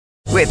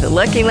With the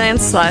Lucky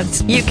Land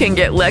Slots, you can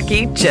get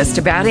lucky just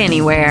about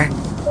anywhere.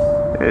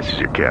 This is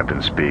your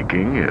captain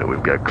speaking.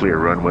 We've got clear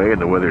runway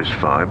and the weather's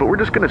fine, but we're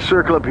just going to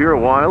circle up here a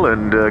while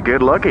and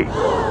get lucky.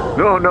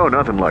 No,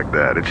 nothing like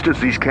that. It's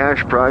just these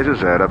cash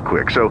prizes add up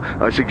quick. So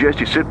I suggest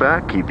you sit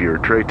back, keep your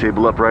tray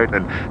table upright,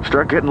 and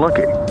start getting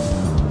lucky.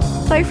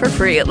 Play for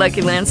free at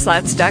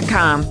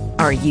LuckyLandSlots.com.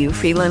 Are you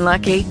feeling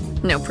lucky?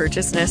 No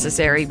purchase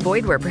necessary.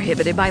 Void where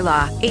prohibited by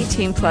law.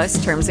 18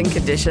 plus terms and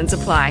conditions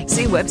apply.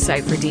 See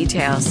website for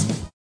details.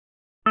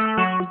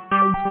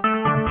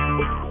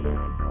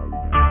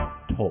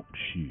 Talk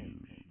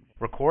shoes.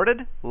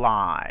 Recorded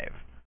live.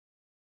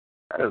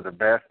 That is the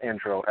best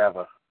intro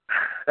ever.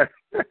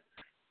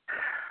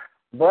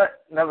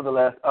 But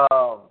nevertheless,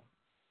 Apostle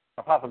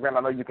Graham,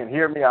 I know you can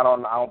hear me. I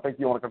don't think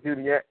you're on the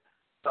computer yet.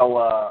 So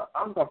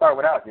I'm just gonna start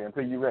without you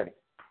until you're ready.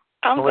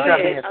 Go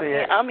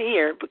ahead. I'm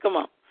here, but come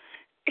on.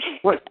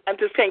 What? I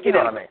just can't get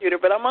on the computer,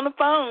 but I'm on the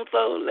phone,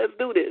 so let's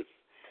do this.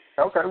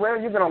 Okay, well,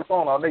 you've been on the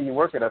phone all day. You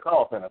work at a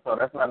call center, so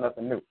that's not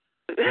nothing new.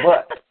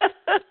 But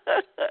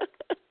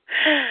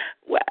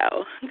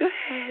wow, go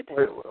ahead.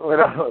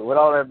 With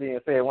all that being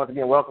said, once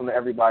again, welcome to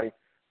everybody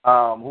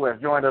who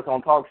has joined us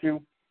on Talk Shoe.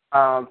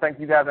 Thank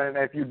you guys. And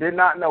if you did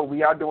not know,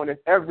 we are doing this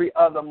every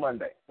other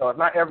Monday. So it's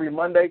not every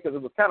Monday because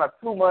it was kind of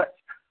too much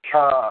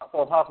for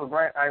Apostle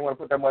Grant. I didn't want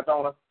to put that much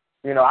on her.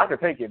 You know, I could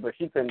take it, but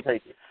she couldn't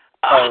take it.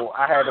 So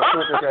I had to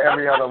switch it to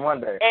every other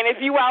Monday. And if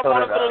you all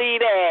want to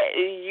believe that,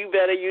 you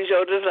better use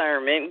your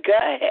discernment. Go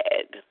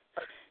ahead.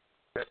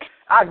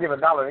 I'd give $1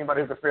 to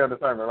anybody who can fail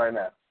discernment right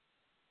now.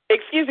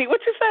 Excuse me,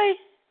 what you say?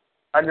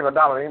 I'd give $1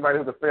 to anybody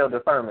who can fail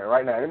discernment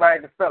right now.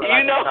 Anybody can spell it.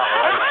 You know.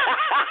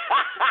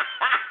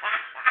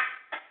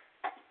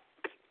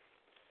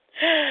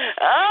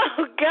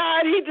 Oh,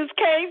 God, he just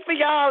came for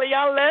y'all, and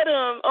y'all let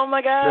him. Oh,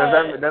 my God.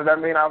 Does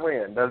that mean I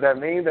win? Does that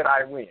mean that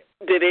I win?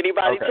 Did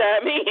anybody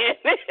chime in?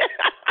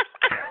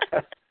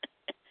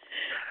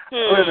 We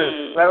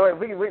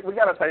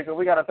got to take it.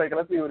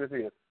 Let's see who this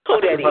is.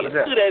 Who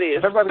that is?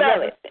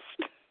 Spell it.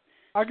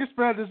 I can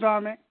spell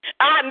discernment.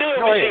 I knew it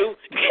was you.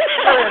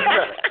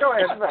 Go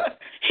ahead, spell it.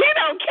 He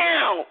don't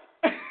count.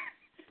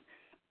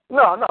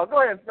 No,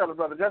 go ahead and spell it,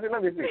 Brother Jesse.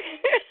 Let me see.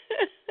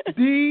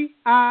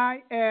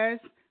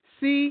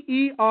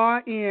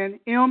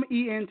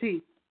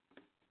 DISCERNMENT.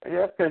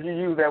 Yes, because you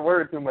use that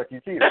word too much. You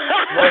cheated.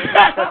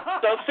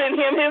 So send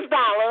him his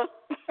 $1.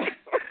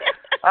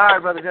 All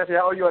right, Brother Jesse, I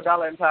owe you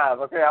 $1 in tithes.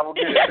 Okay, I will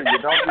give it to you.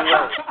 Don't be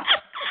worried.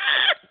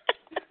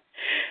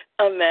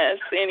 A mess,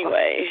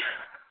 anyway.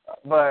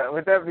 But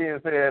with that being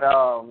said,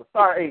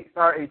 star 8,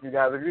 you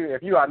guys.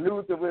 If you are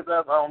new to with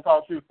us on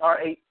Talk Shoe, star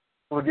 8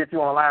 will get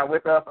you online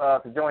with us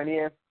to join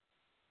in.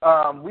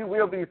 We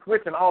will be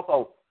switching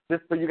also,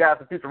 just for you guys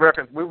for future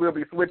reference, we will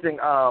be switching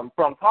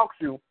from Talk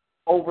Shoe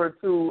over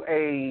to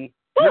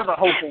another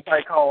hosting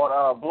site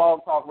called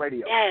Blog Talk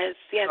Radio. Yes.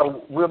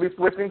 So we'll be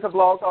switching to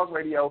Blog Talk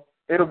Radio.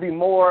 It'll be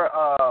more,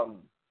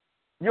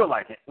 you'll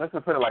like it. Let's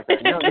just put it like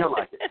that. You'll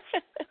like it.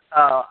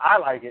 I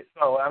like it.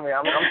 So, I mean,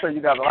 I'm sure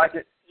you guys will like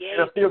it. Yay.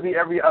 It'll still be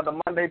every other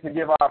Monday to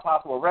give our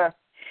apostle a rest,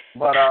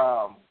 but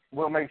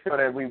we'll make sure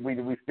that we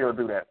still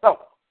do that.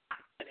 So,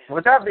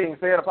 with that being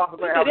said, Apostle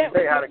Grant, how was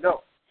your day? How'd it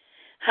go?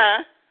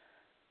 Huh?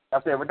 I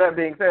said, with that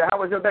being said, how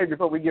was your day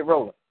before we get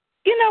rolling?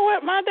 You know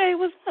what? My day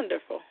was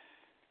wonderful.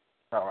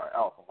 All right,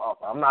 awesome.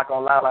 I'm not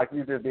going to lie like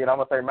you just did. I'm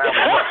going to say mine was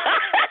up.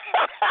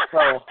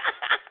 So,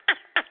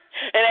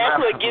 and that's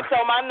what gets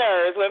on my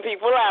nerves when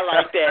people lie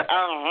like that.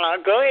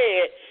 Go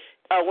ahead.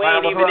 We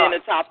ain't even in the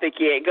topic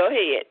yet. Go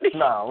ahead.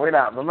 No, we're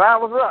not. But mine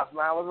was rough.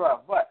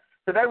 But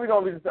today we're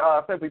going to be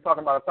simply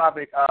talking about a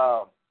topic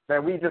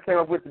that we just came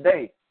up with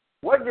today.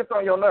 What gets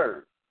on your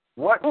nerves?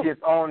 What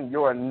gets on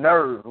your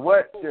nerves?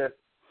 What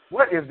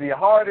is the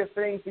hardest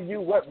thing to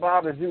you? What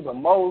bothers you the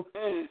most?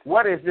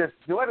 What is just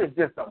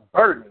a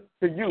burden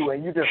to you,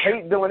 and you just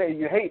hate doing it,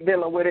 you hate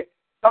dealing with it,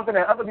 something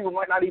that other people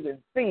might not even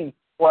see,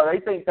 or they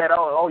think that,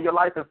 oh, your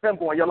life is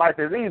simple and your life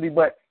is easy,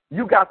 but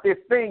you got this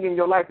thing in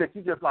your life that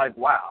you just like,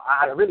 wow,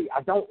 I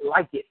don't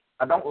like it.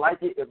 I don't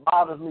like it. It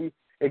bothers me.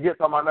 It gets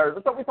on my nerves.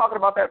 And so we're talking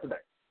about that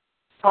today.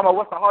 Talking about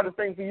what's the hardest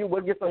thing for you,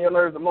 what gets on your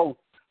nerves the most,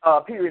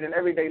 period, in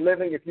everyday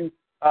living. If you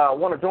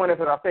want to join us,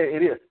 as I said,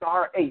 it is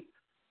star 8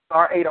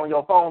 on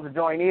your phone to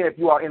join in. If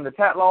you are in the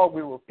chat log,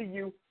 we will see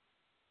you.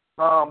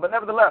 But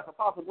nevertheless,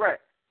 Apostle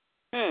Grant,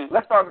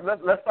 let's start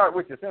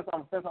with you since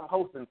I'm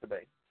hosting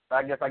today.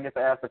 I guess I get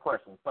to ask the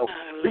question. So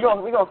we're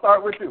gonna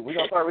start with you.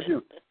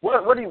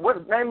 What do you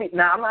name me?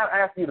 Now I'm not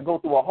asking you to go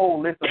through a whole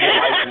list of your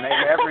life and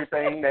name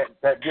everything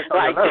that gets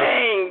on your nerves.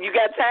 Dang, you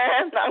got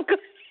time? I'm good.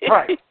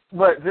 Right,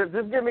 but just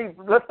give me.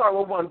 Let's start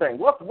with one thing.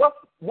 What's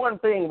one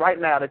thing right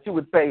now that you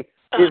would say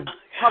is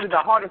probably the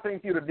hardest thing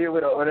for you to deal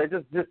with, or that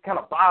just kind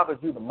of bothers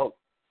you the most?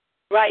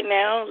 Right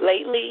now,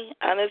 lately,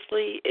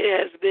 honestly, it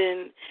has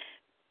been.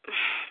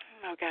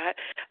 Oh God.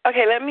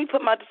 Okay, let me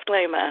put my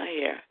disclaimer out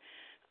here.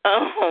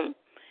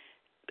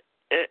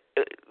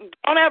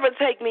 Don't ever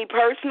take me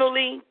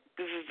personally.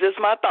 This is just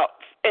my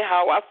thoughts and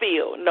how I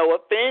feel. No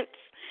offense.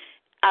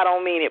 I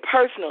don't mean it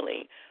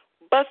personally.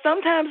 But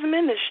sometimes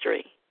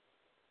ministry.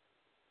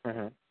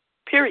 Mm-hmm.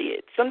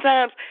 Period.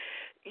 Sometimes,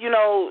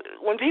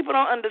 when people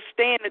don't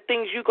understand the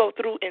things you go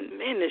through in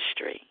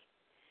ministry,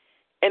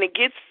 and it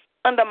gets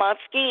under my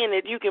skin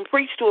that you can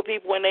preach to a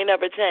people and they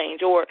never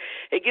change, or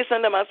it gets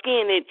under my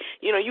skin that,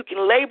 you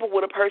can label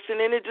with a person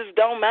and it just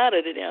don't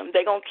matter to them.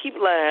 They're going to keep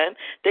lying.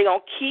 They're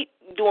going to keep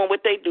doing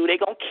what they do. They're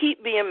going to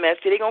keep being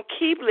messy. They're going to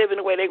keep living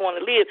the way they want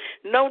to live.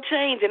 No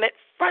change, and that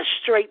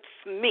frustrates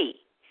me.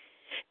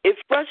 It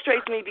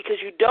frustrates me because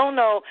you don't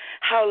know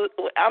how,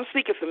 I'm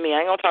speaking for me, I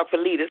ain't going to talk for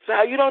leaders, so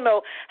how you don't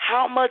know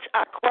how much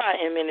I cry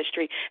in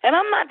ministry. And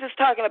I'm not just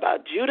talking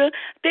about Judah.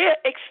 They're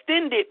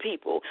extended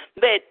people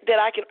that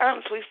I can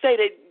honestly say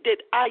that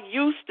I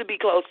used to be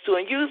close to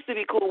and used to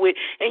be cool with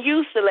and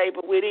used to labor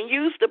with and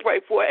used to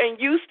pray for and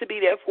used to be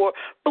there for.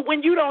 But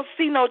when you don't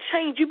see no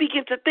change, you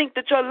begin to think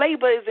that your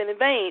labor is in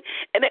vain,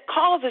 and it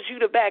causes you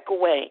to back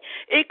away.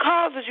 It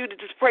causes you to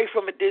just pray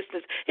from a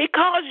distance. It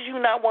causes you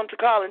not want to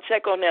call and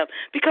check on them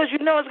because you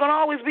know it's going to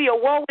always be a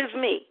woe is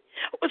me.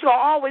 It's going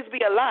to always be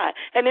a lie.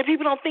 And if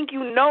people don't think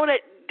you know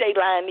that they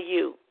lying to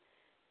you,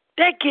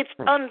 that gets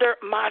under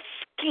my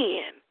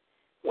skin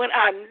when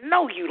I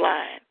know you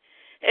lying.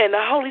 And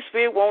the Holy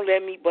Spirit won't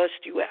let me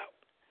bust you out.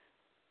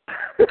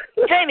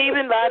 Can't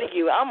even lie to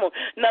you.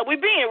 Now,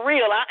 we're being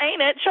real. I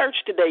ain't at church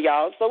today,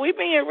 y'all, so we're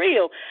being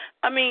real.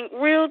 I mean,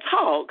 real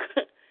talk.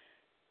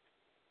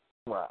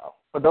 Wow.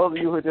 For those of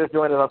you who just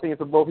joined us, I think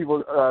some more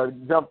people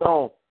jumped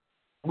on.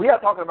 We are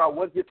talking about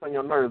what gets on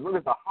your nerves. What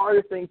is the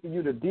hardest thing for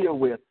you to deal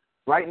with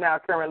right now,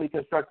 currently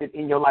constructed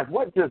in your life?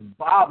 What just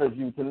bothers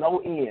you to no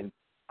end?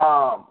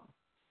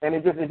 And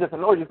it just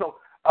annoys you. So,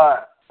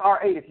 star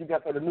 8 if you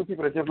got, for the new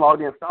people that just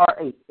logged in, star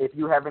 8 if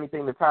you have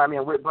anything to chime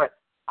in with. But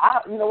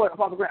you know what,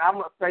 Apostle Grant, I'm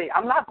going to say,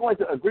 I'm not going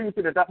to agree with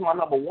you that that's my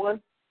number one,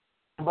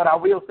 but I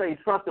will say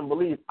trust and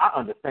believe. I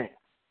understand.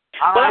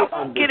 But I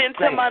won't get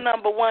into my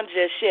number one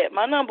just yet.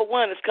 My number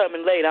one is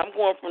coming later. I'm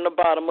going from the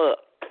bottom up.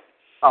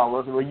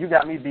 Oh, well, you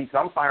got me beat, so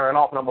I'm firing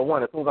off number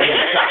one as soon as I get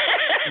the shot.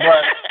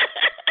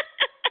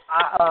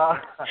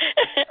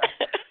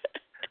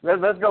 But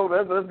let's go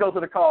to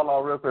the call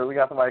on real quick. We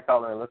got somebody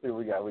calling in. Let's see what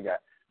we got.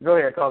 Go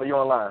ahead, caller. You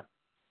online?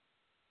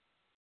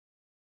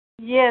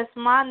 Yes,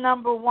 my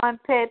number one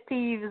pet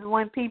peeve is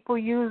when people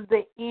use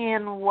the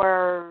N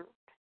word.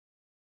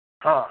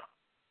 Huh.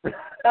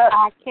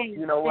 I can't.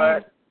 You know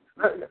what?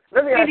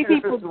 Let me ask you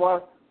this,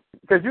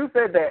 because you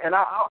said that, and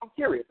I'm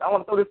curious. I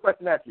want to throw this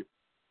question at you.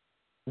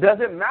 Does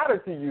it matter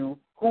to you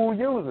who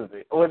uses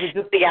it, or is it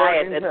just the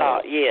I had that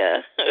thought?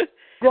 Yeah.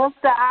 Just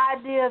the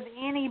idea of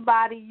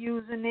anybody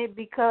using it,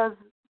 because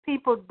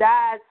people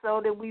died so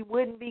that we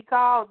wouldn't be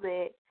called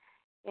that,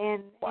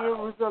 and It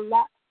was a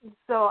lot.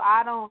 So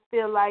I don't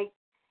feel like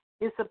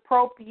it's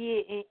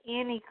appropriate in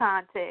any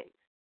context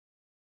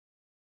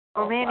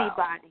from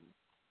anybody.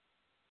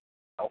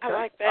 Okay. I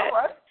like that. All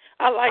right.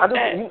 I like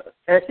that.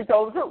 And she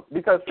told the truth,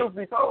 because truth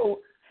be told,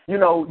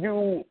 and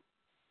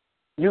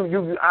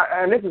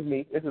this is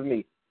me.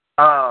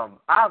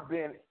 I've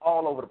been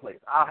all over the place.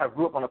 I have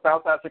grew up on the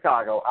south side of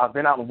Chicago. I've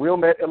been out in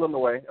Wilmette,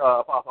 Illinois.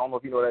 Apostle, I don't know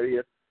if you know what that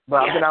is,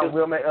 but I've been out in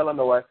Wilmette,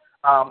 Illinois.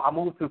 I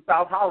moved to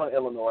South Holland,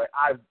 Illinois.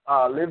 I've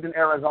lived in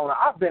Arizona.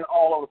 I've been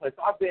all over the place.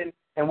 So I've been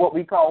in what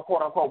we call,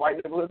 quote-unquote, white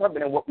neighborhoods. I've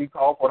been in what we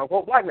call,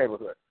 quote-unquote, black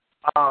neighborhoods.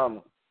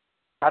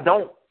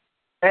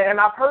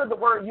 And I've heard the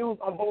word used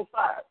on both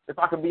sides, if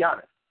I can be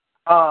honest.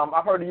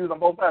 I've heard it used on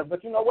both sides.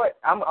 But you know what?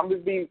 I'm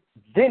just being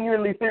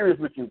genuinely serious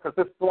with you, because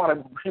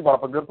she brought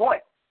up a good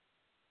point.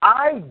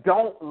 I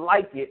don't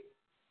like it,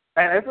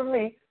 and this is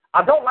me.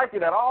 I don't like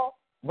it at all,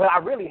 but I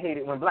really hate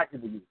it when black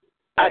people use it.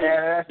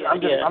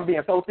 I'm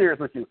being so serious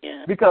with you,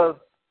 because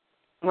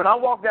when I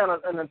walk down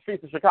in the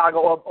streets of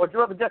Chicago, or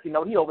Brother Jesse,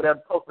 he over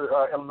there close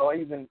to Illinois,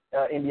 he's in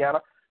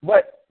Indiana,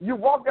 but you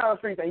walk down the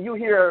streets and you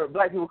hear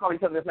black people call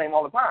each other this name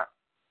all the time.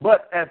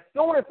 But as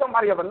soon as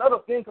somebody of another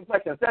skin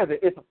complexion says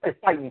it, it's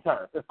fighting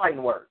terms. It's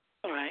fighting words.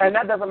 Right. And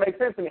that doesn't make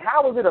sense to me.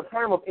 How is it a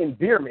term of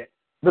endearment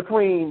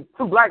between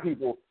two black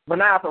people, but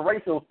now it's a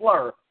racial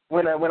slur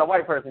when a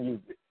white person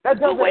uses it? That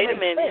doesn't make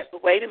sense.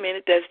 Wait a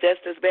minute. That's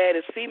just as bad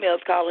as females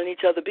calling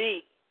each other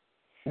B.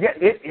 Yeah,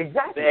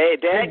 exactly.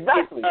 That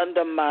gets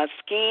under my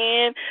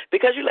skin,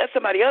 because you let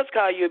somebody else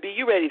call you a B,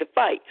 you ready to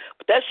fight.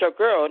 But that's your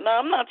girl. No,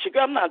 I'm not your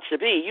girl. I'm not your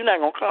B. You're not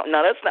gonna call.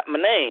 No, that's not my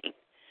name.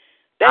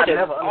 That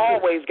just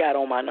always got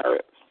on my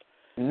nerves.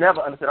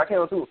 Never understood. I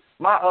can't do.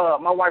 My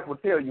wife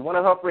would tell you, one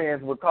of her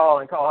friends would call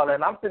her that,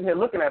 and I'm sitting here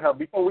looking at her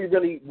before we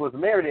really was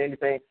married or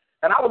anything,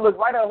 and I would look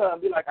right at her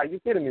and be like, "Are you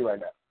kidding me right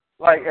now?"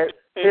 Like,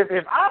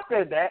 if I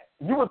said that,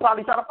 you would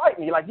probably try to fight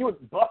me. Like, you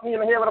would bust me in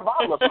the head with a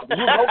bottle or something.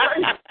 You would go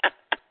crazy.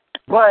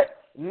 But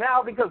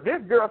now, because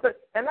this girl said,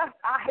 and I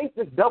hate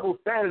this double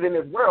standard in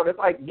this world. It's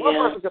like one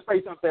person can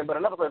say something, but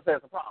another person says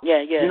it's a problem.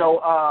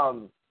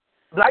 Yeah.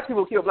 Black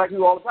people kill black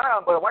people all the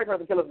time, but a white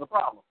person kills is a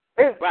problem.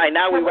 Right,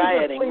 now we're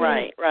rioting.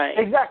 Right.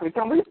 Exactly.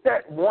 Can we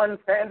set one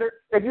standard?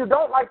 If you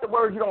don't like the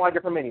word, you don't like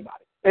it from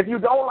anybody. If you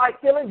don't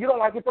like killing, you don't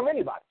like it from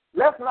anybody.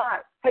 Let's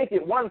not take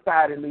it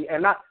one-sidedly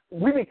and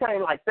we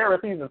became like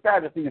Pharisees and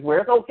Sadducees, where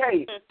it's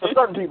okay for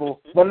certain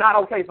people, but not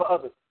okay for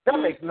others. That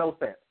makes no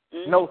sense.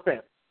 No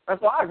sense. And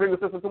so I agree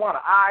with Sister Tawana.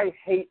 I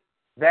hate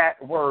that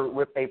word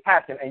with a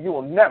passion, and you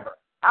will never.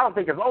 I don't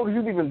think as long as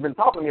you've even been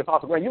talking to me,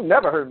 Apostle Grant, you've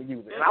never heard me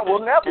use it, and I will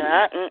never use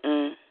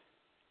it.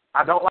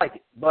 I don't like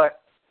it,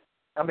 but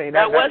I mean.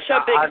 Now, what's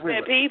your biggest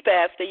pet peeve,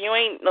 Pastor? You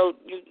ain't no.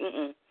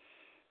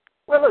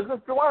 Well, look,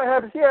 Sister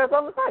Tawana she has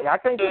something to say. I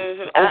can't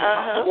just.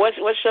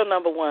 What's your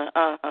number one?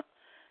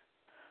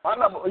 My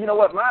number, you know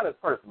what? Mine is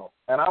personal,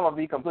 and I'm gonna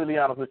be completely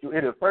honest with you.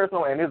 It is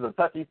personal, and it's a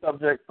touchy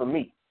subject for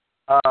me.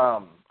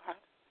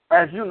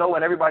 As you know,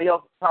 and everybody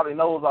else probably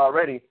knows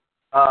already,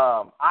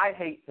 I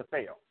hate to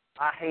fail.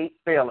 I hate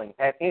failing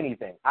at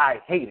anything. I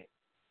hate it.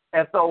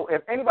 And so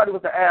if anybody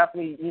was to ask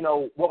me, you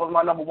know, what was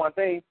my number one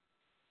thing,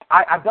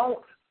 I don't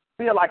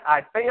feel like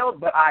I failed,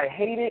 but I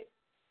hate it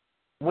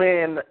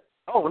when,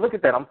 oh, look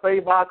at that, I'm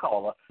saved by a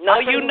caller. No,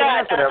 you're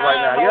not. That right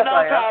now. Yes,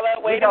 I am.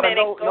 Caller. Wait a minute.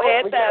 Go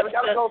ahead, Pastor. We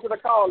got to go to the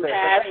call list.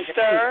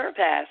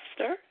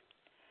 Pastor.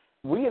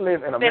 We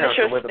live in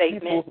America where the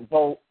people's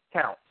vote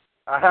counts.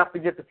 I have to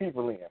get the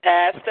people in.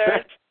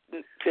 Pastor.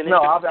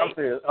 No, I'm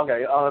serious.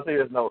 Okay, on a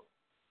serious note.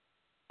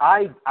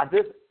 I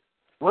just,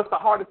 what's the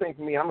hardest thing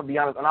for me, I'm going to be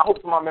honest, and I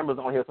hope some of my members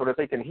on here so that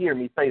they can hear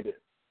me say this,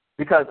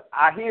 because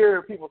I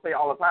hear people say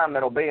all the time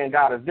that obeying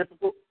God is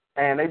difficult,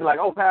 and they be like,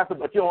 oh, Pastor,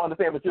 but you don't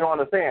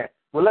understand.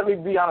 Well, let me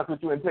be honest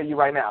with you and tell you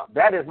right now,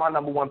 that is my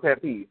number one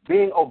pet peeve.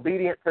 Being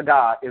obedient to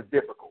God is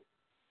difficult.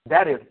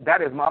 That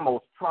is my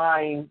most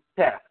trying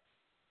test.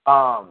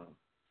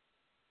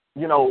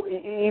 You know,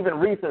 even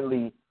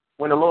recently,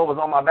 when the Lord was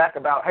on my back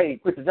about, hey,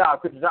 quit your job,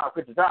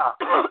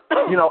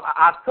 you know,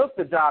 I took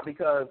the job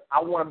because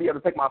I want to be able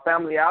to take my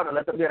family out and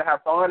let them be able to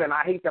have fun, and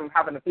I hate them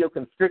having to feel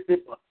constricted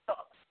or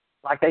stuck,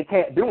 like they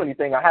can't do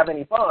anything or have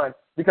any fun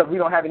because we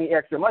don't have any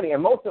extra money.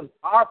 And most of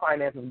our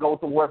finances go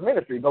towards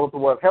ministry, go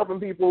towards helping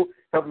people,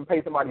 helping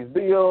pay somebody's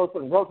bills,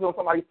 putting groceries on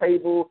somebody's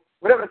table,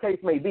 whatever the case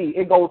may be,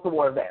 it goes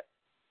towards that.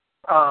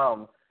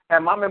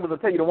 And my members will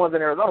tell you, the ones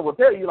in Arizona will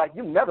tell you, like,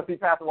 you never see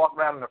Pastor walk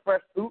around in a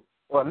fresh suit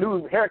or a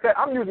new haircut.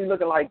 I'm usually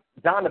looking like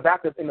John the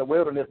Baptist in the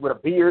wilderness with a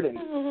beard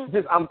and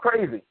just, I'm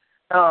crazy.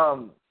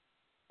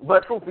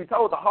 But truth be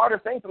told, the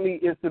hardest thing for me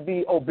is to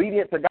be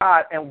obedient to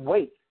God and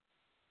wait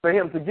for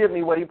him to give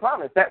me what he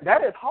promised. That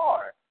is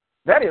hard.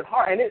 That is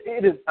hard. And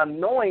it is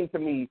annoying to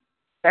me.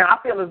 And I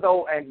feel as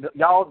though, and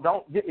y'all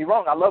don't get me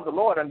wrong, I love the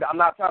Lord, and I'm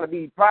not trying to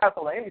be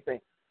prideful or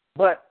anything.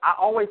 But I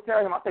always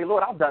tell him, I say,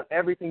 Lord, I've done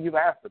everything you've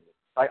asked of me.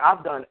 Like,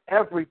 I've done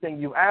everything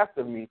you asked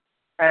of me,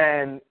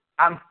 and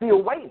I'm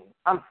still waiting.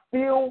 I'm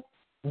still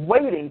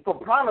waiting for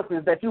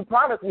promises that you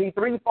promised me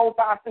 3, 4,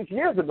 5, 6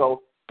 years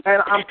ago,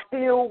 and I'm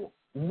still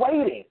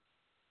waiting.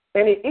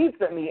 And it eats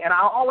at me, and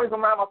I always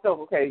remind myself,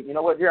 okay, you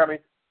know what, Jeremy,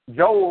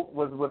 Job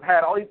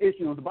had all these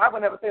issues. The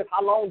Bible never says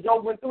how long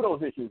Job went through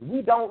those issues.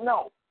 We don't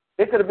know.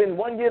 It could have been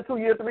 1 year, 2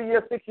 years, 3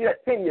 years, 6 years,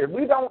 10 years.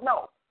 We don't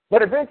know.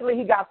 But eventually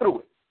he got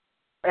through it.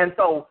 And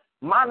so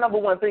my number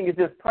one thing is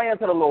just praying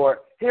to the Lord,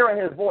 hearing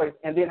his voice,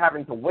 and then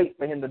having to wait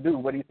for him to do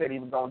what he said he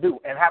was going to do,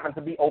 and having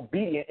to be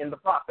obedient in the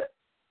process.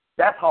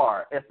 That's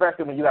hard,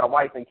 especially when you got a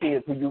wife and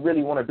kids who you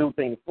really want to do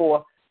things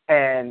for,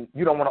 and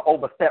you don't want to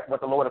overstep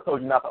what the Lord has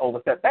told you not to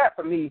overstep. That,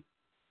 for me,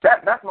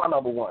 that's my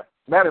number one.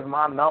 That is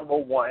my number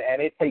one,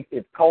 and it takes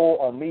its toll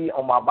on me,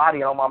 on my body,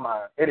 and on my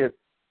mind.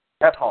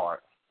 That's hard.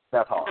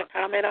 That's hard. Can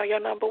I comment on your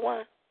number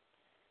one?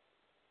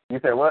 You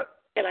said what?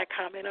 Can I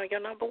comment on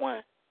your number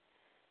one?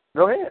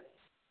 Go ahead.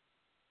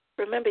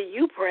 Remember,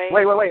 you pray.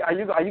 Wait. Are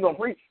you going to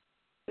preach?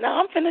 No,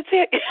 I'm finna tell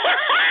you.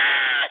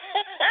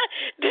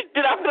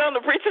 Did I put on the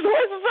preacher's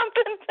voice or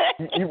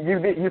something?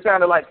 You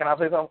sounded like, can I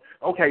say something?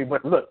 Okay,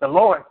 but look, the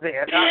Lord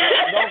said.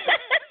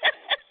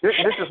 This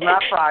is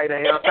not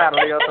Friday or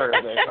Saturday or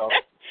Thursday. So.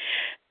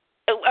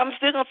 I'm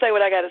still going to say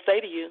what I got to say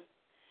to you.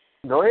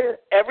 Go ahead.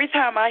 Every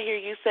time I hear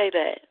you say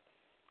that,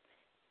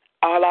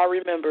 all I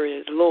remember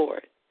is,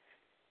 Lord,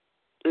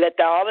 let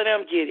all of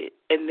them get it,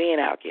 and then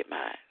I'll get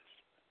mine.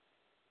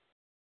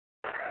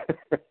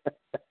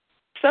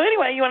 So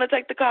anyway, you want to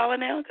take the caller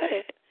now? Go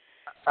ahead.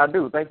 I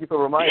do. Thank you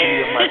for reminding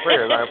me of my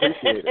prayers. I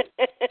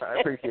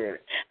appreciate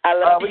it. I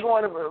love you.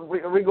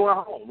 We're going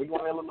home. We're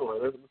going to Illinois.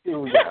 Let's see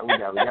what we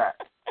got.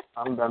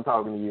 I'm done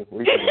talking to you.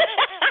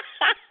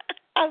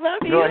 I love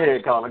you. Go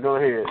ahead, caller. Go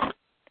ahead.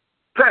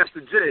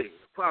 Pastor J,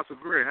 Apostle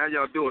Grant, how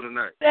y'all doing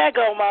tonight? There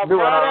go my doing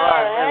brother. All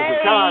right.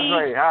 Hey.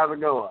 Andre, how's it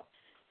going?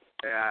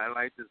 Yeah, I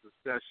like this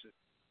discussion.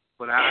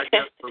 But I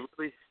guess what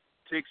really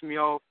ticks me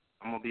off,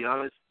 I'm going to be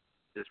honest,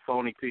 is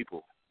phony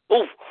people.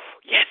 Oh,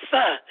 yes,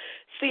 sir.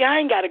 See, I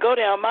ain't got to go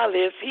down my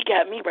list. He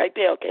got me right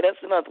there. Okay,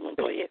 that's another one.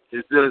 Go ahead.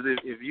 It's just,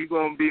 if you're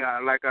going to be,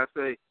 like I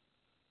say,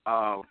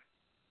 I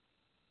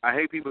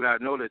hate people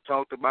that I know that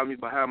talked about me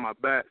behind my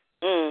back.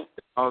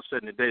 All of a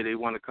sudden today they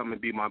want to come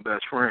and be my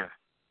best friend.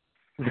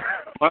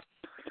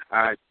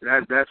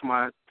 That's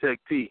my tech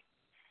T.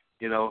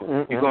 You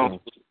know, you're going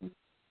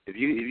if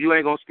you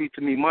ain't gonna speak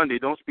to me Monday,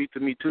 don't speak to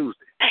me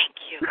Tuesday. Thank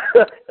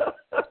you.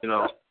 You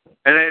know,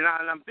 and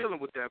I'm dealing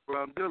with that,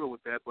 bro. I'm dealing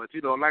with that, but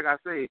you know, like I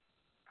say,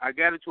 I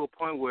got it to a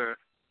point where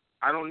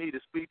I don't need to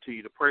speak to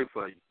you to pray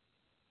for you.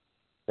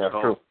 That's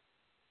true.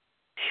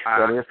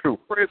 That is true.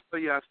 Pray for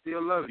you. I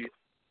still love you,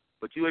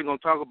 but you ain't going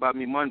to talk about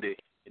me Monday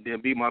and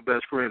then be my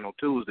best friend on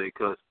Tuesday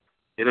because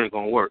it ain't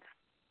going to work.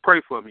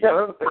 Pray for me.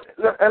 Yeah,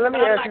 and let me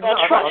ask you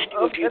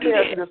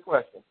this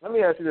question. Let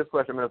me ask you this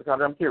question, Mr.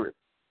 Condor. I'm curious.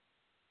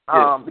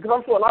 Because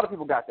I'm sure a lot of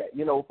people got that,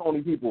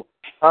 phony people.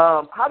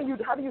 How do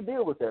you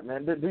deal with that,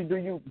 man?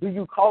 Do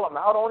you call them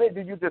out on it?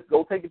 Do you just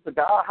go take it to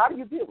God? How do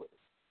you deal with it?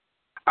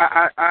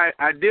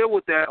 I deal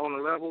with that on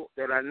a level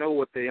that I know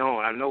what they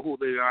own. I know who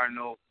they are. I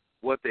know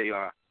what they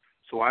are.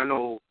 So I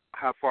know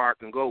how far I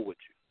can go with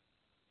you.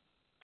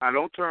 I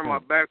don't turn my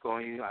back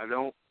on you. I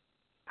don't,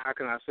 how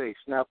can I say,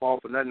 snap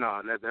off or nothing.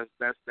 No,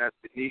 that's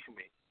beneath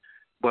me.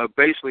 But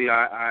basically,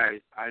 I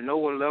know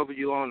what level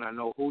you're on. I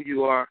know who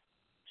you are.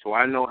 So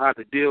I know how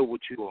to deal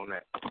with you on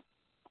that.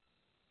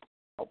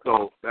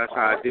 So that's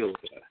how I deal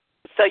with that.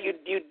 So you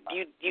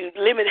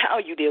limit how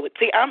you deal with.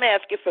 See, I'm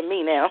asking for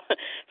me now.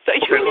 So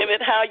you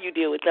limit how you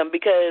deal with them,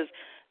 because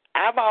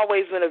I've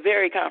always been a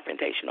very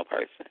confrontational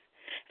person.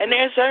 And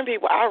there are certain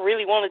people I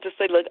really wanted to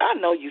say, look, I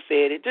know you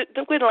said it.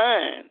 Just quit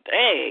lying.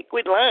 Hey,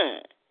 quit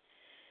lying.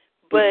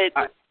 But,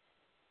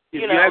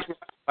 if you ask me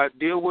how I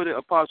deal with it,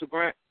 Apostle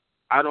Grant,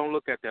 I don't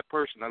look at that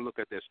person. I look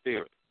at their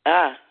spirit.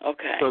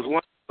 Okay. Because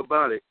one thing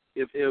about it,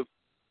 if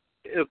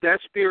that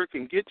spirit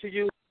can get to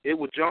you, it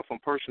will jump from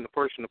person to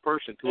person to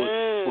person to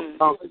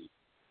it.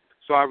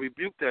 So I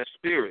rebuke that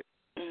spirit,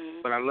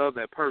 but I love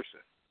that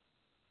person.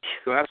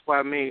 So that's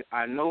why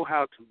I know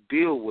how to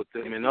deal with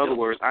them. In other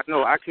words, I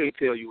know I can't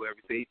tell you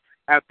everything.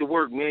 After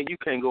work, man, you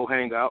can't go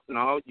hang out.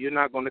 No, you're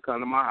not going to come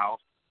to my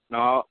house.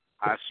 No,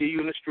 I see you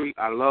in the street.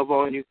 I love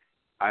on you.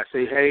 I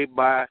say, hey,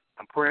 bye.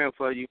 I'm praying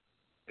for you.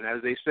 And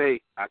as they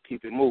say, I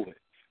keep it moving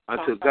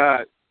until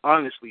God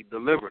honestly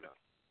deliver them.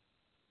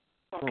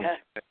 Okay.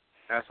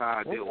 That's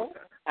how I deal with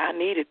that. I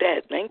needed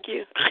that. Thank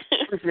you.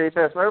 Appreciate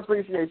that, sir.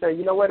 Appreciate that.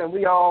 You know what? And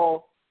we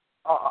all,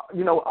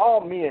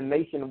 all men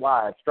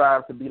nationwide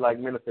strive to be like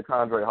Minister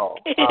Condre Hall.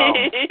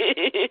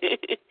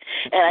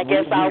 And I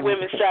guess our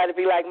women try to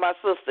be like my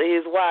sister,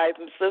 his wife,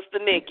 and Sister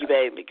Nikki,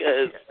 baby.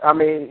 Because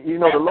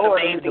the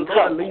Lord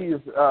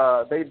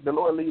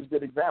leaves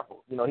good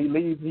examples. He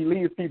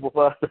leaves people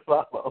for us to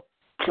follow.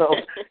 So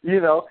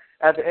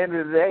at the end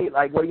of the day,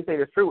 like what you say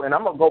is true. And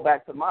I'm gonna go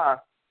back to my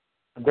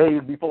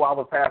days before I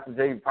was Pastor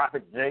Jay,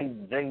 Prophet Jay,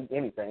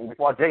 anything,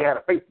 before Jay had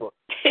a Facebook.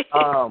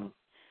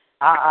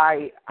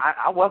 I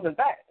wasn't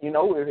that.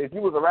 If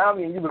you was around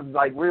me and you was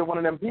like real one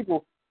of them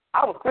people,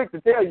 I was quick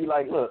to tell you,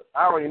 like, look,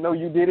 I already know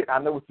you did it. I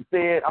know what you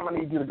said. I'm going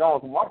to need you to go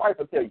on. So my wife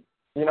will tell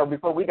you.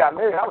 Before we got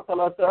married, I would tell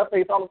her to her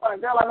face all the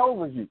time, girl, I know it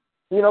was you.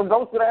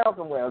 Go sit down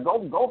somewhere.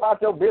 Go about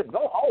your business.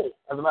 Go home,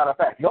 as a matter of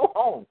fact. Go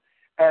home.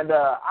 And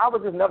I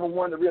was just never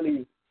one to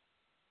really,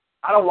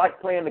 I don't like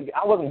playing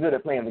I wasn't good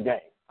at playing the game,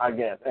 I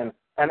guess. And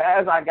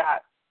as I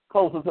got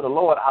closer to the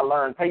Lord, I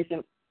learned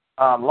patience,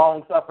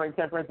 long-suffering,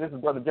 temperance. This is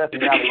Brother Jesse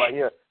Galley right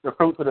here, the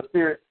fruits of the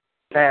Spirit.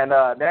 And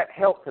that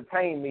helped to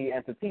tame me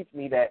and to teach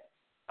me that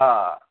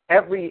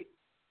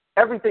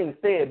everything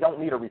said don't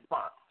need a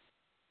response.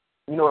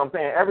 You know what I'm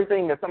saying?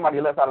 Everything that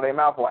somebody lets out of their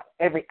mouth, or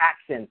every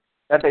action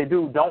that they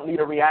do, don't need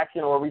a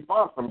reaction or a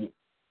response from you.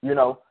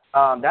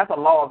 That's a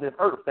law of this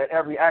earth, that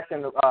every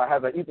action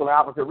has an equal and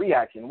opposite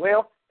reaction.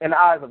 Well, in the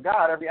eyes of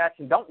God, every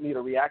action don't need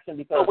a reaction,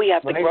 because we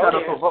have when to they try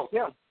to provoke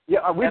Him,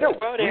 we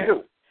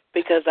do.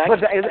 Because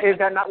is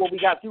that not what we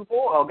got you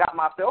for, or got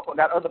myself, or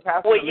got other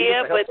pastors? Well,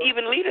 yeah, but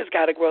even leaders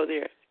got to grow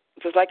there.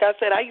 Because like I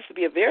said, I used to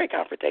be a very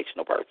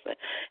confrontational person,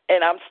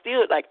 and I'm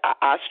still, like,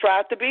 I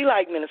strive to be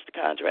like Minister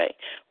Condre.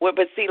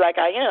 But see, like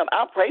I am,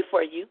 I'll pray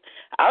for you.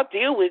 I'll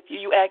deal with you.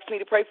 You ask me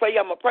to pray for you,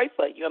 I'm going to pray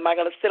for you. Am I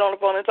going to sit on the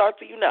phone and talk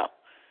to you? No.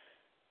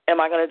 Am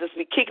I going to just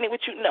be kicking it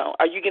with you? No.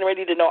 Are you getting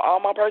ready to know all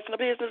my personal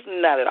business?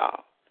 Not at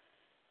all.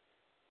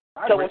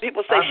 So when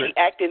people say she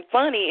acting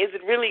funny, is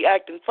it really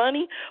acting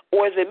funny,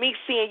 or is it me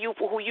seeing you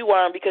for who you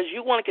are, and because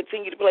you want to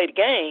continue to play the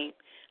game,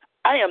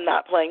 I am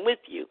not playing with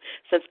you.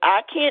 Since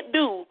I can't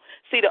the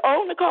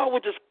old Nicole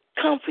would just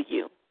come for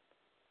you.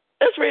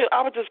 That's real.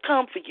 I would just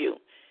come for you.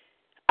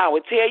 I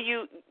would tell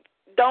you,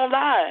 don't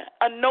lie.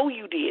 I know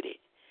you did it.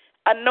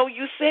 I know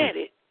you said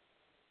it.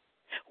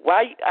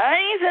 Why? I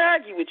ain't to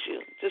argue with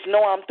you. Just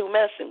know I'm through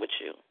messing with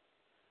you.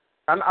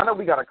 I know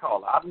we got a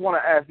caller. I want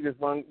to ask you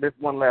this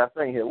one last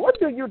thing here. What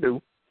do you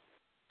do?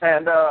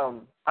 And I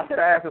should have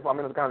asked this while I'm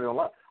in the conversation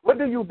online. What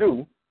do you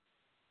do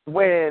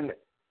when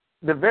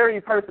the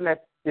very person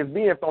that is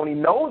being phony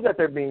knows that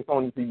they're being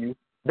phony to you?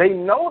 They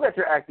know that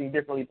you're acting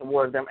differently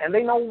towards them, and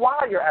they know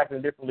why you're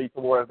acting differently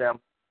towards them,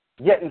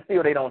 yet and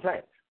still they don't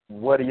change.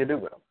 What do you do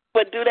with them?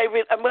 But do they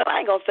really? Well, I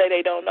ain't going to say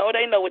they don't know.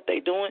 They know what they're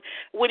doing.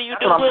 What do you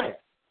do with them?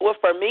 Well,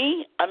 for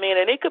me,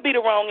 and it could be the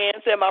wrong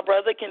answer. My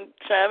brother can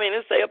chime in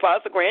and say,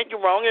 Apostle Grant,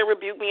 you're wrong, and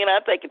rebuke me, and I'll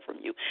take it from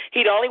you.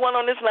 He the only one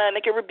on this line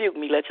that can rebuke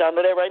me. Let y'all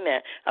know that right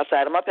now,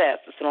 outside of my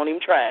pastor, so don't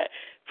even try it.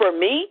 For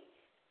me,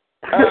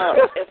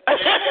 so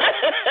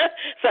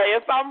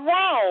if I'm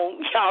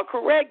wrong, y'all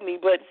correct me.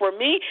 But for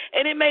me,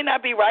 and it may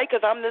not be right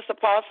because I'm this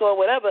apostle or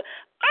whatever,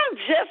 I'm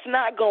just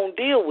not going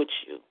to deal with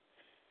you.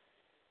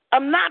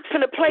 I'm not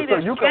going to play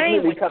this game with you. So you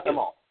completely cut them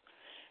off.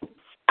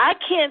 I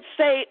can't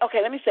say,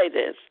 okay, let me say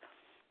this.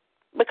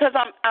 Because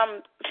I'm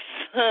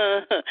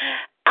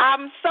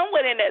I'm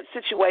somewhat in that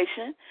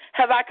situation.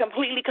 Have I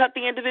completely cut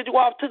the individual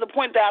off to the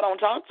point that I don't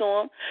talk to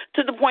them?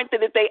 To the point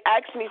that if they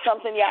ask me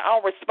something, yeah,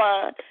 I'll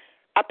respond.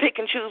 I pick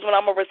and choose when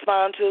I'm going to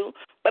respond to.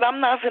 But I'm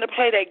not going to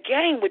play that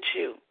game with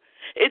you.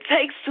 It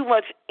takes too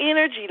much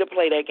energy to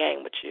play that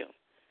game with you.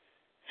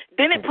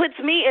 Then it puts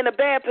me in a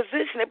bad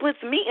position. It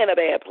puts me in a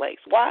bad place.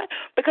 Why?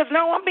 Because,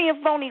 no, I'm being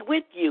phony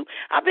with you.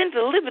 I've been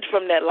delivered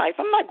from that life.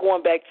 I'm not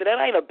going back to that.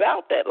 I ain't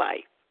about that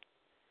life.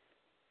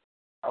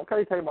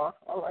 Okay, Tamar.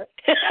 All right.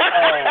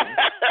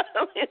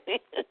 Go ahead.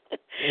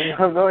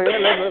 Let's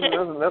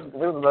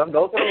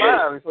go to the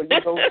line before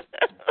you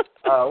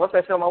go. What's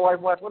that show my wife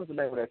watched? What is the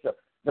name of that show?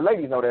 The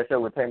ladies know that show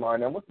with Tamar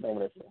and them. What's the name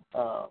of that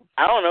show?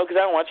 I don't know because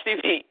I don't watch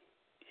TV.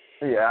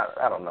 Yeah,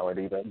 I don't know it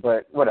either,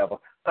 but whatever.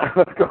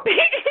 Let's go.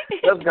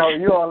 Let's go.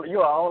 You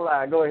are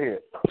online. Go ahead.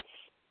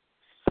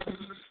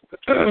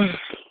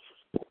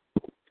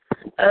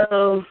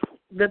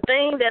 The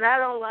thing that I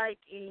don't like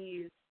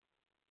is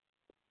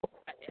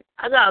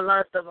I got a lot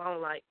of stuff I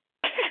don't like,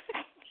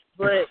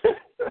 but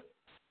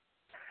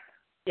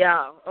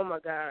y'all, oh my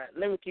God,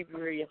 let me keep it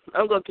real.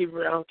 I'm gonna keep it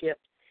real. I don't care.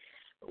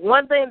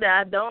 One thing that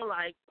I don't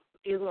like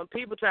is when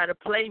people try to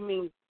play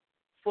me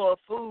for a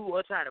fool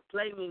or try to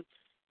play me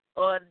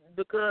or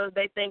because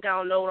they think I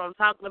don't know what I'm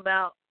talking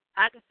about.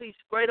 I can see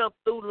straight up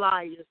through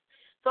liars.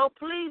 So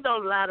please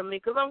don't lie to me,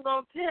 because I'm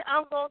gonna tell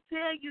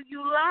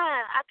you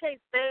lying. I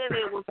can't stand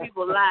it when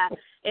people lie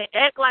and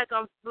act like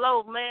I'm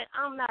slow, man.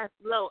 I'm not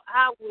slow.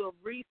 I will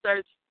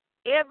research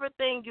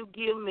everything you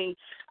give me.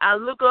 I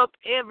look up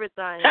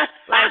everything.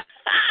 Like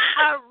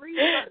I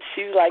research.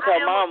 She's like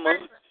her mama.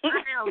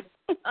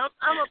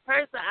 I'm a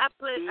person. I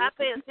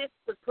pay attention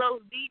to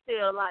close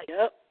detail. Like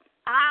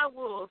I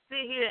will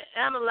sit here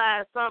and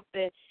analyze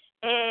something,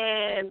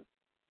 and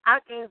I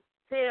can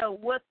tell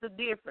what's the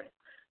difference.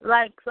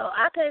 Like, so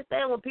I can't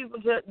stand when people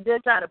just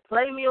try to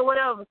play me or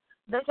whatever.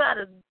 They try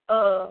to,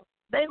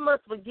 they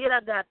must forget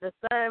I got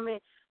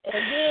discernment.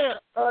 And then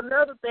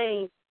another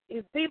thing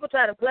is people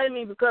try to play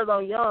me because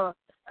I'm young.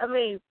 I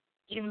mean,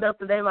 even though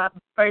today my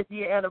first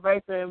year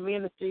anniversary in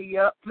ministry,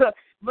 yep.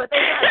 But they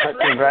try to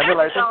play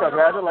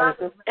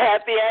Congratulations.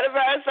 Happy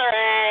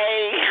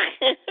anniversary.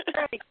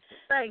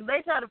 Like,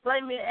 they try to play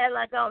me and act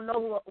like I don't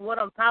know what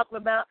I'm talking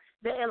about.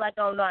 They act like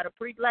I don't know how to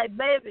preach. Like,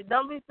 baby,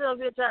 don't be sitting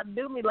here trying to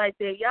do me like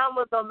that. Y'all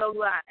must don't know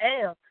who I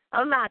am.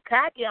 I'm not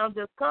cocky. I'm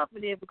just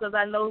confident because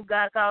I know who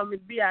God called me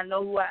to be. I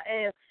know who I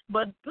am.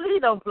 But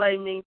please don't play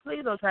me.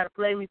 Please don't try to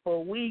play me for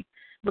a week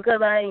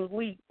because I ain't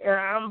weak. And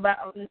I'm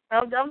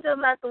just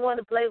not the one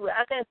to play with.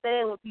 I can't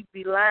stand when people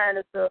be lying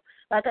and stuff.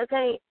 Like, I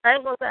ain't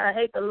going to say I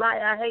hate the lie.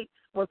 I hate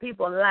when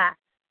people lie.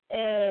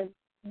 And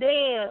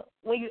then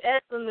when you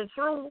ask them the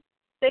truth,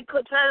 they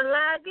could try to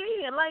lie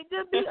again. Like,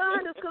 just be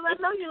honest, because I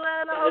know you're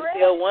lying already.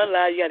 Tell one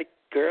lie, you got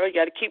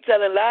to keep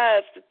telling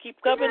lies to keep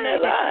covering that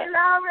lie.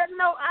 I already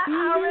know. I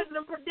already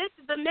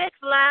predicted the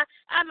next lie.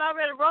 I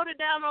already wrote it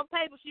down on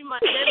paper. They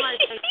might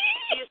say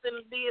this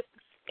and this,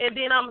 and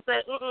then I'm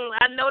going to say,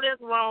 I know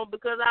that's wrong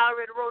because I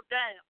already wrote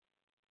down.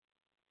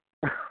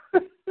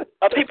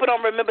 People don't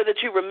remember that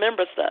you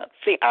remember stuff.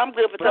 See, I'm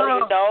good for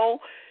telling you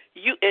no.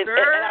 And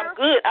I'm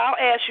good. I'll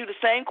ask you the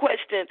same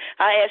question.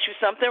 I ask you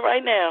something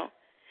right now.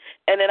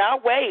 And then I'll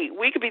wait.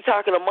 We could be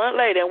talking a month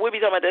later, and we'll be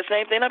talking about that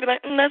same thing. I'll be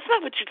like, that's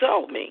not what you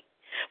told me.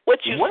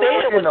 What you said was...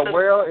 Where in the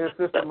world is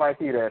Sister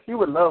Mikey at? She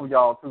would love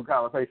y'all two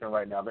conversation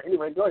right now. But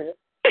anyway, go ahead.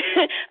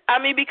 I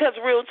mean, because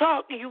real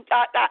talk,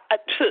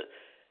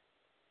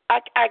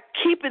 I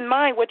keep in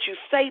mind what you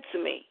say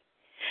to me.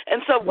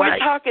 And so if we're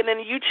talking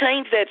and you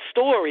change that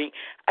story,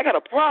 I got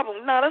a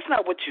problem. No, that's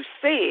not what you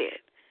said.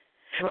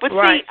 But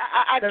see,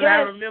 I guess...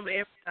 I remember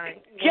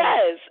everything.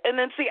 Yes. And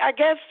then, see, I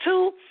guess,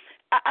 too...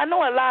 I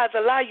know a lie is a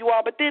lie, you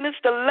all, but then it's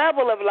the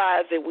level of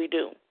lies that we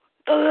do.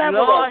 The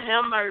level Lord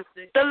have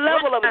mercy. The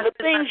level of the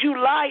things you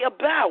lie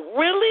about.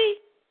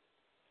 Really?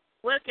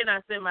 Where can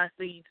I send my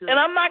seed to? And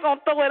I'm not going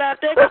to throw it out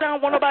there because I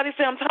don't want nobody to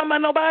say I'm talking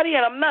about nobody,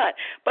 and I'm not.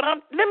 But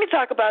let me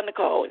talk about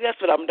Nicole.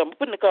 That's what I'm doing. I'm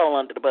putting Nicole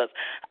under the bus.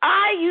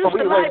 I used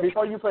to lie.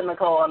 Before you put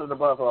Nicole under the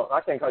bus, I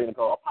can't call you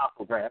Nicole,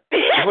 Apostle Grant.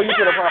 Before you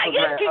put Apostle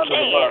Grant under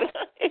the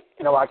bus.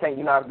 No, I can't.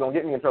 You're not going to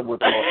get me in trouble with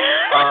the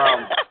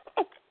Lord.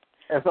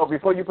 And so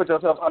before you put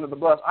yourself under the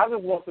bus, I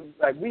just want to,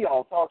 like, we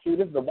all talk to you.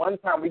 This is the one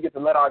time we get to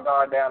let our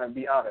guard down and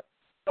be honest.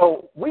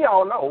 So we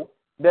all know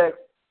that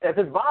if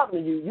it's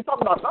bothering you, you're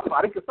talking about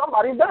somebody because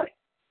somebody's done it.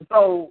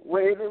 So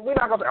we're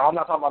not going to say, I'm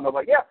not talking about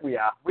nobody. Yes, we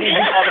are. We're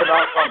talking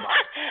about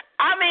somebody.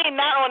 I mean,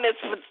 not on this.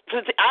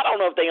 I don't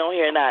know if they on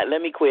here or not.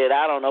 Let me quit.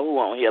 I don't know who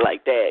on here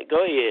like that.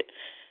 Go ahead.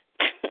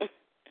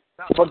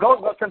 But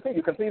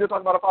continue. Continue to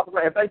talk about Apostle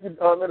Grant. And thank you,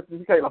 Minister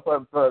Kayla,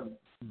 for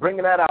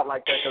bringing that out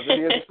like that because it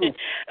is the truth.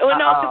 Well,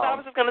 no, because I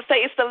was just going to say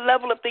it's the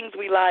level of things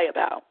we lie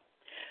about.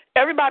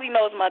 Everybody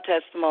knows my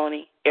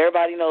testimony.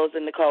 Everybody knows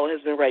that Nicole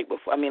has been raped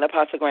before. I mean,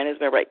 Apostle Grant has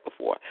been raped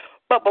before.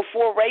 But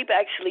before rape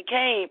actually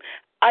came,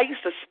 I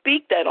used to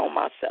speak that on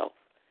myself.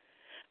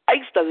 I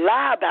used to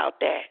lie about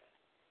that.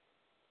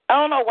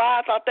 I don't know why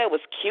I thought that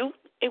was cute.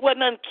 It wasn't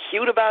nothing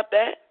cute about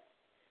that.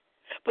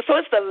 But so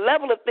it's the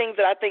level of things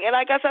that I think. And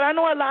like I said, I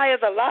know a lie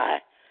is a lie.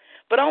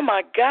 But, oh,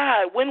 my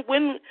God, when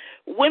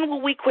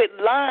will we quit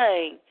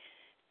lying?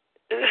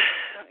 Yeah,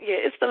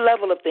 it's the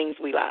level of things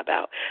we lie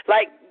about.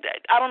 Like,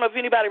 I don't know if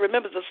anybody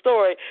remembers the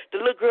story, the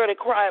little girl that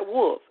cried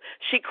wolf.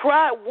 She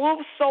cried wolf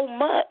so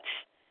much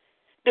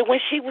that when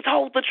she was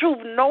told the truth,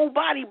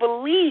 nobody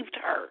believed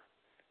her.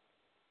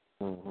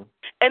 Mm-hmm.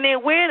 And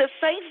then we're the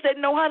saints that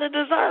know how to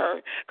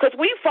discern, because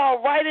we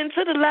fall right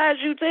into the lies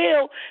you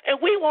tell,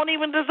 and we won't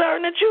even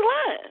discern that you're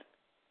lying.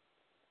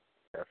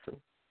 That's true.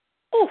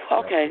 Ooh,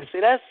 okay. See,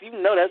 that's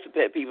a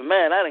pet peeve of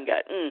mine. I done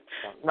got.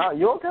 No,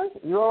 you okay?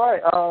 You all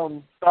right?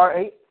 Star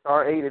 8,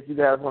 if you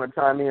guys want to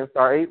chime in,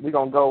 Star 8. We're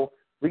gonna go.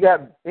 We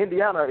got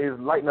Indiana is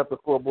lighting up the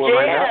scoreboard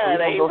right now. Yeah,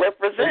 they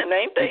represent,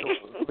 ain't they?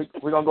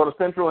 We're gonna go to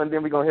Central, and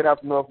then we're gonna hit out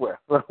to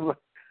Northwest. Let's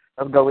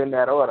go in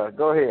that order.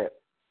 Go ahead.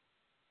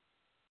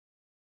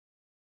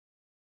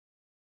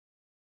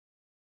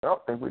 Oh,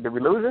 did we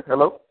lose it?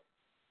 Hello?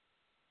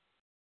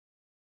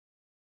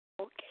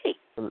 Okay.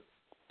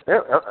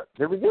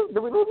 Did we lose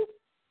it?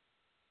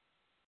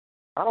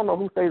 I don't know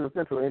who stays in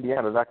Central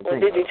Indiana as I can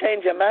think Did you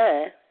change your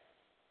mind?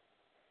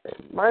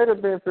 It might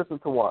have been Sister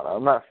Tawana.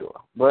 I'm not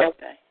sure. But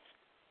okay.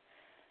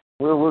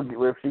 We'll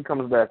if she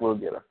comes back, we'll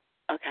get her.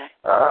 Okay.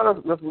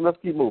 Let's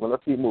keep moving. I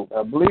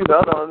believe the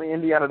other one in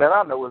Indiana that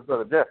I know is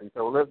Brother Jesse.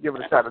 So let's give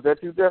it a shot. Is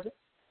that you, Jesse?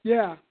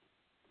 Yeah.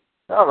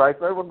 All right,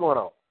 sir. What's going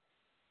on?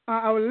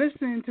 I was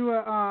listening to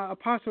a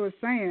apostle was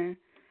saying,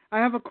 I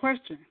have a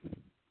question.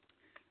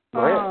 Go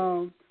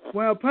ahead.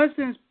 When a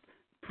person's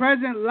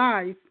present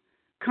life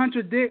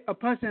contradict a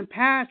person's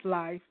past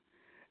life,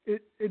 is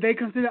they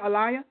considered a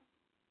liar?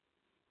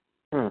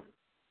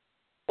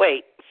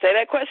 Wait, say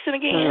that question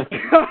again.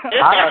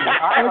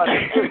 I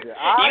understood you.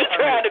 You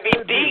trying to be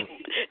deep.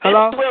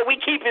 Hello? This is where we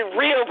keep it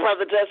real,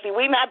 Brother Jesse.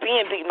 We not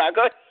being deep now.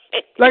 Go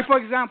ahead. Like, for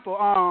example,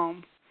 I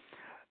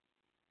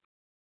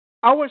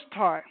was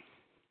taught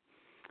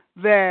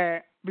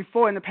that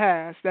before in the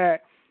past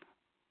that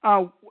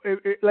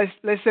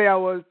let's say I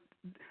was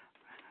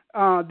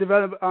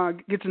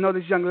get to know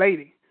this young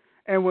lady,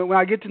 and when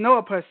I get to know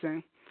a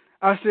person,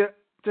 I should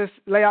just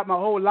lay out my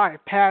whole life,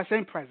 past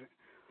and present.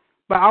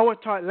 But I was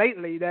taught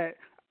lately that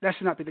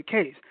should not be the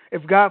case.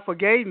 If God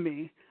forgave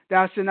me, that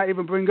I should not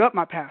even bring up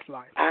my past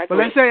life. But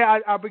let's say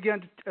I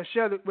began to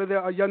share with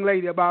a young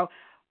lady about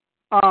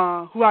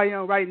who I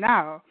am right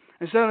now,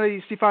 and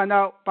suddenly she found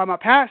out by my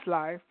past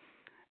life,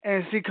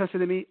 and she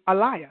considered me a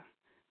liar.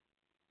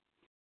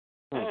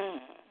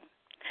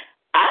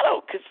 I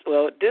don't,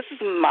 this is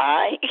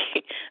my,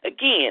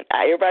 again,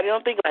 everybody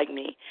don't think like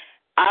me.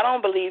 I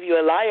don't believe you're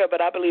a liar,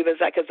 but I believe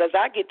because as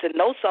I get to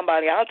know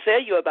somebody, I'll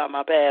tell you about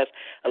my past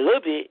a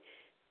little bit.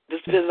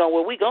 This depends on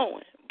where we're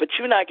going. But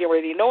you're not getting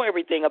ready to know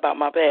everything about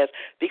my past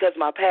because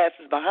my past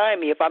is behind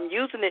me. If I'm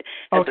using it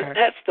as a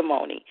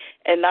testimony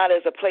and not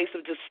as a place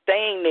of just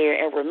staying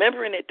there and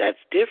remembering it, that's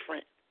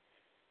different.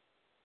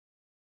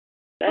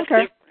 That's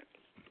different.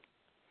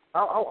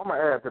 I'm going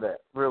to add to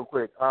that real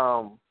quick.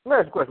 Let me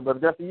ask you a question,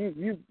 Brother Jesse.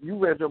 You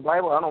read your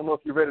Bible. I don't know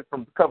if you read it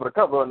from cover to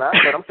cover or not,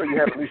 but I'm sure you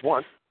have at least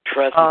once.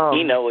 Trust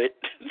me, you know it.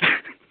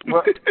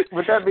 Well,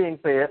 with that being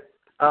said,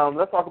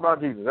 let's talk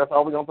about Jesus. That's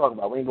all we're going to talk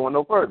about. We ain't going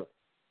no further.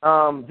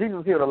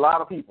 Jesus healed a lot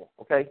of people,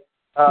 okay?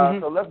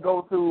 So let's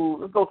go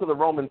to the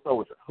Roman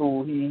soldier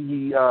who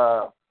he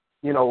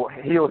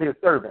healed his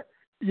servant.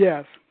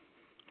 Yes.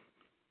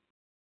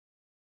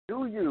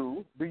 Do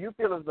you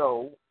feel as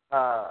though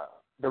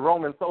the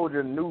Roman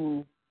soldier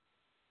knew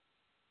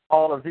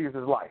all of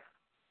Jesus' life?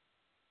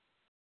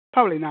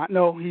 Probably not.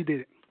 No, he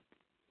didn't.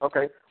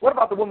 Okay. What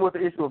about the woman with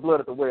the issue of blood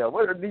at the well?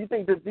 Do you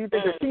think that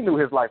she knew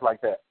his life like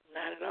that?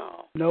 Not at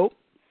all. Nope.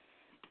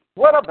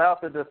 What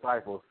about the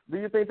disciples? Do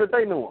you think that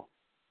they knew him?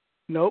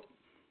 Nope.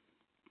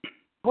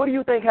 Who do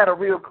you think had a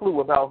real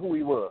clue about who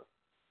he was?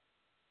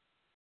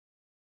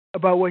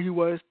 About what he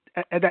was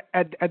at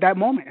that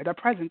moment, at that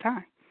present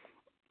time.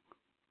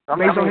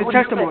 Based on his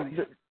testimony.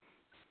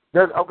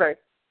 Okay.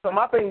 So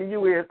my thing to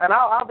you is, and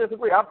I'll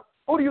disagree.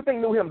 Who do you think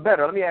knew him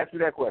better? Let me ask you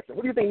that question.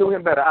 Who do you think knew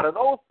him better? Out of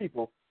those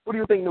people, who do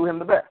you think knew him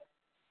the best?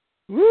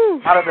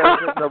 Woo. Out of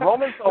the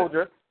Roman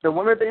soldier, the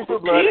woman with the issue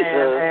of blood,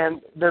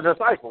 and the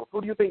disciples,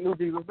 who do you think knew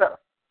Jesus better?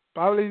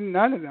 Probably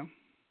none of them.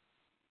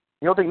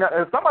 You don't think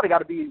somebody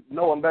got to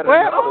know him better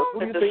than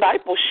others? The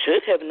disciples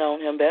should have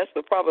known him best,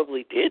 but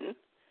probably didn't.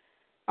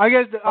 I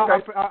guess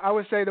I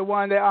would say the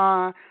one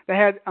that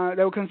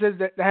were considered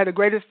that had the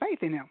greatest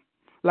faith in him,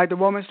 like the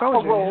Roman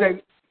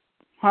soldier.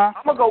 I'm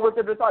gonna go with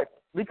the disciples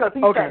because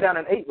he sat down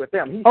and ate with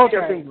them. He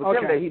shared things with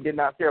them that he did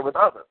not share with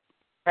others.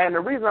 And the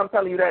reason I'm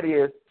telling you that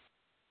is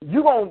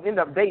you're gonna end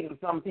up dating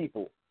some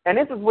people, and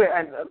this is where.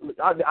 And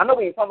I know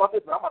we ain't talking about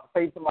this, but I'm about to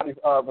save somebody's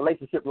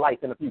relationship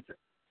life in the future.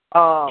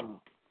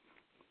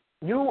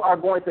 You are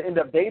going to end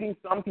up dating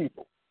some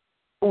people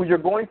who you're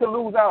going to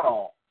lose out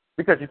on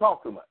because you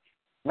talk too much.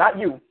 Not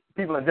you,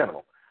 people in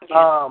general.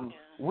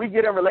 We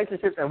get in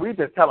relationships and we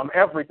just tell them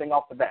everything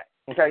off the bat,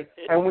 okay?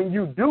 And when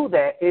you do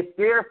that, it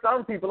scares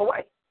some people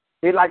away.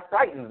 It,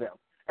 frightens them.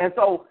 And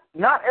so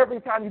not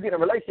every time you get in a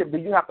relationship do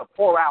you have to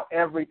pour out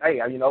every, hey,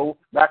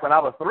 back when I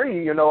was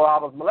 3, I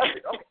was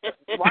molested. Okay,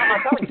 why am I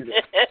telling you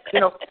this?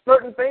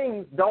 Certain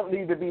things don't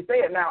need to be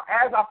said. Now,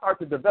 as I start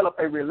to develop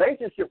a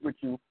relationship with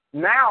you,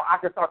 now I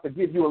can start to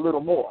give you a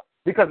little more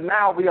because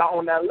now we are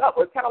on that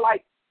level. It's kind of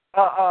like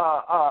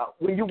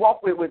when you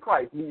walk with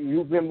Christ.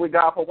 You've been with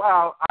God for a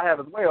while. I have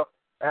as well.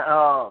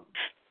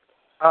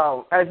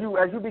 As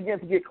you begin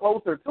to get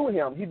closer to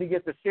him, he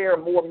begins to share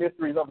more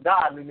mysteries of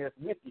godliness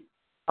with you.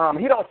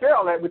 He don't share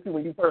all that with you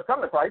when you first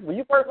come to Christ. When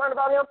you first learn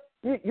about him,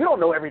 you don't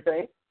know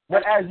everything.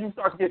 But as you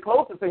start to get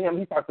closer to him,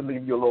 he starts to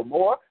leave you a little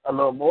more, a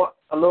little more,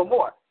 a little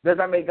more. Does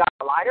that make God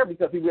a liar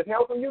because he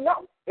withheld from you?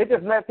 No. It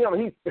just lets him,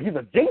 he's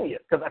a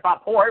genius, because if I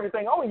pour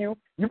everything on you,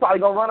 you're probably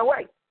going to run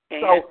away.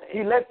 So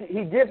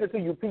he gives it to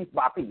you piece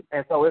by piece.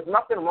 And so it's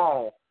nothing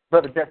wrong,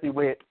 Brother Jesse,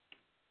 with,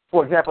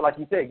 for example, like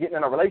you said, getting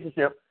in a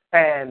relationship.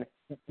 And,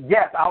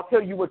 yes, I'll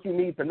tell you what you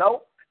need to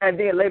know. And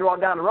then later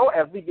on down the road,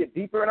 as we get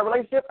deeper in a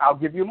relationship, I'll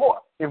give you more.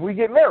 If we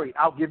get married,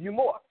 I'll give you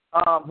more.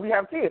 We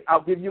have kids,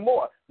 I'll give you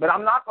more. But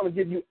I'm not going to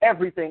give you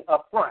everything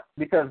up front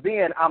because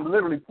then I'm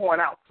literally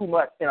pouring out too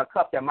much in a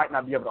cup that might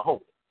not be able to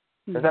hold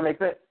it. Does that make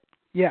sense?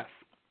 Yes.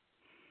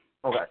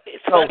 Okay.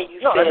 It's funny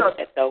you said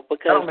that, though,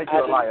 because I don't make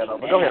you a liar, though.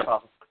 But go ahead,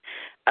 Apostle.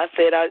 I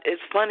said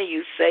it's funny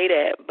you say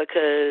that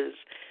because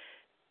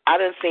I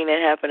done seen that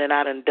happen and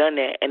I done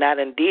that and I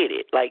done did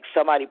it. Like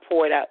somebody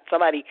poured out,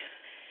 somebody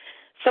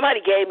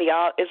gave me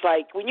all. It's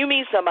like when you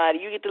meet somebody,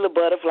 you get the little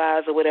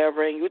butterflies or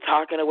whatever, and you're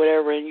talking or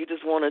whatever, and you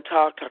just want to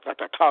talk.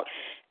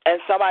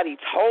 And somebody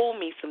told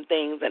me some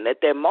things, and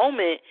at that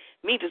moment,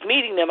 me just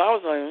meeting them, I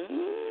was like, I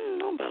don't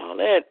know about all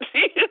that.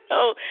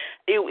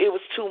 It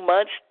was too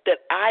much that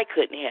I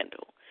couldn't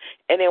handle.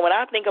 And then when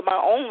I think of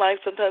my own life,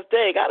 sometimes,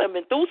 dang, I done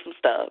been through some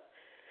stuff.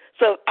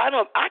 So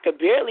I could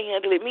barely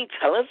handle it. Me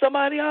telling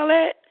somebody all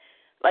that,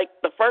 like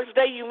the first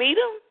day you meet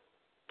them,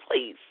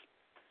 please.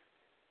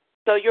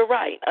 So you're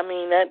right. I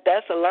mean,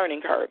 that's a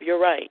learning curve. You're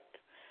right.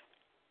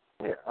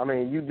 Yeah, I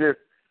mean, you just,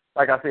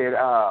 like I said,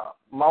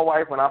 my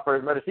wife, when I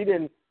first met her, she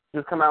didn't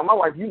just come out. My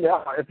wife,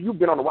 if you've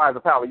been on the Wise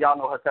of Power, y'all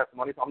know her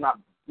testimony, so I'm not,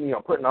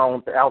 putting her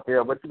on out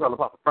there, but she's all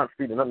about the front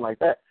street and nothing like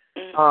that.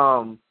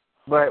 Mm-hmm.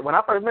 But when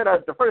I first met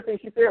her, the first thing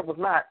she said was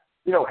not,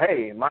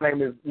 hey, my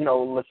name is,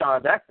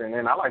 LaShawn Jackson,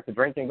 and I like to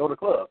drink and go to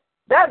clubs.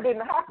 That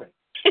didn't happen.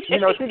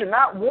 She did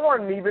not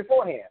warn me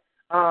beforehand.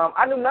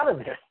 I knew none of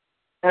this.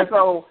 And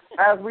so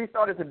as we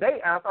started to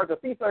date and I started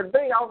to see certain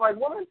things, I was like,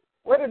 woman,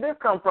 where did this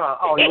come from?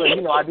 Oh,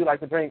 I do like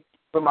to drink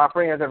with my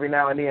friends every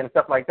now and then and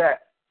stuff like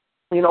that.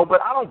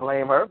 But I don't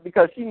blame her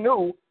because she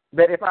knew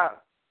that if I,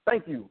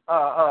 thank you,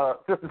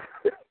 sister,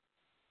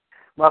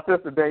 my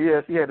sister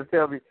Danielle, she had to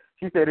tell me,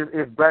 she said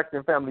it's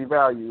Braxton family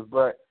values.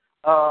 But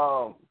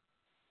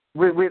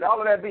with all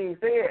of that being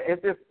said,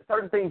 it's just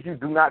certain things you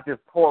do not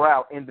just pour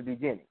out in the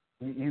beginning.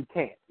 You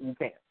can't.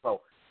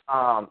 So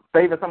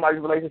saving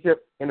somebody's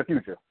relationship in the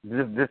future.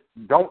 Just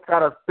don't try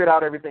to spit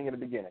out everything in the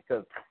beginning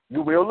because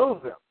you will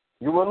lose them.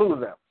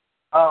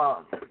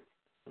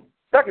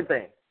 Second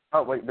thing.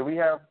 Oh, wait, do we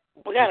have?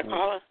 We got a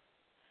caller.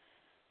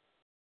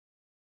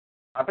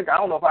 I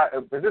don't know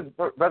if is this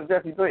Brother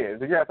Jesse Clear?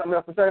 Did you have something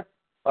else to say?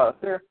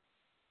 Sarah?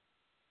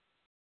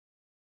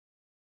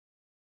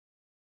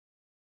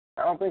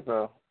 I don't think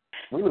so.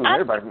 We lose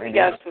everybody from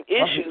India. We got some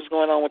issues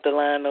going on with the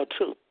line, though,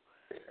 too.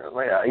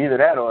 Well, either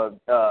that or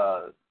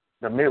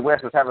the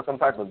Midwest is having some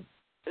type of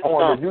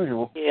storm as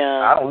usual.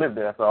 Yeah. I don't live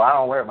there, so I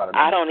don't worry about it.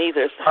 I don't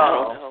either, so I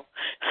don't know.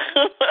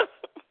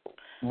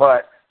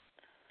 But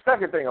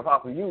second thing,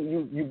 Apostle,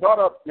 you brought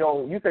up,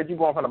 you said you're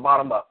going from the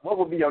bottom up. What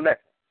would be your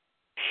next?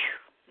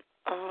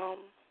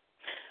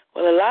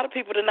 Well, a lot of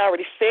people didn't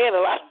already say it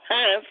a lot of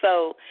times,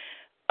 so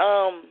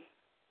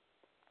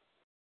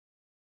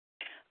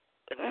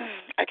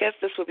I guess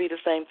this would be the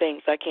same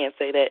thing, so I can't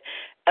say that.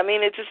 I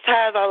mean, it just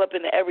ties all up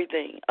into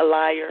everything. A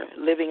liar,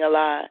 living a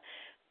lie,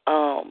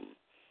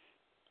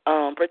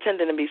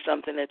 pretending to be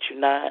something that you're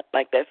not,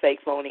 like that fake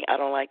phony. I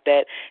don't like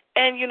that.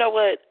 And you know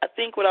what? I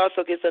think what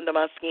also gets under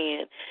my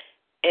skin,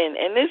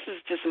 and this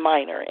is just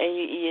minor,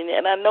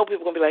 and I know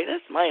people are going to be like,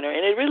 that's minor,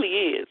 and it really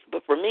is.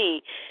 But for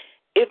me,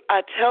 if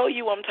I tell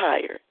you I'm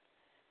tired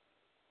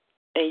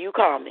and you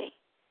call me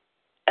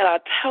and I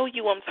tell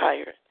you I'm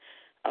tired,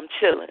 I'm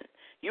chilling,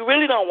 you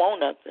really don't want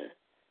nothing.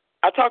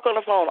 I talk on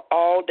the phone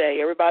all day.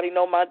 Everybody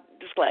know my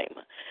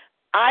disclaimer.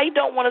 I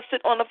don't want to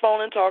sit on the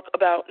phone and talk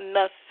about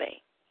nothing.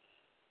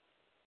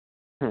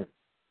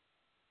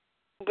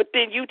 But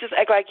then you just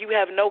act like you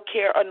have no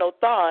care or no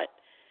thought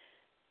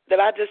that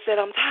I just said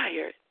I'm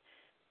tired.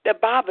 That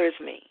bothers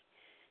me.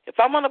 If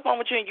I'm on the phone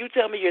with you and you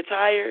tell me you're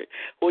tired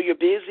or you're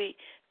busy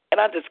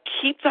and I just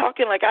keep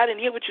talking like I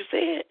didn't hear what you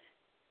said,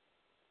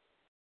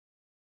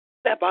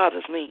 that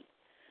bothers me.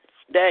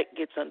 That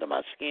gets under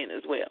my skin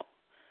as well.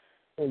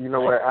 You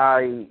know what?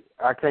 I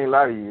can't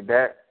lie to you.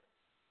 That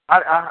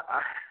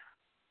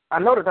I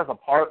know that that's a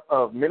part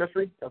of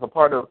ministry. That's a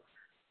part of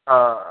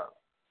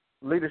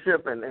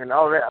leadership and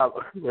all that.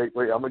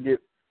 Wait, I'm going to get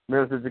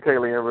Minister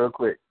Jacayla in real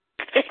quick.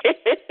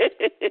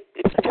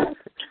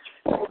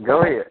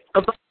 Go ahead.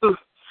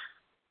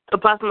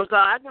 Apostle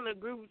McCall, I can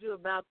agree with you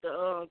about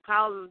the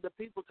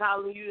people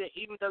calling you, and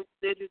even though you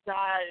said you're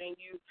tired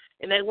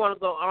and they want to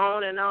go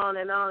on and on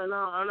and on and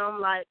on. And I'm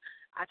like,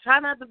 I try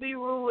not to be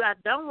rude. I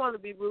don't want to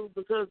be rude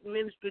because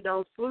ministry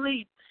don't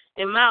sleep,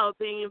 in my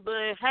opinion.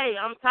 But hey,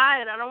 I'm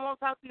tired. I don't want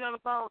to talk to you on the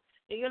phone,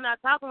 and you're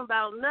not talking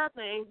about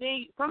nothing. And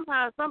then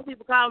sometimes some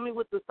people call me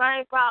with the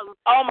same problem.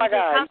 Oh my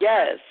God,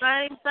 yes.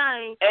 Same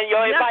thing. And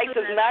your advice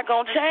is not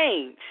gonna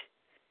change.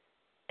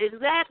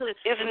 Exactly.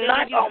 It's and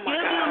not. You oh my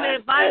give God. them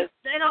advice.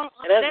 Yes. They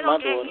don't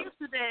get used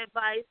to that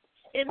advice.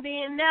 And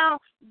then now,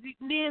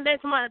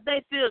 they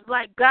feel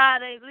like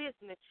God ain't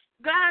listening.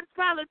 God's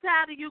probably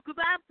tired of you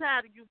because I'm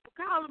tired of you for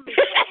calling me.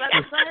 But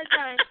the same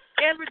thing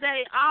every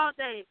day, all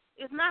day.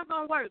 It's not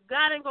gonna work.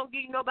 God ain't gonna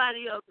give you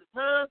nobody else's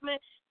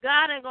husband.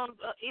 God ain't gonna.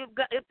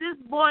 If this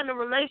boy in a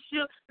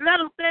relationship, let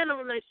him stay in a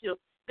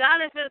relationship.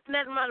 God ain't finna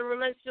snatch him out of a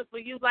relationship for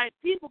you. Like,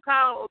 people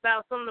call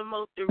about some of the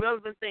most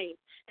irrelevant things.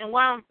 And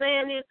while I'm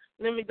saying this,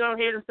 let me go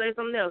ahead and say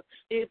something else.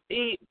 It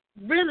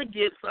really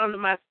gets under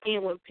my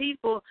skin when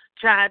people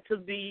try to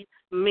be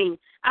me.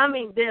 I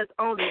mean, there's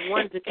only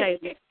one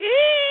occasion.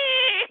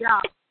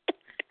 Y'all,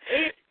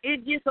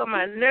 it gets on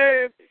my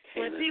nerves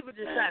when people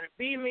just try to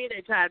be me.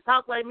 They try to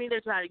talk like me. They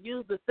try to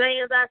use the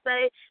sayings I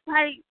say.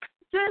 Like,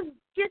 just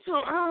get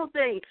your own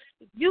thing.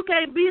 You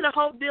can't be the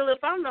hope dealer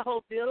if I'm the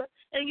hope dealer.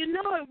 And you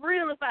know it's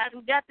real if I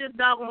got this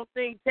doggone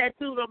thing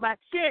tattooed on my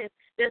chest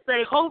that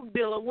say hope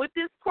dealer with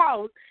this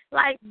cross.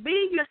 Like,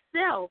 be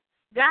yourself.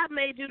 God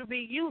made you to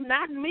be you,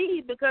 not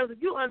me, because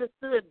if you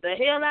understood the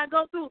hell I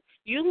go through,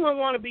 you wouldn't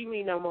want to be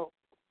me no more.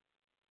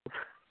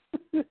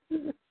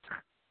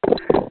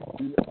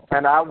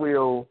 And I'm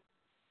going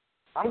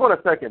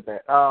to second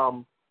that.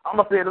 I'm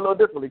going to say it a little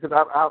differently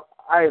because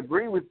I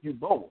agree with you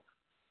both.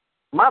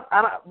 But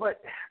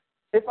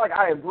it's like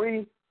I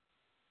agree,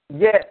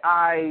 yet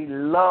I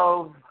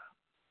love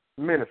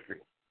ministry.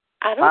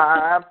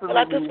 I absolutely.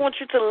 But I just want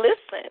you to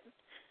listen.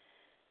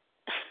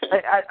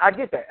 I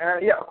get that.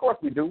 Yeah, of course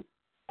we do.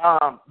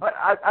 But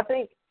I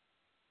think,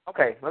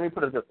 okay, let me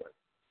put it this way.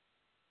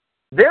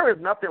 There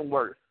is nothing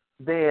worse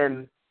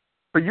than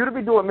for you to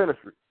be doing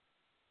ministry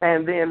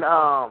and then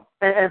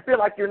and feel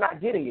like you're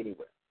not getting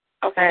anywhere.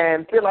 Okay.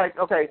 And feel like,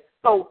 okay,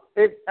 so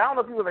I don't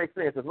know if you've ever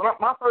experienced this.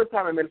 My first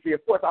time in ministry,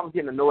 of course, I was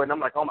getting annoyed, and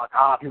I'm like, oh, my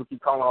God, people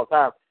keep calling all the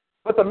time.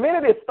 But the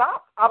minute it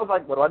stopped, I was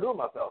like, what do I do with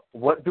myself?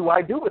 What do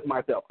I do with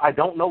myself? I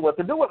don't know what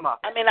to do with myself.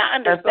 I mean, I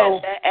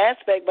understand that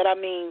aspect, but I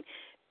mean,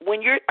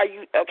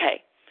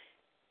 okay,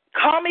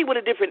 call me with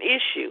a different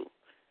issue.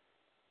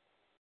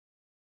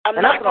 I'm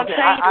not going to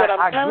change what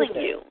I'm telling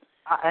you.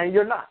 And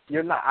you're not.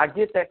 I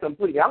get that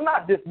completely. I'm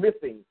not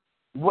dismissing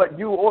what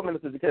you or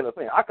Minister Decatur are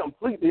saying. I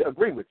completely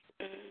agree with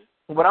you. Mm-hmm.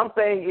 What I'm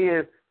saying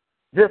is,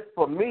 just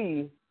for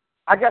me,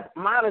 I guess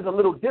mine is a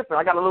little different.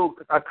 I got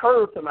a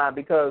curve to mine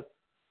because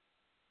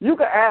you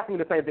can ask me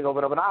the same thing over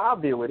and over, and I'll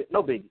deal with it.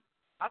 No biggie.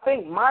 I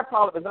think my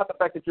problem is not the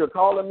fact that you're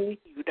calling me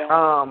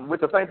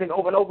with the same thing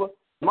over and over.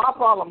 My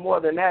problem more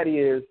than that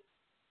is,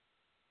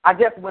 I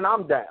guess when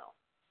I'm down,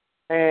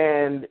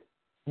 and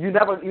you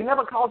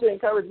never call to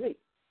encourage me.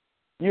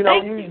 You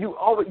know,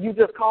 you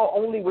just call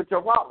only with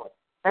your problem.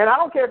 And I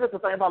don't care if it's the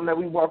same problem that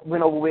we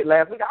went over with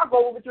last week. I'll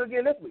go over with you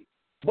again this week.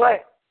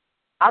 But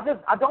I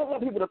don't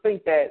want people to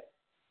think that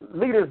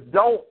leaders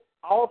don't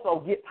also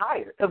get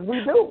tired, because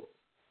we do.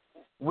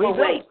 We do.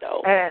 Wait,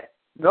 though. And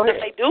go ahead.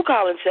 If they do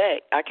call and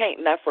check, I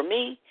can't. Not for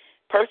me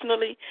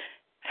personally.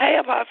 Hey,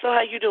 Apostle,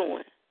 how you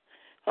doing?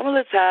 I'm a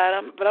little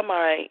tired, but I'm all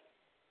right.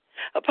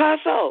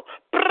 Apostle,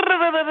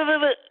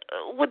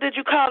 what did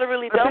you call to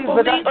really dump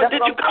on me, or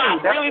did you call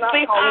to really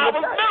see how I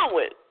was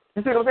doing?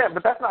 You see what I'm saying?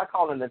 But that's not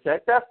calling the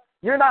check.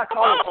 You're not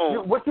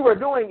calling. What you are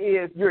doing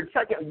is you're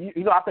checking.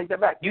 You know, I take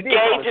that back. You did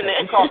gauging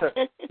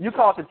it. You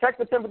called to check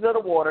the temperature of the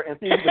water and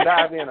see if you can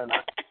dive in or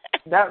not.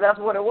 That's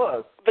what it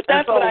was. But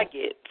that's what I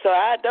get. So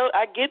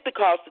I get the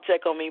calls to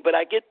check on me, but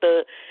I get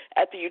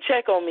after you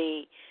check on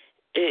me,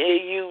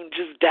 you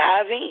just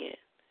dive in.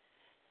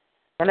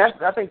 And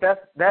I think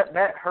that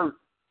hurts.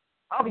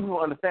 I don't think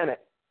people understand it.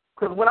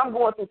 Because when I'm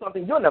going through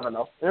something, you'll never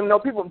know. And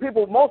most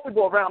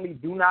people around me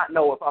do not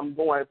know if I'm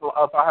going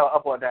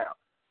up or down.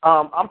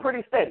 I'm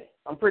pretty steady.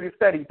 I'm pretty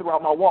steady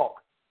throughout my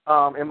walk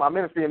in my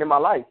ministry and in my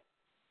life.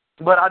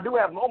 But I do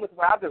have moments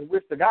where I just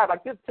wish to God,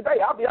 like this today,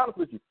 I'll be honest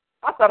with you.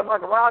 I sat in my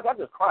garage, I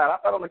just cried. I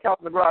sat on the couch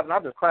in the garage, and I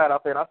just cried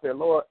out there, and I said,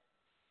 Lord,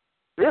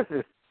 I'm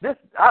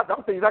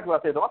telling you exactly what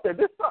I said, though. I said,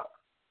 this sucks.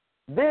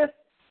 This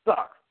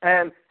sucks.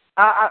 And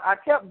I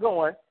kept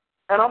going,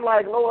 and I'm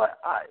like, Lord,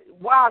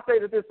 why I say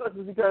that this sucks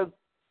is because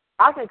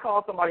I can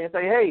call somebody and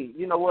say, hey,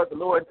 you know what, the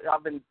Lord,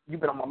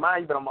 you've been on my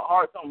mind, you've been on my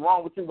heart, something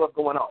wrong with you, what's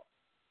going on?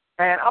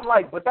 And I'm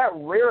like, but that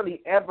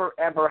rarely ever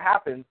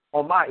happens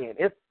on my end.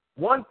 It's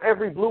once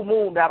every blue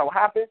moon that'll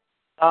happen.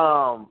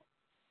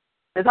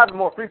 It's happening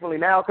more frequently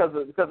now because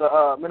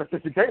of Minister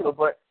Decatur,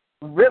 but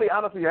really,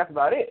 honestly, that's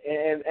about it.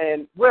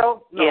 And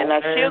well, no. Yeah, now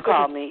she'll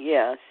call me.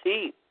 Yeah,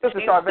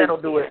 Sister Charvette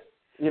will do it,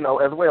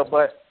 as well.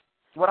 But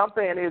what I'm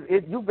saying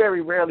is you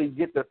very rarely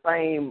get the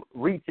same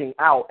reaching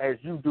out as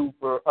you do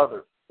for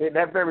others.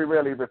 That very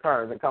rarely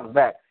returns and comes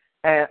back.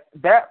 And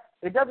that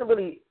it doesn't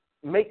really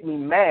make me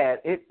mad.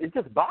 It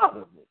just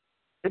bothers me.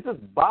 It just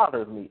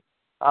bothers me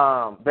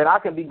that I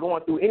can be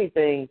going through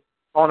anything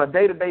on a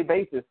day-to-day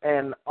basis,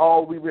 and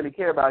all we really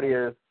care about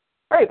is,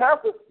 hey,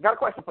 Pastor, got a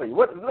question for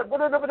you. And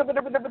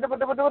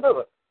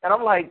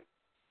I'm like,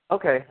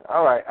 okay,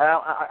 all right,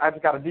 I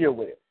just got to deal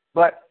with it.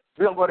 But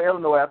we're going to go to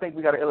Illinois. I think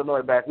we got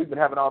Illinois back. We've been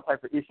having all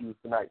types of issues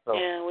tonight. So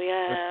yeah, we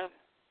have.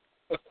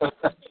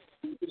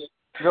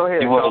 Go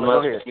ahead.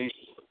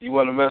 You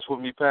want to mess with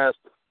me,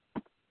 Pastor?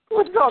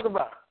 What you talking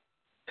about?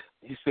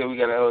 He said we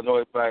got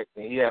Illinois back,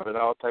 and he having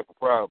all type of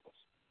problems.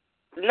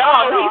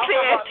 No, he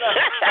said.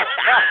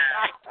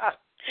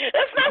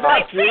 That's not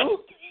what you.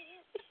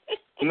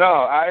 No,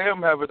 I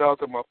am having all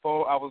to my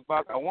phone. I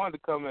wanted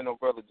to come in on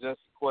Brother Jesse's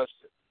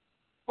question,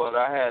 but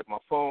I had my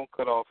phone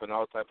cut off and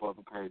all type of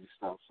other crazy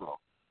stuff. So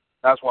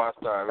that's why I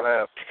started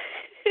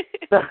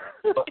laughing.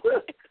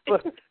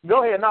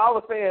 Go ahead. No, I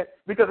was saying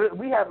because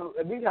we have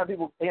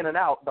people in and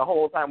out the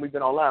whole time we've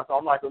been online. So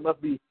I'm like, it must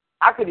be.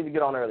 I couldn't even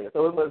get on earlier,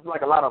 so it's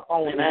like a lot of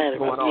phone issues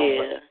going on.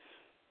 Yeah.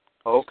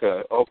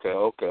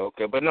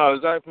 Okay. But no,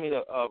 is that for me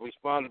to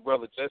respond to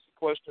Brother Jesse's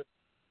question?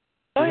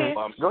 Go ahead.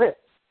 Go ahead.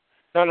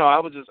 No, I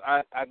was just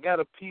I got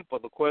a peep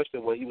of the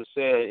question where he was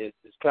saying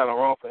it's kind of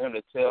wrong for him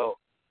to tell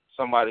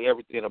somebody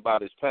everything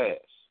about his past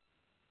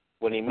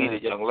when he meets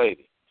a young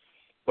lady.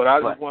 But I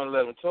just want to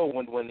let him know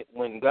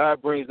when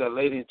God brings that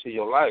lady into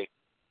your life,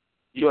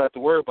 you don't have to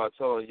worry about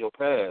telling your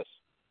past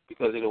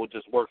because it will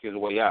just work its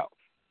way out.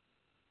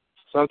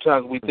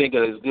 Sometimes we think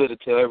that it's good to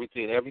tell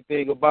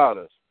everything about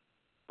us,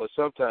 but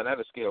sometimes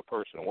that'll scare a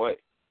person away.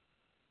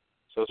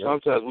 So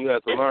sometimes we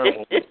have to learn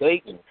when we're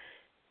dating.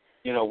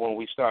 You know, when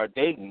we start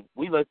dating,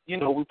 we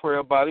pray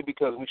about it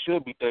because we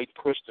should be dating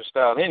Christian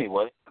style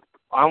anyway.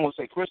 I won't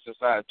say Christian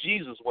style,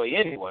 Jesus way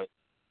anyway.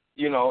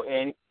 You know,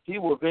 and he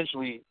will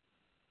eventually,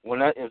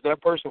 if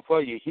that person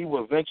for you, he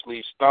will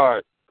eventually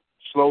start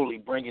slowly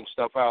bringing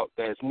stuff out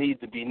that needs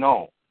to be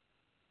known.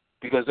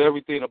 Because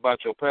everything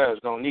about your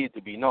past don't need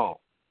to be known.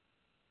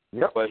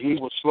 Yep. But he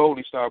will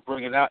slowly start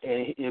bringing it out,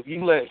 and if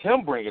you let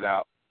him bring it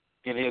out,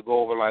 then he'll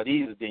go over a lot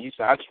easier. Then you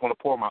say, I just want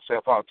to pour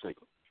myself out to you.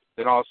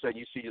 Then all of a sudden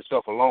you see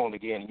yourself alone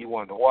again, and you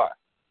wonder why.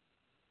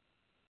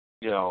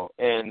 You know,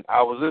 and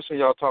I was listening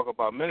to y'all talk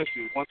about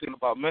ministry. One thing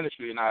about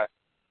ministry, and I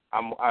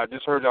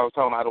just heard y'all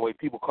talking about the way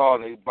people call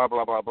and they blah,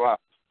 blah, blah, blah.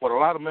 What a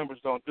lot of members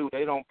don't do,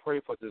 they don't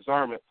pray for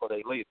discernment for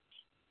their leaders.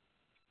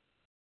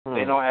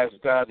 They don't ask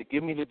God to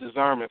give me the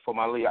discernment for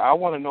my leader. I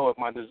want to know if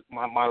my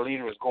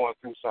leader is going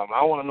through something.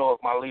 I want to know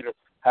if my leader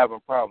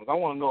having problems. I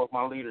want to know if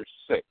my leader is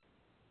sick.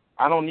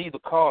 I don't need to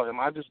call him.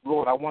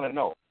 Lord, I want to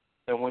know.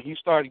 And when he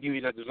started to give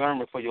you that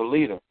discernment for your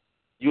leader,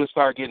 you'll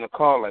start getting a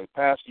call like,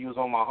 Pastor, you was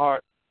on my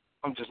heart.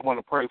 I'm just want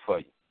to pray for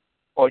you.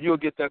 Or you'll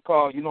get that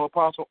call, you know,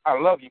 Apostle, I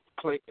love you,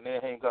 click, and then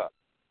hang up.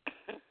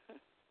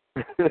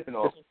 You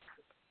know,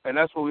 and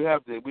that's what we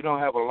have to. We don't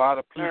have a lot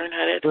of people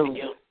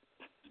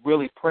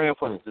really praying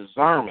for the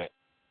discernment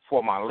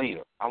for my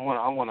leader. I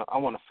want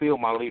to feel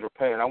my leader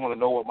pain. I want to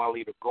know what my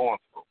leader going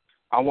through.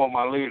 I want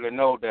my leader to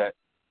know that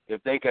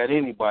if they got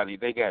anybody,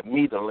 they got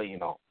me to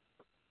lean on.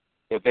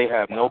 If they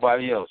have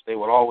nobody else, they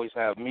will always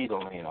have me to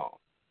lean on.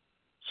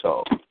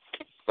 So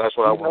that's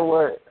what I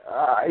want.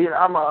 You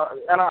know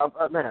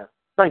what? Man,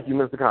 thank you,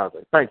 Mr.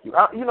 Conklin. Thank you.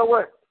 You know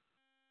what?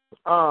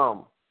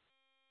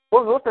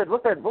 What's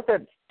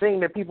that thing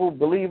that people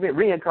believe in?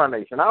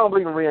 Reincarnation. I don't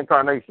believe in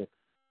reincarnation.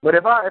 But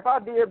if I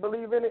did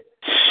believe in it,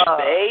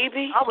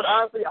 baby,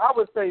 I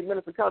would say,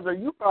 Minister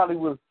Conklin, you probably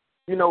was,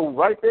 you know,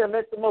 right there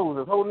next to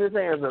Moses, holding his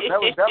hands up. That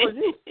was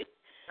you.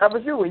 That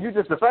was you, and you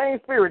just the same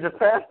spirit just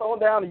passed on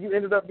down, and you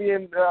ended up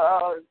being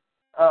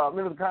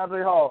Minister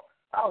Conklin Hall.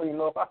 I don't even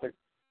know if I could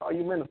call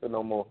you minister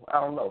no more. I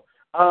don't know.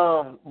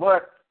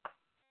 But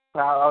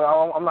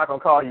I'm not gonna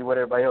call you what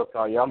everybody else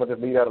call you. I'm gonna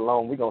just leave that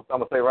alone. I'm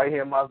gonna stay right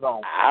here in my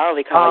zone. I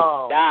only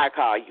call you. I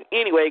call you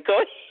anyway. Go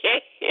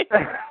ahead.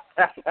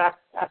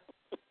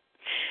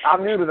 I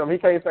muted him. He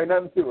can't say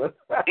nothing to us.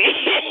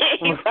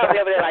 He's probably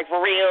over there like,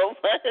 for real.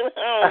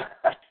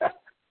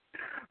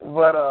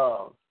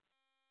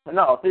 But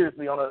no,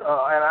 seriously, and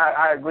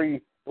I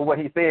agree with what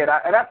he said.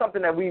 And that's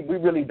something that we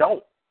really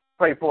don't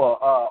pray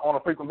for on a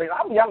frequent basis.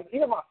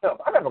 Even myself,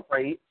 I never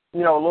prayed.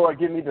 You know, Lord,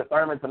 give me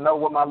discernment to know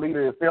what my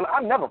leader is feeling.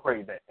 I never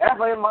prayed that.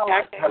 Ever in my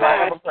life have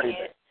I ever prayed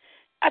that.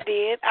 I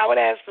did. I would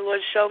ask the Lord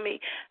to show me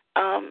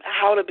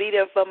how to be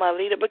there for my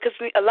leader, because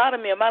a lot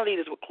of me and my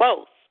leaders were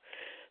close.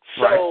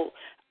 So right.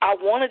 I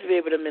wanted to be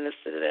able to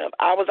minister to them.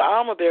 I was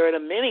armor bearer to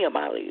many of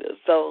my leaders.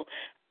 So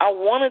I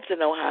wanted to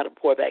know how to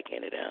pour back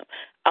into them.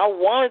 I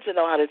wanted to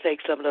know how to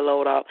take some of the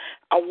load off.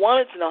 I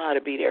wanted to know how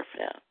to be there for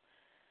them.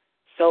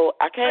 So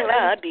I can't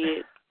lie,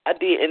 I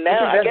did. And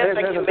now I guess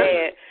I get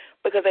mad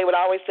because they would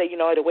always say, you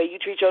know, the way you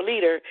treat your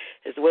leader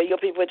is the way your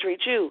people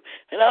treat you.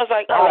 And I was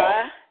like, a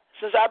lie.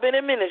 Since I've been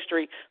in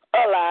ministry,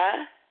 a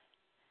lie.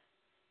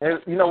 And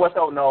you know what,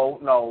 though?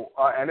 No.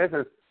 And this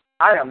is,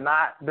 I am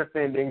not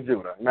defending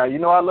Judah. Now, you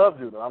know I love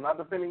Judah. I'm not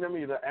defending them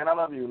either, and I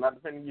love you. I'm not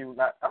defending you.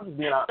 I'm just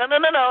being honest.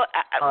 No.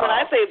 When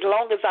I say as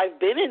long as I've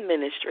been in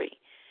ministry,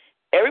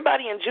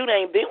 Everybody in Judah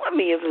ain't been with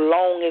me as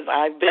long as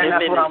I've been in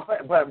ministry. What I'm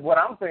saying. But what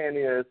I'm saying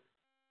is,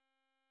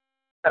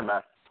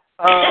 man.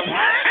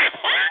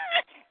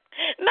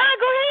 No,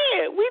 go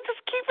ahead. We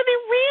just keeping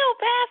it real,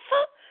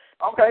 Pastor.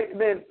 Okay,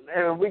 then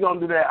and we're going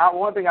to do that.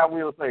 One thing I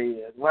will say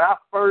is, when I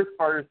first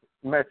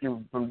met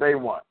you from day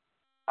one,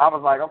 I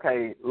was like,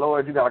 okay,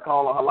 Lord, you got a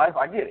call on her life.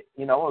 I get it.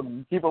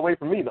 Keep away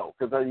from me, though,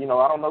 because, I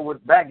don't know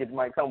what baggage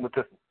might come with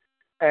this one.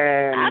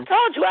 And I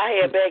told you I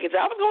had baggage.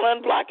 I was going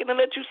to unblock it and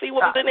let you see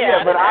what was in there.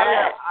 Yeah, but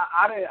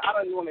I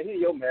didn't want to hear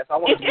your mess. I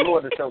wanted the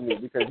Lord to show me,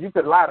 because you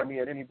could lie to me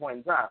at any point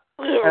in time.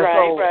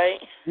 Right.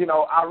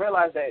 I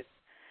realized that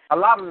a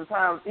lot of the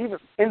times, even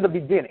in the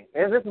beginning,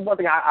 and this is one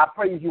thing I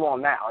praise you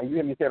on now, and you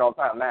hear me say it all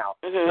the time now,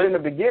 but in the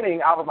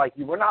beginning, I was like,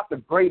 you were not the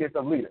greatest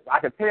of leaders. I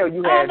could tell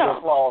you had your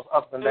flaws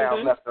up and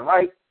down, left and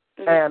right.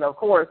 And, of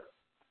course,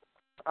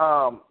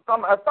 some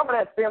of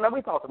that stem that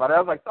we talked about, I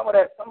was like, some of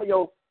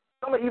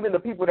even the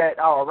people that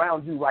are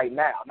around you right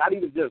now, not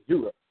even just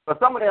Judah, but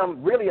some of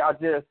them really are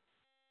just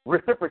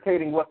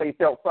reciprocating what they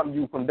felt from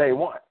you from day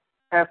one.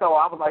 And so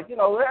I was like,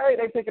 hey,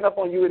 they picking up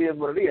on you. It is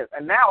what it is.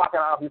 And now I can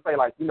honestly say,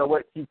 like, you know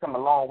what, she's come a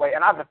long way.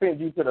 And I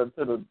defend you to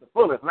the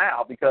fullest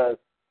now, because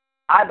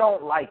I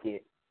don't like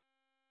it.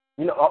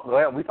 We talk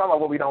about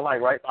what we don't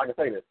like, right? So I can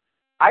say this.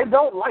 I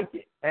don't like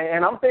it.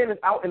 And I'm saying this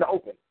out in the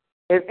open.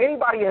 If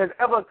anybody has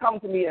ever come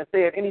to me and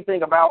said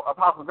anything about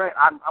Apostle Grant,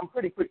 I'm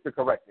pretty quick to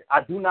correct it.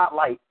 I do not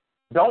like.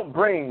 Don't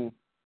bring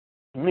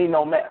me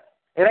no mess.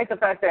 It ain't the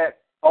fact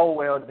that, oh,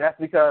 well, that's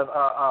because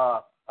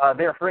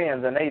they're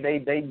friends and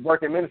they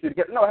work in ministry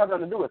together. No, it has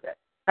nothing to do with that.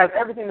 It has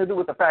everything to do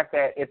with the fact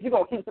that if you're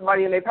going to keep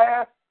somebody in their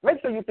past,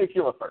 make sure you fix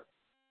yours first.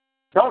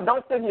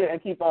 Don't sit here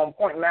and keep on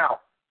pointing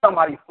out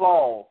somebody's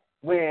flaws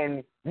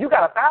when you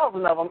got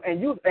 1,000 of them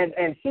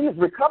and she's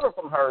recovered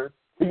from hers,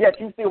 but yet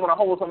you still want to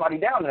hold somebody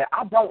down there.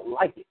 I don't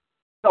like it.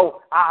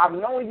 So I've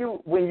known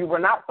you when you were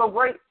not so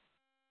great.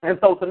 And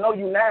so to know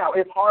you now,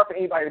 it's hard for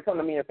anybody to come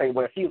to me and say,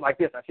 well, she's like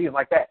this and she's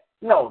like that.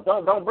 No,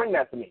 don't bring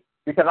that to me,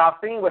 because I've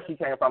seen where she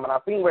came from and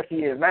I've seen where she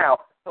is now.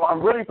 So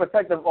I'm really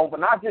protective over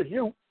not just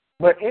you,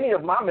 but any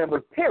of my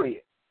members,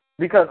 period,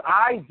 because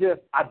I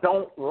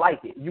don't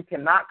like it. You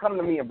cannot come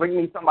to me and bring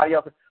me somebody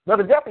else.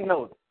 Brother Jeffrey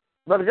knows it.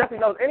 Brother Jeffrey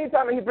knows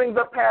anytime that he brings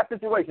up past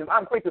situations,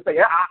 I'm quick to say,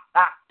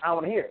 I don't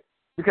want to hear it,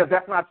 because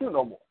that's not you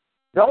no more.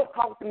 Don't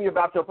talk to me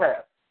about your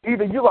past.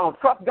 Either you're going to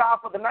trust God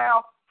for the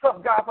now,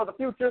 trust God for the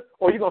future,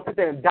 or you're going to sit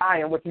there and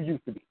die in what you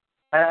used to be.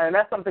 And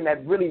that's something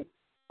that really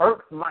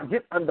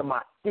gets under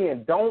my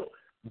skin. Don't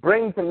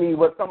bring to me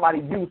what somebody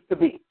used to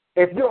be.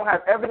 If you don't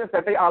have evidence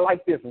that they are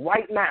like this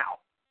right now,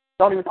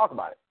 don't even talk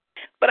about it.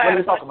 But I have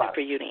a question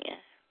for you then.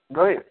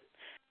 Go ahead.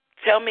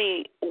 Tell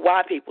me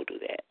why people do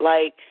that.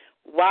 Like,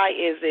 why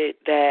is it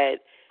that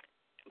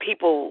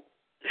people,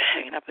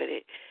 how can I put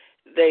it,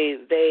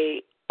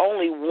 they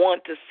only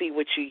want to see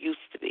what you used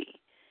to be?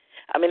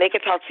 I mean, they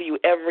can talk to you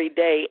every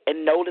day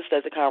and notice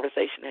that the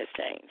conversation has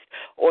changed,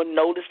 or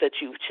notice that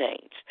you've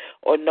changed,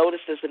 or notice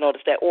this and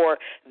notice that, or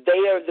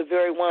they are the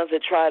very ones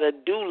that try to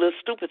do little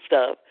stupid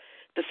stuff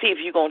to see if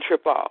you're going to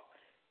trip off.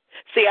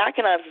 See, I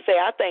can honestly say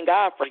I thank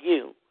God for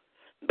you,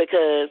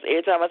 because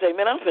every time I say,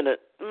 man,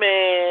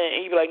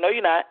 and you be like, no,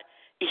 you're not.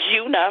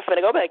 You're not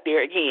finna go back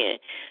there again.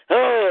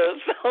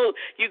 So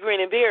you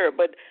grin and bear it.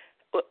 But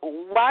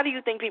why do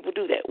you think people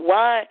do that?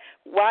 Why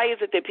is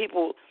it that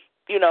people,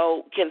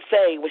 can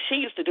say, well, she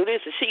used to do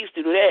this and she used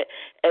to do that,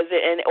 or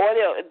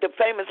the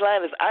famous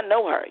line is, I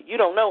know her. You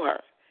don't know her.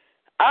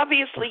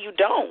 Obviously, you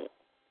don't.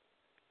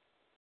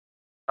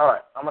 All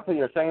right, I'm going to tell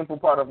you a shameful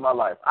part of my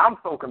life. I'm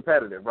so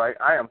competitive, right?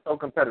 I am so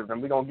competitive,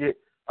 and we're going to get,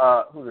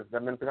 who is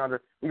that, Minister Andre?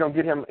 We're going to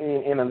get him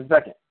in a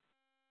second.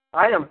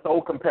 I am so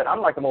competitive.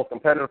 I'm like the most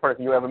competitive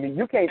person you ever meet.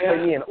 You can't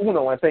play me in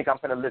Uno and think I'm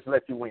going to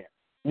let you win.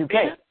 You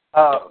can't.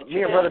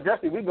 Me and Brother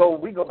Jesse, we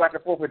go back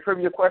and forth with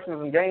trivia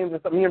questions and games and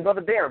stuff. Me and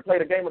Brother Darren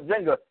played a game of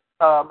Jenga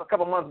a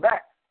couple months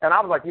back, and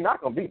I was like, you're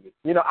not going to beat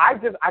me.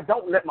 I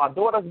don't let my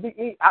daughters beat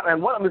me,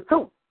 and one of them is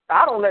two.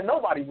 I don't let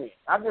nobody win.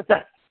 I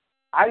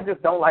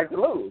just don't like to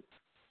lose.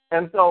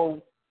 And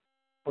so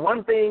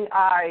one thing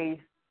I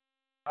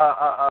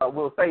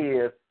will say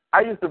is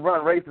I used to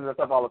run races and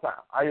stuff all the time.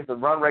 I used to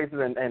run races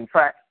and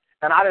tracks,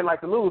 and I didn't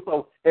like to lose.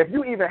 So if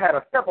you even had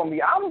a step on me,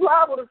 I was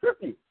liable to trip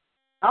you.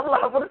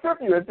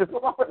 It's just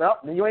put my foot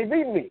up, and you ain't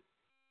beating me.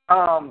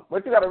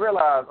 What you got to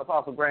realize,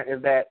 Apostle Grant,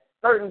 is that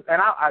certain,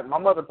 and my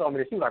mother told me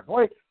this. She was like,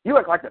 boy, you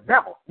look like the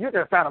devil. You're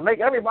just trying to make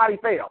everybody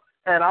fail.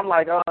 And I'm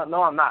like,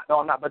 no, I'm not.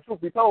 But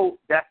truth be told,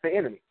 that's the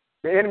enemy.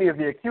 The enemy is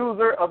the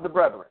accuser of the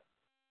brethren.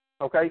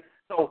 Okay?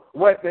 So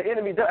what the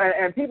enemy does,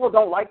 and people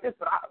don't like this,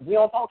 but we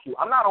don't talk to you.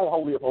 I'm not on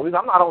Holy of Holies.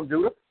 I'm not on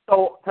Judah.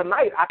 So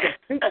tonight I can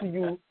speak to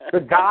you the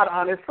God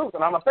honest truth,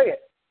 and I'm going to say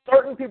it.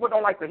 Certain people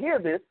don't like to hear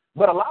this,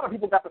 but a lot of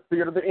people got the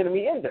spirit of the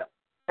enemy in them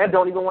and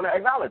don't even want to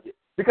acknowledge it.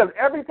 Because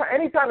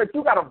anytime that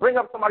you got to bring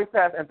up somebody's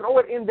past and throw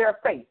it in their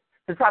face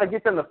to try to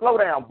get them to slow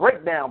down,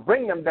 break down,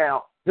 bring them down,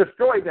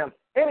 destroy them,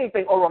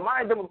 anything, or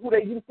remind them of who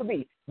they used to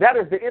be, that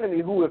is the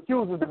enemy who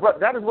accuses the brother.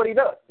 That is what he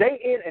does. Day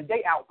in and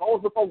day out,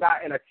 goes before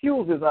God and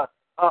accuses us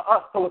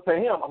to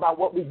him about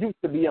what we used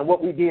to be and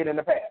what we did in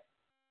the past.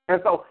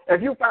 And so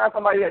if you find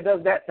somebody that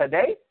does that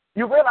today,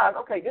 you realize,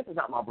 okay, this is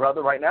not my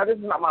brother right now. This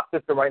is not my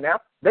sister right now.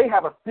 They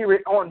have a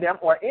spirit on them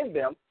or in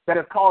them that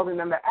is causing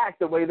them to act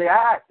the way they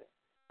are acting.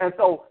 And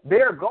so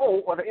their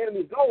goal, or the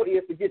enemy's goal,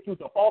 is to get you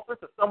to falter,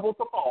 to stumble,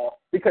 to fall,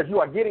 because you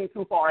are getting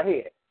too far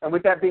ahead. And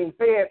with that being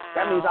said,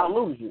 that means I'll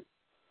lose you.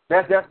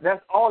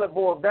 That's all it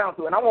boils down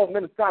to. And I want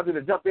Minister Conjure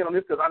to jump in on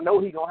this because I know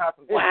he's going to have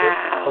some input.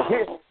 Wow.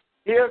 So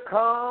here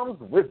comes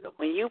wisdom.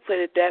 When you put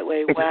it that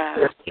way,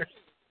 wow.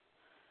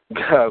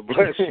 God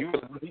bless you.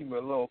 Leave me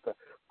alone.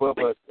 But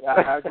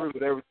I agree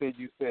with everything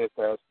you said,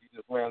 Pastor. You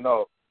just ran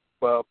off.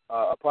 But,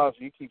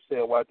 Apostle, you keep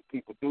saying, why do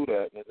people do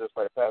that? And just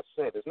like Pastor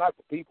said, it's not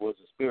the people, it's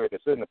the spirit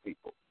that's in the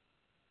people.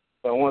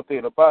 And one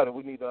thing about it,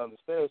 we need to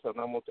understand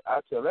something.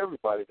 I tell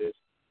everybody this.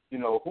 You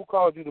know, who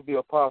called you to be an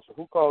apostle?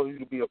 Who called you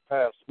to be a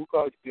pastor? Who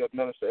called you to be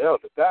a minister,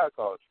 elder? God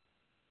called you.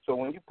 So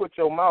when you put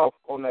your mouth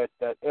on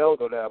that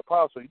elder, that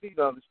apostle, you need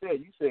to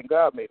understand you saying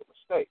God made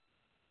a mistake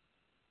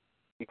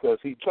because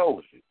he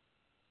chose you.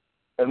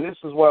 And this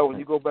is why when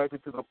you go back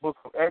into the book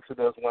of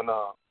Exodus, when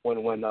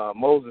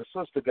Moses'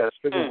 sister got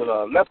stricken with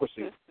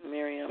leprosy,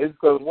 Miriam. it's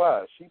because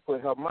why? She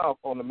put her mouth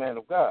on the man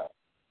of God.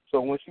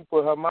 So when she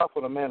put her mouth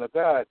on the man of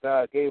God,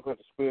 God gave her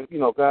the spirit. You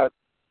know, God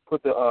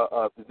put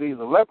the disease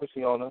of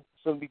leprosy on her.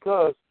 Simply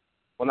because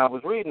when I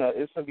was reading that,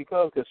 it's simply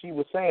because she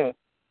was saying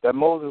that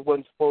Moses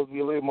wasn't supposed to be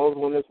a leader. Moses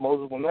wasn't this,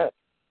 Moses wasn't that.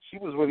 She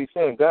was really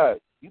saying, God,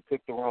 you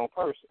picked the wrong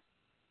person.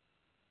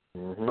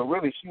 Mm-hmm. So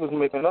really, she was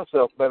making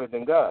herself better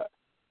than God.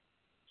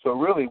 So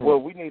really,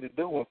 what we need to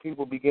do when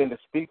people begin to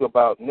speak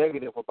about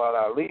negative about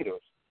our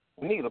leaders,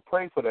 we need to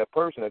pray for that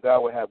person, that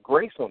God will have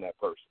grace on that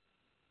person.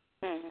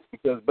 Mm-hmm.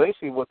 Because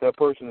basically what that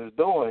person is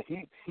doing,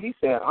 he's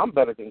saying, I'm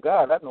better than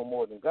God. I know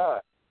more than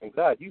God. And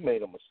God, you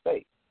made a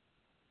mistake.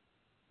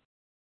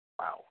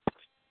 Wow.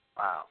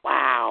 Wow.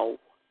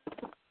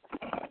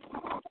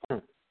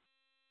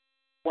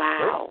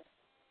 Wow.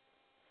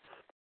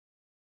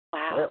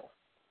 Wow.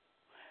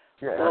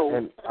 Yeah,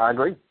 and I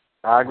agree.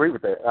 I agree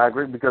with that. I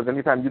agree because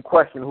anytime you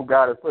question who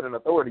God has put in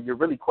authority, you're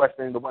really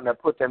questioning the one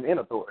that put them in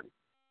authority.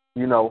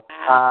 You know,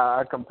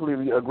 I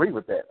completely agree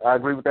with that. I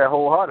agree with that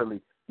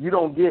wholeheartedly. You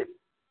don't get,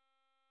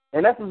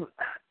 and this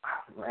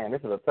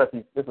is a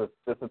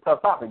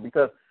tough topic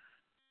because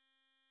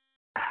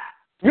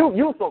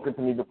you've spoken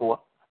to me before,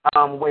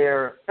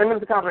 where, and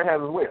Mr. Contra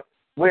has as well,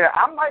 where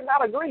I might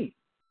not agree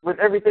with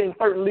everything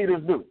certain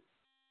leaders do.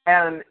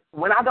 And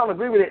when I don't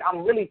agree with it,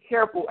 I'm really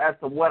careful as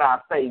to what I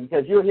say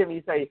because you'll hear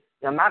me say,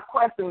 I'm not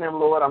questioning them,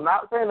 Lord. I'm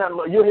not saying that,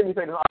 Lord. You'll hear me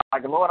say,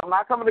 like, Lord, I'm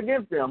not coming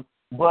against them,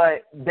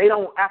 but they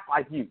don't act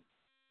like you.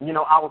 You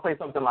know, I will say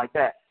something like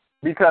that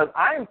because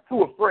I am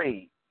too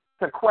afraid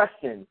to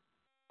question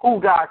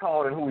who God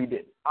called and who he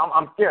didn't.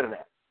 I'm scared of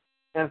that.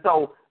 And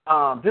so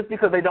just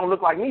because they don't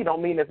look like me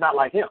don't mean it's not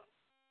like him.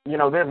 You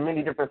know, there's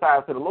many different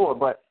sides to the Lord,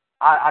 but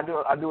I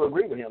do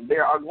agree with him.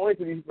 There are going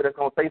to be people that's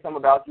going to say something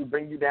about you,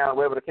 bring you down,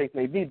 whatever the case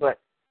may be, but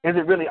is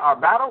it really our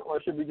battle or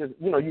should we just,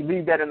 you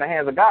leave that in the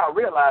hands of God,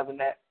 realizing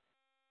that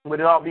with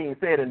it all being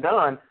said and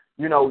done,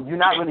 you're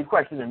not really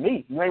questioning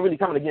me. You ain't really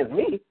coming against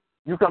me.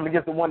 You coming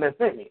against the one that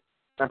sent me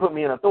and put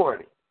me in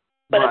authority.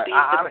 But at the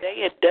end of the day,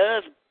 it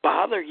does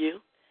bother you.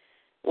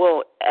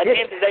 Well, at the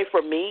end of the day,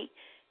 for me,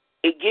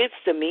 it gets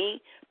to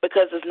me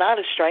because it's not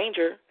a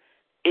stranger.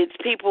 It's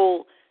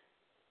people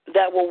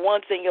that were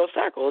once in your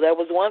circle, that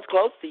was once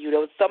close to you.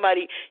 There was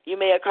somebody you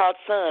may have called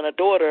son, a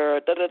daughter,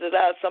 or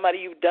somebody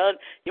you've done.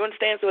 You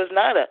understand? So it's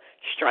not a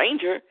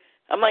stranger.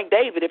 I'm like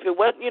David. If it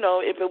was,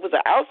 if it was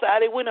an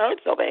outside, it wouldn't hurt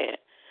so bad.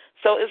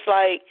 So it's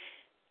like,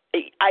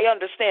 I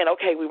understand,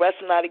 okay, we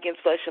wrestle not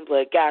against flesh and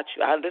blood. Got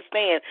you. I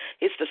understand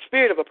it's the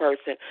spirit of a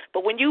person.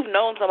 But when you've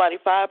known somebody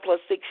 5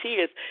 + 6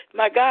 years,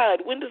 my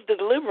God, when does the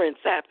deliverance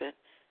happen?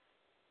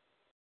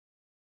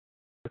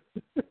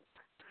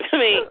 I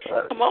mean,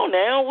 come on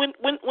now.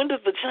 When does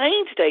the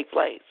change take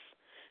place?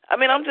 I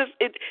mean,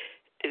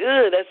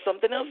 that's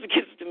something else that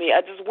gets to me.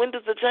 When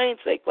does the change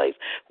take place?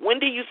 When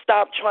do you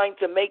stop trying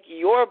to make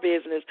your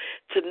business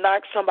to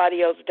knock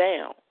somebody else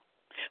down?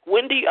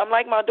 I'm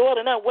like my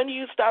daughter now, when do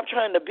you stop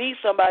trying to be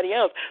somebody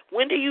else?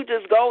 When do you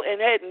just go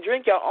ahead and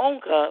drink your own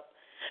cup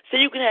so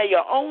you can have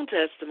your own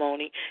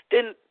testimony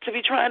than to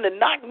be trying to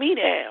knock me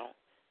down?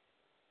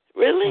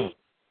 Really?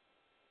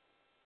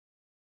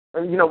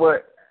 You know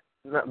what?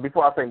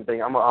 Before I say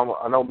anything, I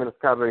know Minister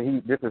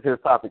Conrad, this is his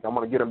topic. I'm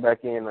going to get him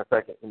back in a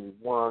second. Give me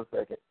 1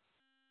 second.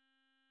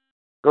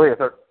 Go ahead,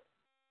 sir.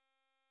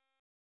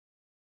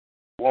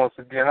 Once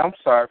again, I'm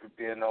sorry for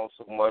being on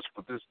so much,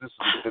 but this is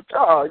a good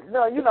time. Oh,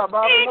 no, you're not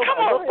bothering nobody. Come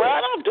on,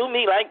 bro. Don't do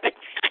me like that.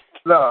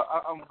 No,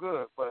 I'm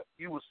good, but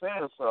you were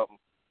saying something.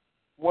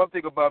 One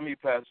thing about me,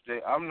 Pastor Jay,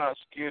 I'm not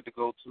scared to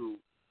go to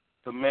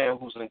the man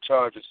who's in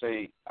charge and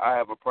say, I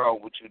have a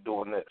problem with you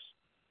doing this.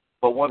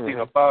 But one thing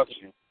about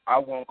you, I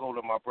won't go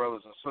to my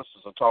brothers and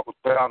sisters and talk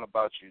down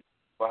about you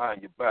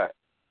behind your back.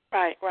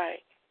 Right.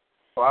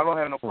 So I don't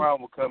have no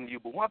problem with coming to you.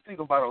 But one thing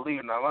about a leader,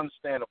 and I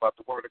understand about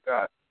the Word of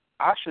God,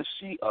 I should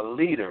see a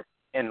leader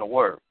in the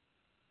Word.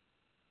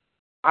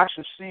 I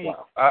should see,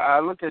 I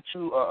look at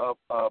you,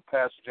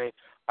 Pastor Jay,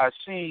 I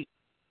see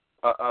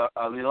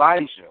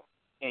Elijah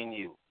in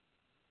you.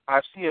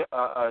 I see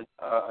a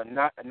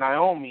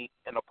Naomi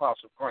and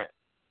Apostle Grant.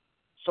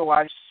 So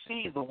I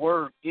see the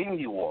word in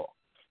you all.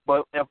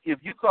 But if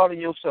you're calling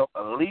yourself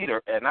a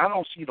leader and I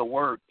don't see the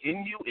word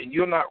in you and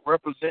you're not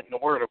representing the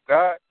word of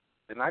God,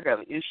 then I got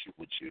an issue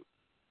with you.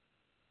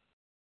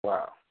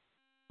 Wow.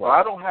 Well,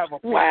 I don't have a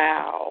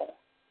problem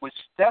with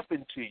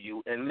stepping to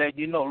you and letting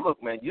you know,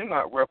 look, man, you're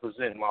not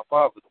representing my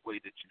Father the way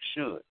that you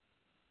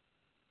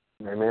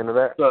should. Amen to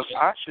that. Because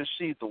I should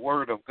see the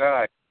word of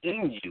God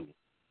in you.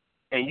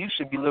 And you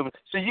should be living.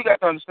 So you got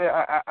to understand.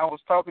 I was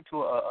talking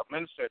to a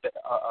minister,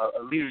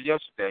 a leader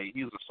yesterday.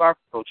 He was a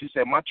soccer coach. He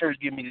said, "My church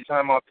gave me the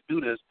time off to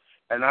do this,"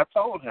 and I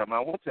told him,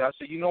 I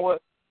said, "You know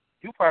what?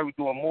 You probably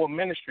doing more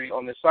ministry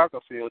on the soccer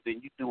field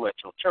than you do at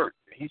your church."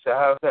 And he said,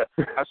 "How's that?"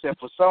 I said,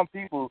 "For some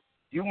people,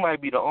 you might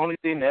be the only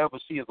thing they ever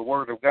see of the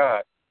word of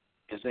God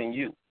is in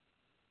you."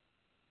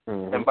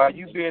 Mm-hmm. And by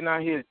you being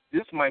out here,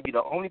 this might be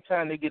the only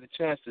time they get a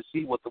chance to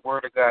see what the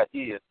word of God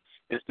is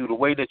through the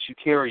way that you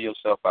carry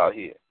yourself out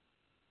here.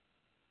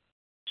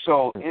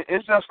 So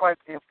it's just like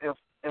if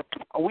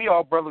we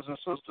all brothers and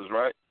sisters,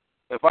 right?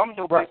 If I'm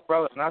your big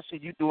brother and I see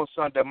you doing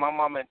something that my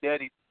mama and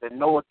daddy that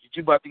know that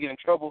you about to get in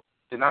trouble,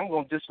 then I'm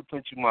going to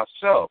discipline you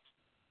myself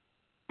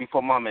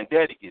before mama and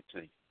daddy get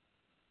to you.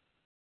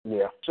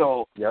 Yeah.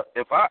 So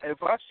if I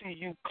see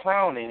you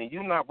clowning and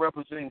you're not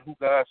representing who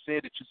God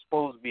said that you're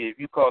supposed to be, if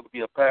you called to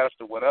be a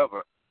pastor,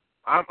 whatever,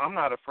 I'm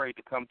not afraid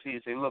to come to you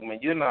and say, look, man,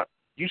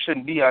 you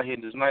shouldn't be out here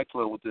in this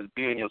nightclub with this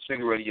beer and your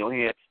cigarette in your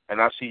hand, and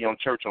I see you in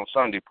church on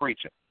Sunday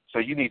preaching. So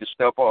you need to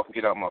step off and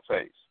get out of my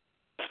face.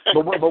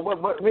 But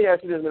let me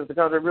ask you this, Mr.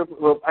 Conrad, real quick.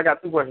 Well, I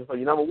got two questions for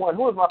you. Number one,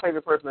 who is my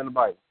favorite person in the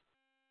Bible?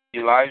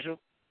 Elijah.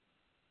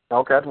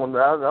 Okay, that's one.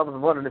 I was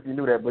wondering if you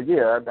knew that, but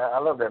yeah, I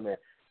love that man.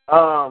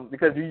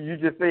 Because you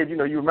just said, you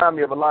remind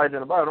me of Elijah in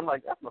the Bible. I'm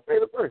like, that's my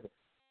favorite person.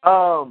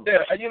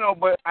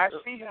 But I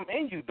see him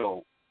in you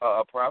though,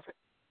 prophet.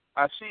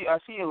 I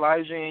see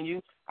Elijah in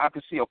you. I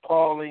can see a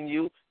Paul in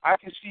you. I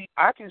can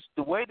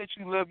the way that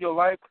you live your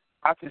life.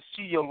 I can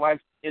see your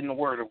life in the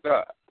Word of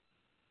God.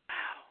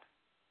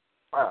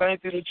 Wow. Same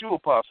thing with you,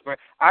 Apostle. Right?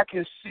 I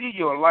can see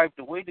your life,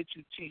 the way that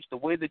you teach, the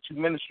way that you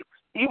minister,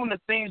 even the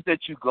things that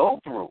you go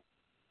through.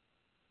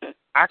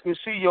 I can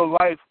see your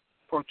life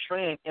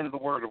portraying in the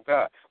Word of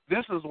God.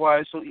 This is why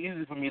it's so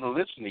easy for me to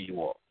listen to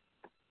you all.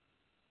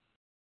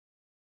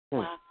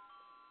 Wow.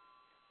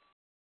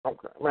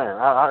 Okay,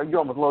 man, you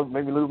almost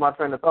made me lose my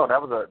train of thought.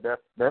 That was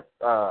that's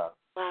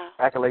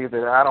accolades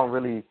that I don't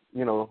really,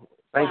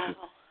 thank you.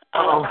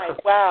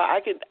 Wow,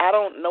 I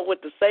don't know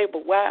what to say,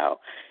 but wow,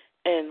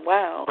 and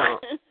wow.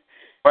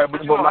 Right,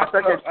 but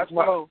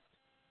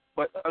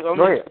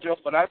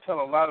I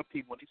tell a lot of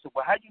people. They said,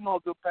 "Well, how do you know a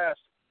good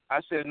pastor?"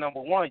 I said, "Number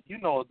one, you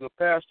know a good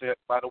pastor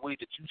by the way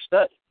that you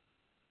study.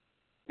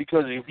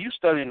 Because if you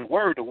study the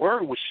Word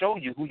will show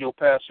you who your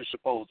pastor's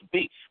supposed to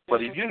be.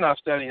 But if you're not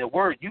studying the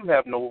Word, you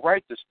have no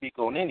right to speak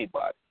on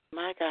anybody."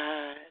 My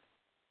God.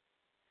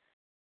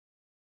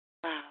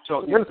 Wow.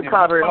 So Mr.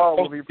 Conrad Hall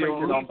will be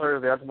preaching on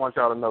Thursday. I just want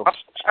y'all to know.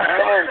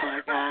 Oh,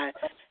 my God.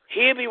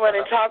 He'll be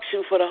running talk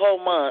show for the whole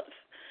month.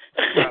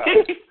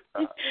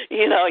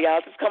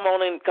 Y'all just come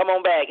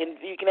on back, and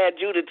you can add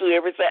Judah too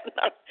every Saturday.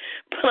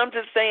 But I'm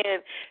just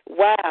saying,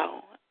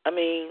 wow. I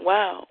mean,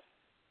 wow.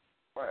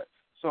 Right.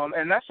 So,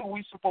 and that's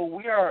what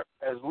we are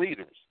as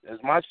leaders. As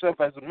myself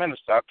as a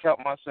minister, I count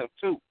myself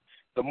too.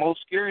 The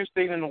most scariest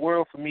thing in the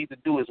world for me to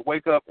do is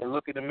wake up and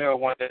look in the mirror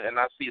one day and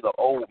I see the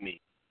old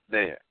me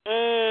there.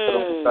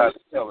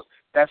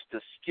 That's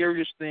the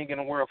scariest thing in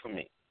the world for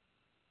me.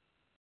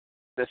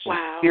 That's the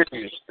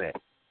scariest thing.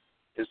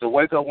 Is to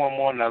wake up one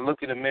morning and I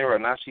look in the mirror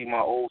and I see my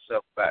old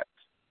self back.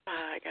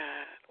 My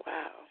God,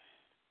 wow.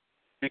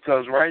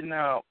 Because right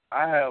now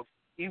I have,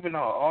 even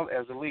all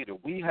as a leader,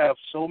 we have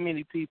so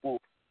many people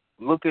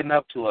looking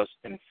up to us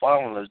and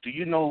following us. Do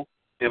you know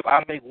if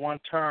I make one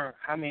turn,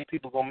 how many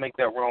people are going to make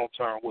that wrong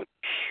turn with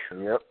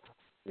me? Yep.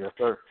 Yes,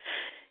 sir.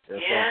 Yes,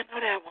 sir. I know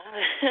that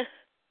one.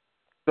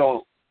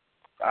 So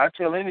I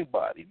tell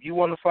anybody, if you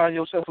want to find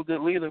yourself a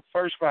good leader,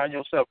 first find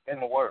yourself in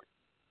the Word.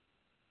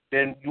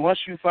 Then once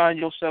you find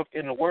yourself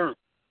in the Word,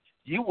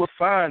 you will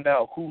find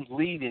out who's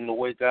leading the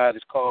way God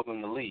has called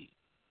them to lead.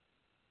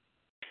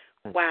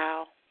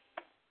 Wow.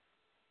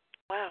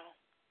 Wow.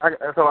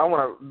 So I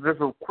want to,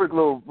 just a quick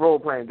little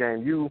role-playing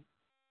game. You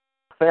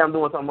say I'm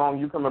doing something wrong,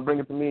 you come and bring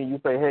it to me, and you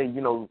say, hey,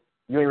 you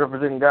ain't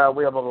representing God,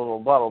 blah, blah, blah,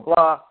 blah, blah,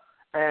 blah,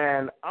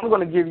 and I'm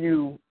going to give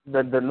you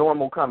the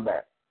normal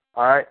comeback,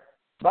 all right?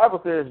 The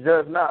Bible says,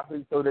 judge not,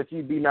 so that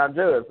you be not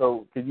judged.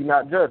 So could you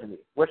not judge me?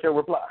 What's your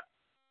reply?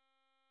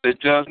 The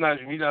judge not,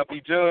 you not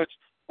be judged?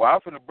 Well, I'm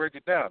going to break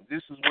it down.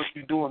 This is what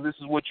you're doing, this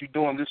is what you're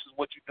doing, this is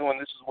what you're doing,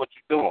 this is what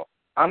you're doing.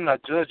 I'm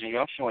not judging you,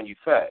 I'm showing you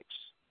facts.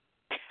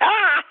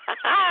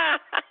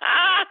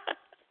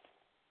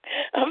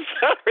 I'm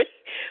sorry.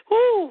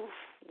 Woo.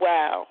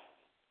 Wow.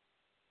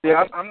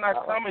 Yeah, I'm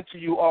not coming to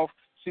you off.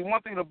 See,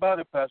 one thing about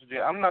it, Pastor Jay,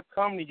 I'm not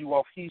coming to you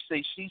off he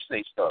say, she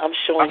say stuff. I'm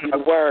showing you the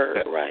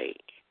Word, right.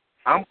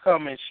 I'm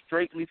coming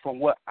straightly from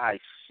what I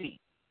see.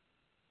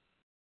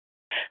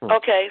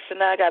 Okay, so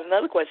now I got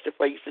another question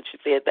for you since you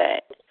said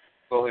that.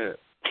 Go ahead.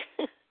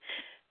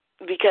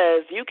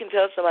 Because you can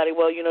tell somebody,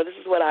 well, this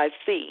is what I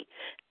see.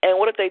 And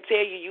what if they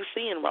tell you you're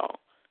seeing wrong?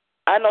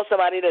 I know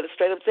somebody that'll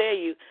straight up tell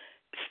you,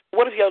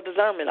 what if your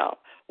discernment off?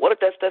 What if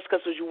that's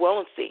because you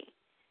won't see?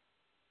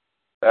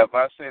 If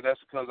I say that's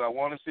because I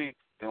want to see,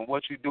 then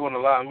what you're doing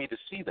allowing me to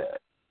see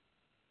that.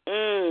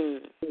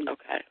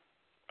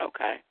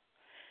 Okay.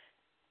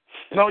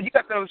 No, you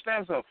got to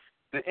understand something.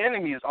 The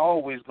enemy is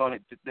always going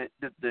to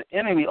the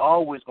enemy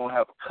always going to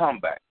have a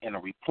comeback and a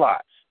reply,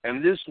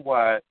 and this is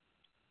why,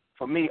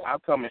 for me, I'm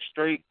coming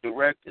straight,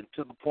 direct, and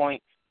to the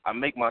point. I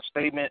make my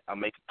statement. I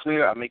make it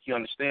clear. I make you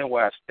understand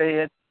where I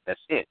stand. That's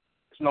it.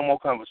 There's no more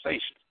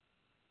conversation.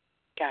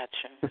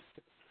 Gotcha.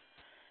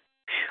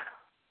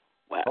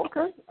 Wow.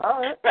 Okay.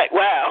 All right. Right.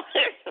 Wow.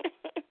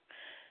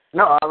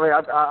 No, I mean,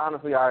 I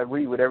honestly, I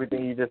agree with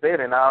everything you just said,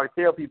 and I always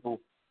tell people,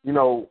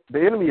 the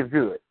enemy is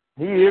good.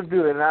 He is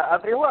good, and I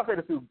think, I said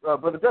this to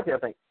Brother Jesse, I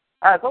think.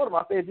 I told him,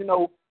 I said,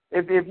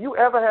 if you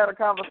ever had a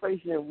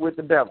conversation with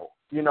the devil,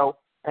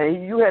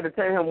 and you had to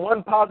tell him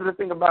one positive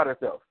thing about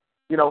himself,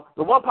 the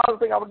one positive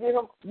thing I would give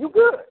him, you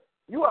good.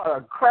 You are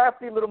a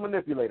crafty little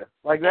manipulator.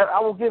 Like that, I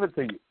will give it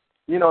to you.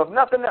 If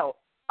nothing else,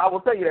 I will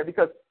tell you that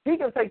because he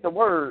can take the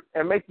word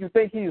and make you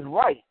think he's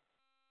right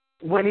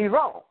when he's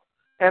wrong.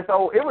 And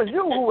so it was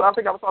you who I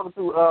think I was talking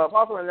to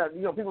Apostle,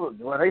 and people,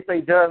 when they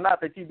say judge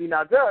not, that you be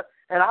not judged,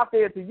 and I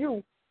said to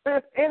you,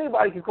 since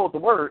anybody can quote the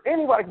word,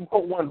 anybody can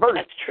quote one verse.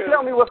 That's true.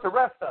 Tell me what's the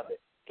rest of it.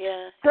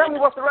 Yeah. Tell me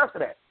what's the rest of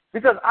that.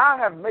 Because I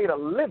have made a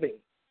living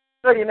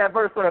studying that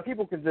verse so that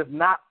people can just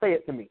not say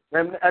it to me.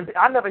 And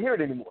I never hear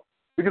it anymore.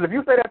 Because if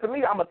you say that to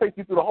me, I'm going to take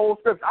you through the whole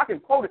scripture. I can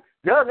quote it.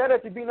 Judge not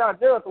that you be not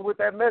judged, but with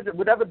that measure,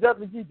 whatever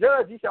judgment you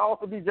judge, you shall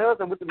also be judged,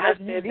 and with the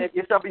measure you eat,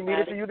 it shall be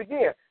meted to you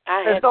again.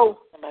 I've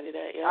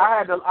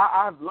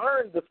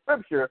learned the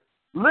scripture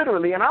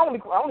literally, and I only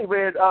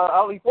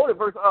quoted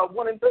verse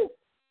 1 and 2.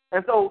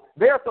 And so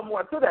there's some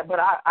more to that, but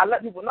I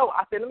let people know.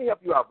 I said, let me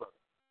help you out, brother.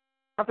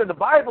 I said, the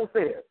Bible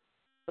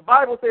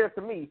says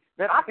to me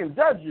that I can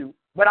judge you,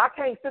 but I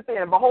can't sit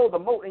there and behold the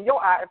mote in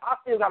your eye if I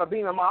still got a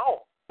beam in my own.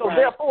 So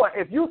therefore,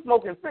 if you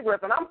smoking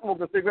cigarettes and I'm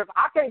smoking cigarettes,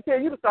 I can't tell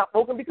you to stop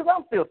smoking because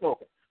I'm still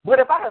smoking. But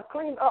if I have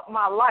cleaned up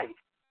my life,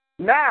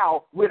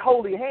 now with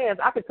holy hands,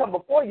 I can come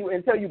before you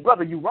and tell you,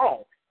 brother, you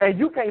wrong. And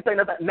you can't say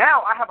nothing.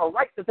 Now I have a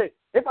right to say,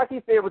 it's like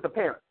he said with the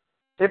parents.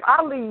 If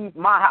I leave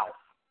my house,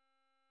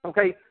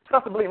 okay,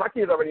 trust and believe, my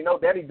kids already know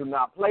Daddy do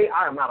not play.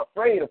 I am not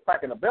afraid of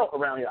cracking a belt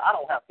around here. I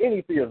don't have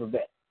any fears of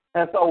that.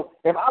 And so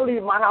if I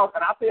leave my house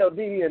and I tell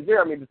Dee Dee and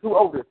Jeremy, the two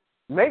oldest,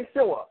 make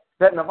sure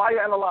that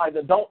Nevaeh and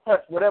Elijah don't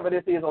touch whatever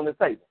this is on this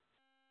table.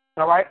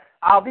 All right?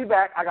 I'll be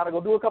back. I got to go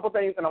do a couple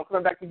things, and I'm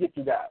coming back to get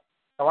you guys.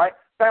 All right?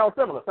 Sounds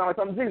similar. Sounds like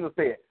something Jesus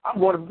said. I'm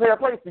going to prepare a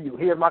place for you.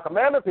 Here's my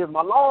commandments. Here's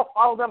my laws.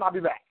 Follow them. I'll be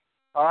back.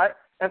 All right?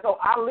 And so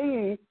I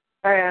leave,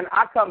 and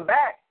I come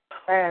back,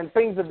 and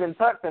things have been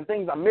touched, and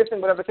things are missing,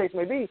 whatever the case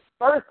may be.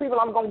 First people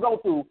I'm going to go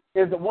to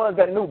is the ones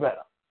that knew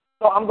better.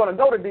 So I'm going to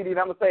go to Dee Dee, and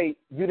I'm going to say,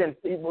 you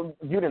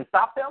didn't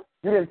stop them?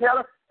 You didn't tell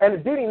them?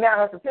 And Dee Dee now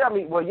has to tell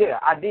me, well, yeah,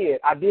 I did.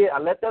 I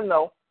let them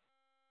know,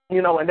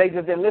 and they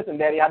just didn't listen,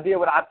 Daddy. I did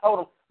what I told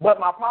them. But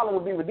my problem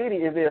would be with Dee Dee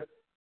is if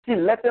she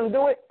let them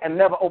do it and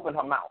never opened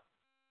her mouth.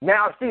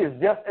 Now she is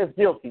just as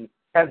guilty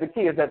as the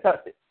kids that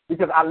touched it.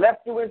 Because I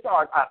left you in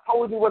charge. I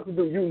told you what to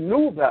do. You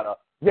knew better,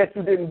 yet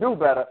you didn't do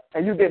better,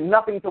 and you did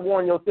nothing to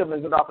warn your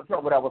siblings about the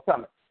trouble that was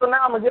coming. So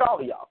now I'm going to get all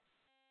of y'all.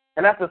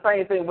 And that's the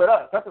same thing with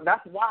us.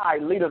 That's why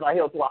leaders are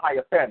held to a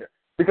higher standard.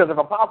 Because if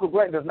Apostle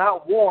Grant does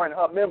not warn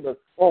her members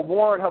or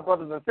warn her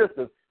brothers and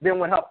sisters, then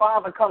when her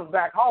father comes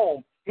back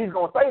home, he's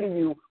going to say to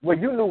you, well,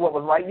 you knew what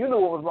was right, you knew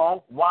what was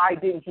wrong, why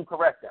didn't you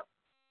correct them?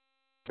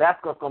 That's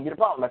what's going to be the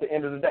problem at the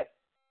end of the day.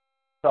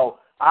 So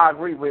I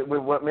agree with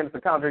what Minister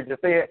Condrey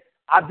just said.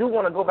 I do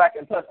want to go back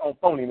and touch on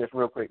phoniness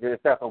real quick,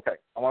 if that's okay.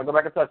 I want to go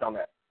back and touch on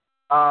that.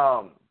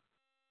 I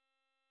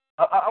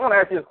want to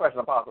ask you this question,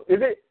 Apostle. Is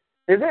it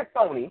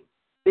phony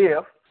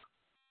if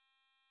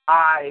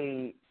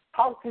I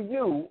talk to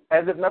you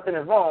as if nothing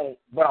is wrong,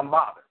 but I'm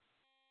bothered?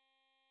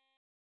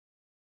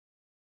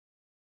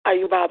 Are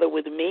you bothered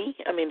with me?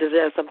 I mean, does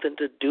it have something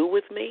to do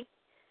with me?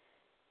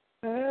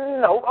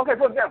 No. Okay,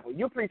 for example,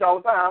 you preach all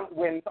the time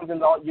when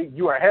something's all,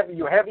 you are heavy,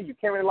 you're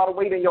carrying a lot of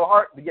weight in your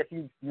heart, but yet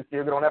you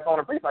still get on that phone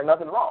and preach like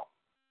nothing's wrong.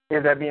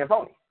 Is that being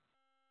phony?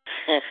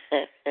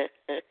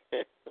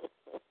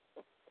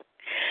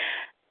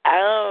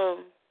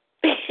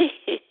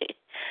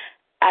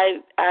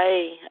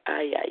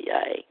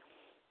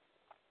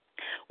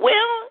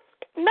 Well,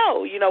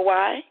 no. You know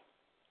why?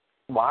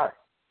 Why?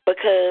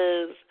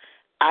 Because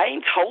I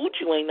ain't told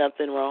you ain't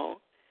nothing wrong.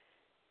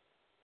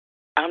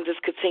 I'm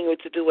just continuing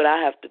to do what I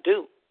have to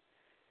do.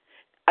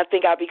 I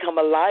think I become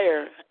a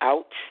liar,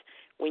 ouch,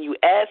 when you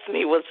ask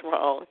me what's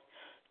wrong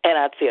and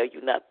I tell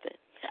you nothing,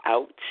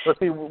 ouch. But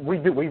see,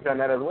 we've done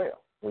that as well.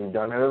 We've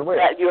done that as well.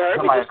 You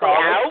heard me just say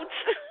ouch?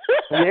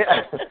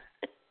 Yeah.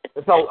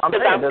 So I'm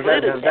saying, does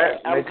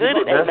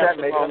that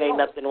make ain't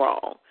nothing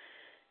wrong.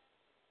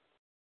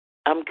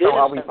 I'm good. So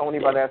are we phony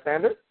by that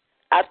standard?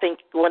 I think,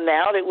 well,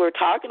 now that we're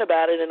talking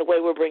about it and the way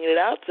we're bringing it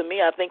out, to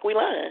me, I think we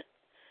lying.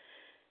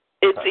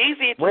 It's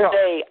easier to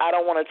say, I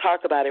don't want to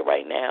talk about it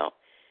right now,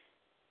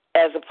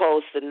 as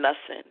opposed to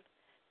nothing.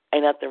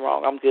 Ain't nothing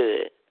wrong. I'm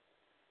good.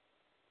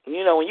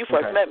 You know, when you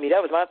first met me,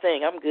 that was my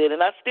thing. I'm good.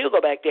 And I still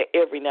go back there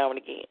every now and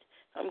again.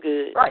 I'm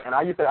good. Right. And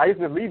I used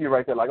to leave you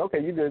right there, like,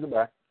 okay, you good,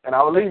 goodbye. And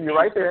I would leave you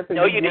right there until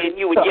no, you didn't.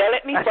 You would yell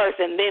at me first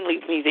and then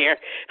leave me there.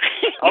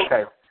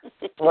 Okay.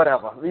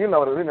 Whatever. You know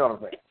what I'm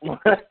saying.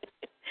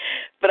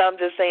 But I'm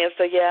just saying,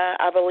 so yeah,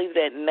 I believe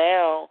that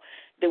now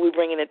that we're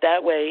bringing it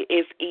that way,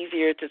 it's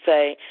easier to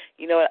say,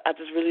 you know what, I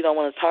just really don't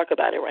want to talk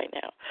about it right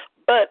now.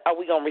 But are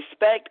we going to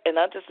respect, and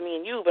not just me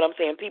and you, but I'm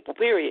saying people,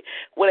 period,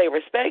 will they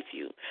respect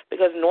you?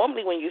 Because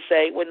normally when you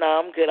say, well, no,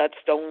 I'm good, I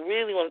just don't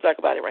really want to talk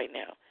about it right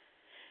now,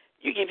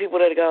 you get people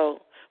that go,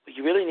 well,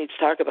 you really need to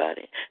talk about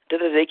it.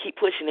 They keep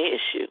pushing the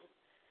issue.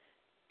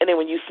 And then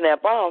when you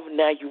snap off,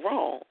 now you're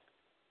wrong.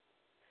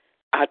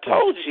 I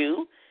told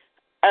you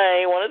I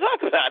ain't want to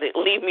talk about it.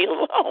 Leave me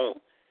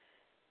alone.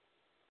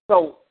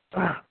 So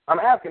I'm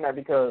asking that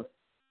because,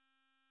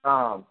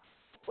 well,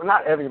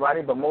 not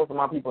everybody, but most of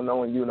my people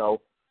know and you know,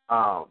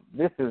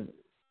 it's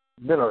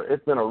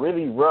been a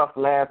really rough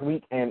last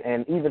week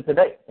and even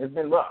today. It's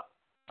been rough.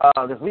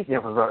 This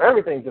weekend was rough.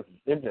 Everything just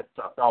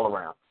sucked all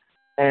around.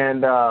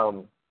 And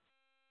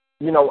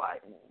you know, I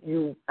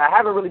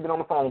haven't really been on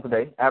the phone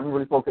today. I haven't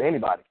really spoke to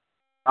anybody.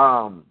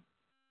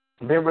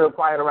 Been real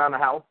quiet around the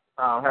house.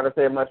 Haven't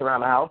said much around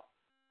the house.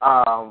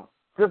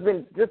 I've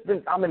been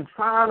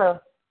trying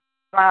to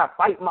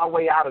fight my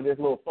way out of this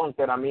little funk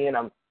that I'm in.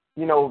 I'm,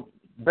 you know,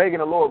 begging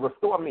the Lord,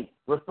 restore me.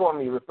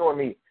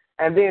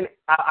 And then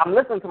I'm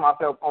listening to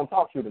myself on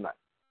Talk Show tonight,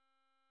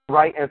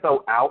 right? And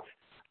so, ouch.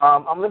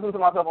 I'm listening to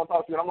myself on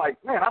Talk Show, and I'm like,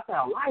 man, I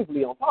sound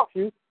lively on Talk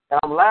Show, and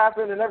I'm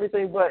laughing and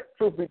everything, but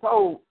truth be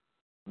told,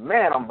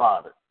 man, I'm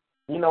bothered.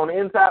 You know, on the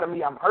inside of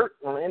me, I'm hurt.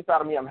 On the inside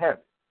of me, I'm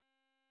heavy.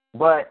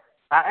 But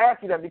I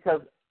ask you that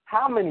because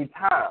how many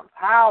times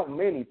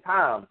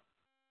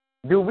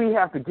do we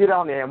have to get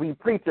on there and we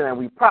preaching and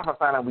we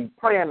prophesying and we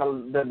praying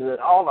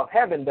all of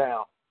heaven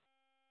down,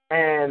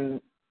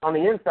 and on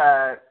the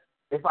inside,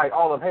 it's like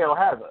all of hell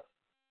has us,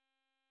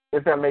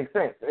 if that makes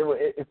sense.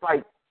 It's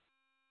like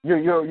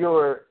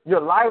you're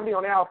lively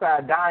on the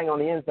outside, dying on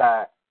the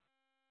inside.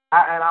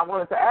 And I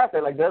wanted to ask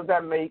that, like, does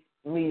that make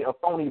me a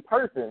phony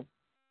person?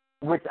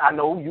 Which I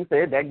know you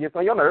said that gets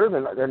on your nerves,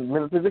 and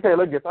Minister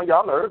Taylor gets on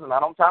your nerves, and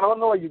I'm trying to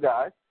annoy you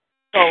guys.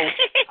 So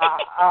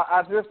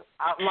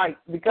I'm like,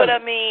 because. But I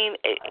mean,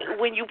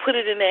 when you put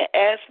it in that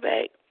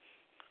aspect,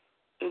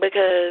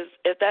 because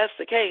if that's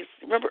the case,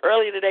 remember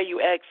earlier today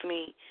you asked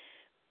me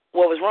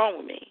what was wrong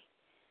with me,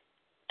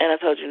 and I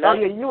told you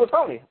nothing. Oh yeah, you were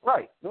phony,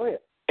 right? Go ahead.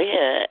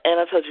 Yeah,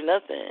 and I told you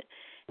nothing,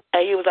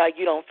 and he was like,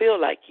 "You don't feel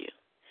like you,"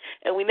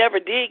 and we never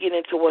did get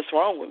into what's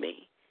wrong with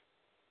me.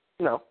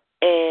 No.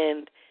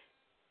 And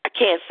I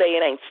can't say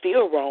it ain't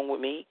still wrong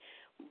with me,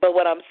 but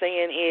what I'm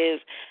saying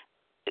is,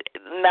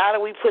 now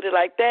that we put it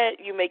like that,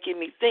 you're making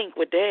me think,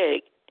 well,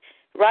 Dag,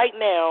 right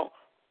now,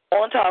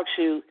 on Talk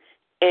Show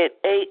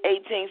at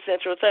 8:18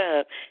 Central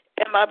Time,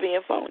 am I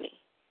being phony?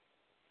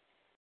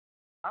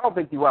 I don't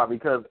think you are,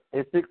 because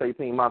it's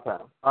 6:18 my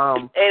time.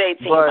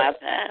 8:18 my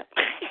time.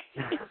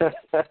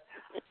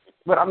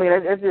 But, I mean,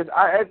 it's just,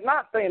 it's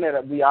not saying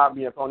that we are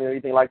being phony or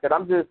anything like that.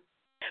 I'm just.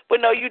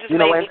 But, no, you just made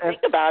me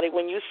think about it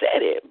when you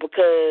said it,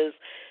 because,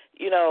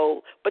 you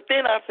know, but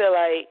then I feel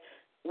like,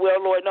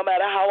 well, Lord, no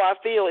matter how I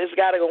feel, it's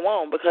got to go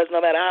on, because no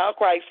matter how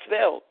Christ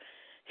felt,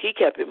 he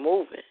kept it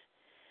moving.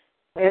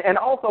 And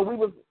also, we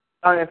was,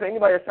 if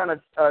anybody is trying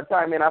to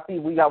chime in, I see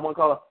we got one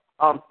caller,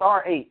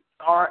 *8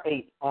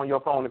 on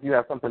your phone if you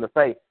have something to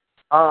say.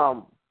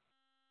 But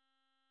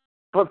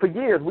for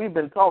years, we've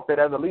been taught that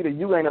as a leader,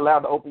 you ain't allowed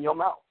to open your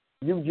mouth.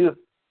 You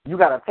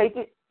got to take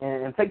it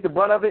and take the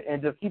brunt of it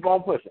and just keep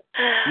on pushing,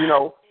 you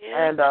know.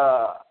 Yeah. And,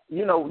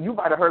 you know, you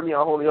might have heard me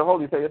on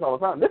Holies say this all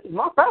the time. This is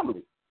my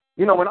family.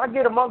 You know, when I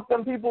get amongst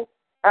them people,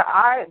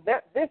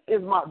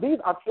 these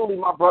are truly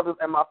my brothers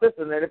and my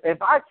sisters. And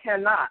if I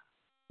cannot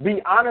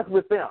be honest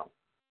with them,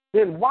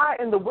 then why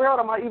in the world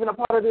am I even a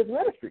part of this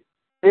ministry?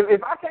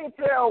 If I can't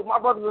tell my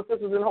brothers and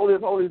sisters in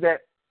Holies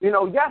that, you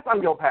know, yes,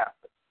 I'm your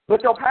pastor,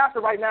 but your pastor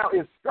right now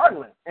is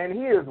struggling and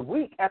he is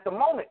weak at the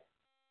moment.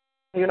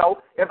 You know,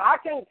 if I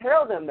can't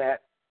tell them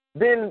that,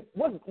 then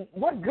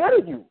what good are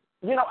you?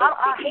 You know,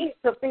 I hate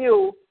to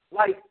feel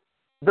like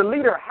the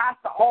leader has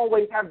to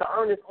always have the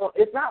earnest on.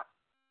 It's not.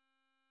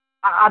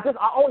 I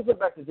always look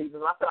back to Jesus,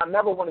 and I said I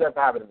never wanted that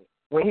to happen to me.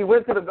 When he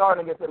went to the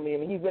Garden of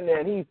Gethsemane, and he's in there,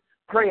 and he's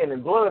praying,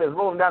 and blood is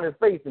rolling down his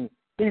face, and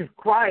he's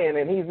crying,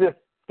 and he's just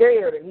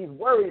scared, and he's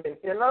worried,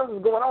 and nothing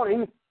is going on,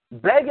 and he's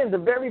begging the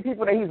very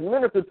people that he's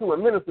ministered to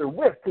and ministered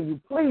with, can you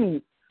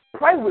please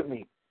pray with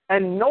me?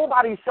 And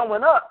nobody's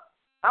showing up.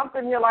 I'm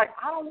sitting here like,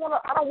 I don't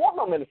want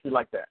no ministry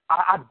like that.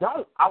 I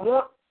don't.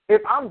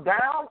 If I'm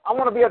down, I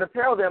want to be able to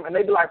tell them, and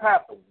they be like,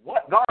 Pastor,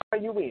 what garden are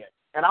you in?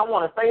 And I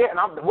want to say it, and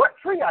what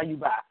tree are you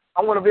by?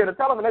 I want to be able to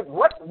tell them, and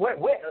what,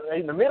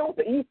 in the middle,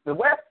 the east, the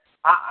west?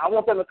 I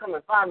want them to come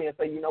and find me and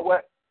say, you know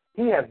what?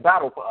 He has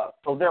battled for us,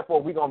 so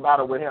therefore we're going to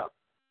battle with him.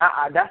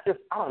 That's just,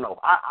 I don't know.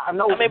 I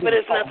know. I mean, but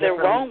there's nothing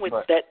wrong with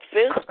that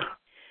fist.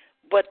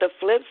 But the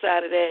flip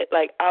side of that,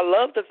 like, I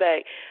love the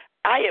fact,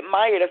 I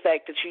admire the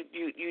fact that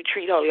you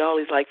treat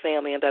Holies like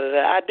family and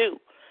da-da-da. I do.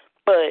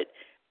 But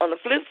on the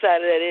flip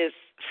side of that is,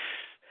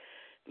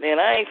 man,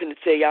 I ain't finna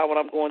tell y'all what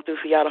I'm going through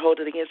for y'all to hold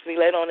it against me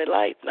later on in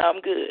life. No,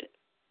 I'm good.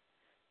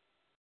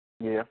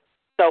 Yeah.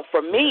 So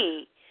for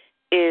me,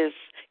 is,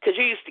 because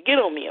you used to get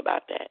on me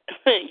about that.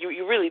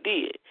 you really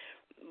did.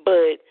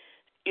 But,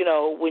 you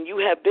know, when you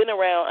have been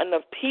around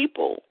enough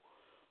people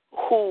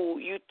who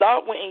you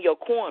thought were in your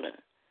corner,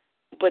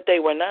 but they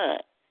were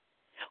not,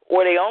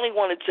 or they only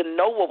wanted to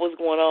know what was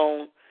going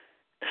on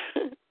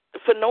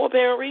for no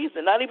apparent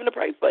reason, not even to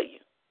pray for you.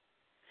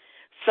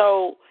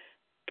 So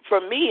for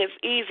me, it's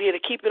easier to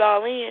keep it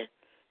all in,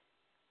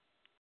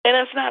 and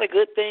that's not a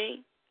good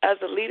thing as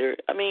a leader.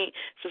 I mean,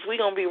 since we're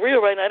going to be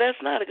real right now,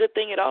 that's not a good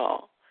thing at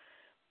all.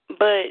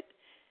 But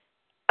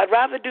I'd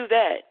rather do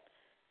that,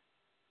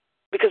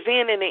 because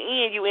then in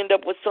the end you end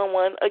up with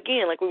someone,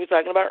 again, like we were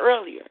talking about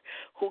earlier,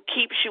 who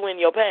keeps you in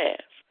your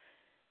past.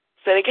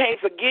 So they can't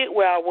forget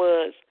where I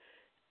was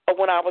or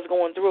when I was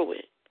going through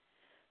it.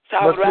 So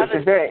I would rather.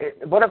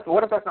 What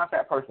if that's not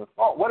that person's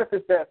fault? What if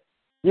it's that,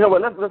 you know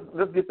what,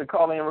 let's get the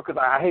call in, because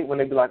I hate when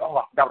they be like, oh,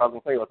 I forgot what I was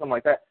going to say or something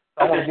like that.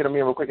 So I want to get them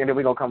in real quick, and then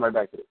we're going to come right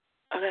back to it.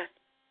 Okay.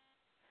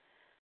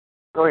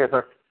 Go ahead,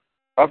 sir.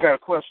 I got a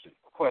question.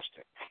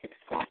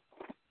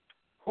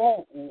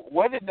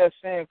 Where did that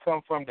saying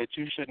come from that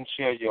you shouldn't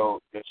share your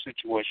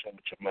situation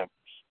with your members?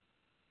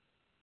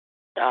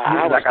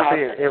 Like I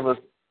said, it was,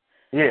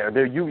 yeah.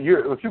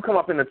 If you come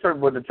up in the church,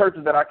 with the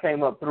churches that I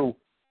came up through,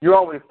 you're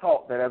always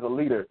taught that as a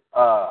leader,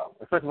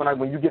 especially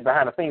when you get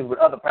behind the scenes with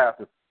other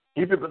pastors,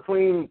 keep it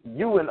between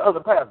you and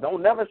other pastors.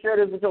 Don't never share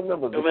this with your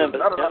members.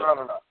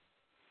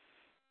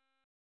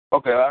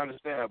 Okay, I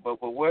understand, but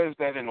where is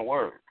that in the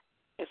Word?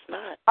 It's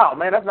not. Oh,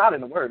 man, that's not in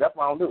the Word. That's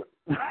why I don't do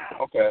it.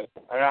 Okay.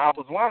 And I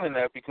was wondering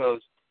that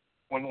because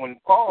when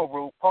Paul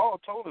wrote, Paul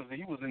told us that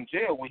he was in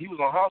jail when he was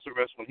on house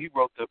arrest when he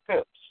wrote the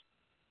epistles.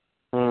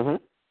 Mm-hmm.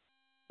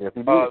 Yes,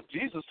 he did.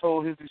 Jesus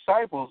told his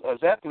disciples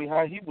exactly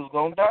how he was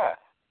going to die.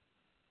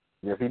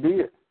 Yes, he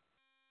did.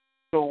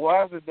 So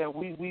why is it that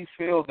we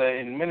feel that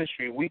in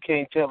ministry we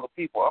can't tell the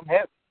people, I'm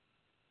heavy?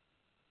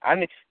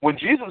 When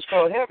Jesus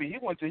felt heavy, he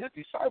went to his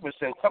disciples and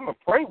said, come and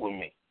pray with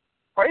me.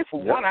 Pray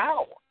for 1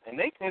 hour. And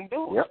they couldn't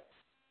do it. Yep.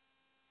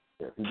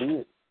 Yes, he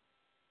did.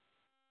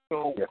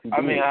 So, yes, he did.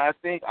 I mean,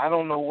 I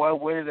don't know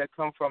where did that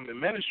come from in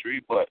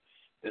ministry, but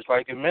it's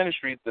like in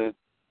ministry,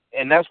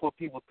 and that's what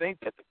people think,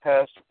 that the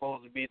pastor's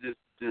supposed to be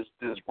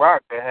this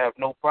rock that have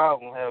no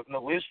problem, have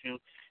no issue,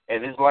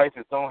 and his life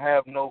don't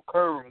have no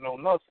curve, no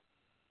nothing.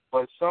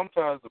 But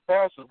sometimes the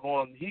pastor's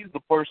he's the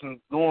person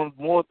doing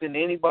more than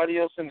anybody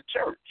else in the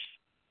church.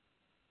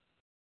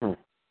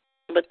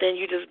 But then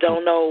you just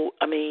don't know.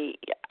 I mean,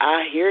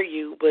 I hear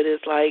you, but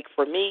it's like,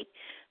 for me,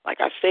 like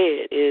I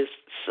said, is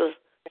so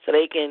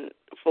they can,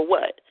 for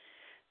what?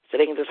 So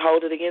they can just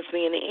hold it against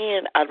me in the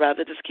end. I'd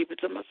rather just keep it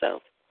to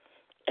myself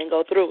and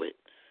go through it.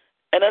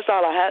 And that's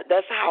all I have.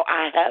 That's how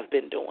I have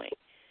been doing.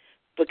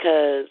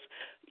 Because,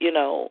 you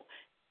know,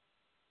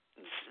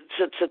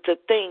 to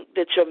think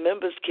that your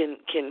members can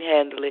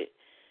handle it,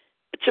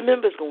 it's your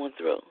members going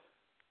through.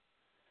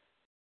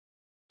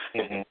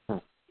 Mm-hmm.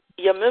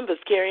 Your members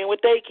carrying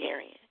what they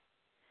carrying.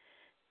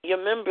 Your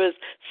members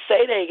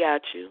say they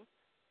got you,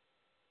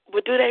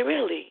 but do they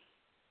really?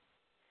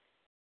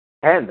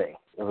 Can they?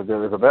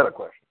 It's a better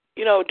question.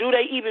 You know, do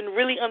they even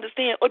really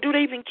understand, or do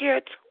they even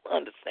care to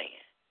understand?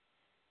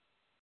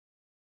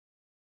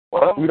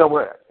 Well, you know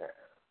what?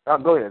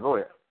 Go ahead.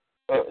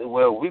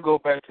 Well, we go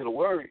back to the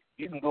Word.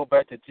 You can go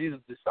back to Jesus'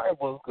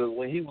 disciples, because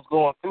when he was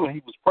going through and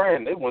he was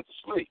praying, they went to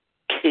sleep.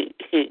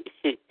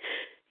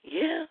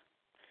 Yeah.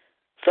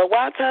 So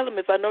why tell them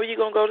if I know you're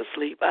going to go to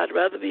sleep? I'd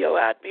rather be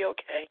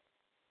okay.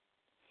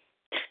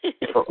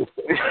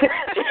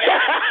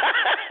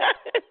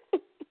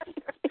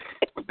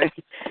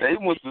 They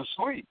went to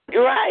sleep.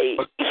 Right.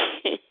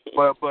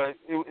 But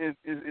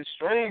it's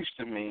strange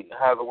to me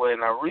how the way,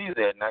 and I read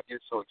that and I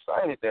get so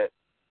excited that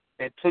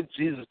it took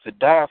Jesus to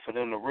die for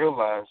them to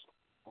realize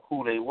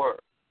who they were.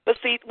 But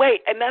see,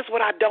 wait, and that's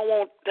what I don't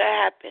want to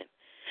happen.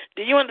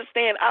 Do you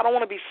understand? I don't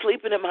want to be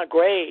sleeping in my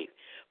grave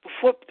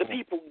before the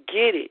people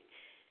get it.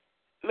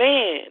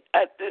 Man,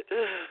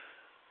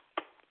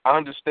 I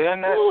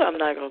understand that. Ooh, I'm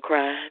not gonna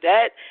cry.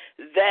 That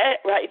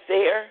right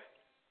there.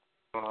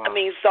 I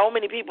mean, so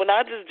many people,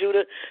 not just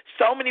Judah,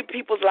 so many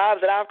people's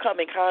lives that I've come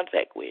in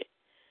contact with.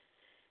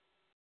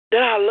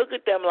 Then I look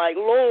at them like,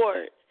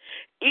 Lord,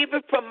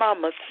 even from my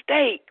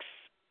mistakes,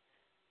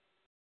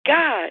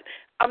 God,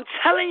 I'm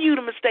telling you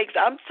the mistakes.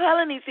 I'm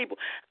telling these people.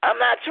 I'm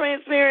not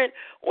transparent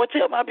or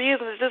tell my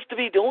business just to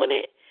be doing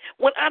it.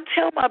 When I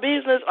tell my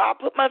business or I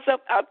put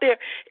myself out there,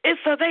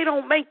 it's so they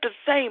don't make the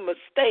same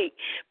mistake.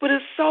 But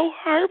it's so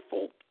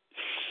hurtful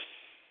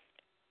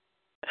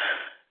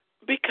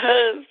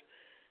because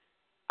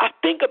I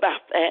think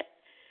about that.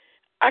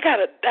 I got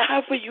to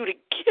die for you to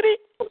get it.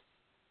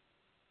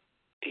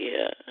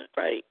 Yeah,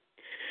 right.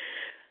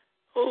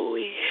 Oh,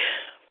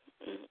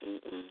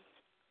 Mm-mm-mm.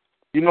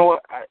 You know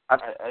what? I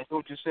hear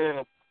what you're saying.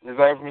 Is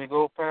that for me to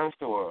go,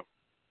 Pastor? Or?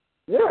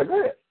 Yeah, go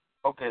ahead.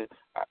 Okay,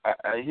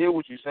 I hear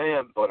what you're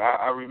saying, but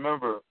I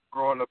remember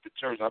growing up in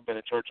church. I've been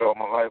in church all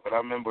my life, and I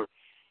remember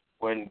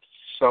when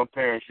some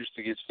parents used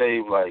to get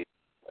saved, like,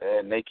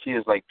 and their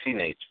kids like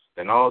teenagers,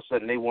 and all of a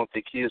sudden they want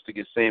their kids to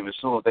get saved as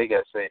soon as they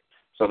got saved.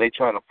 So they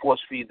trying to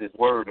force feed this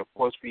word, and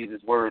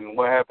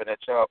what happened?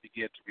 That child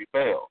began to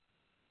rebel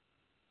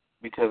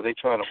because they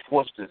trying to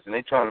force this, and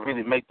they trying to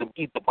really make them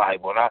eat the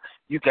Bible. And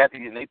you got to,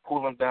 and they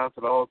pull them down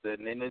to the altar,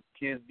 and then the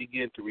kids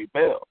begin to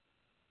rebel.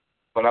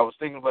 But I was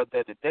thinking about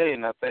that today,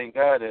 and I thank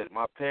God that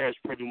my parents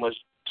pretty much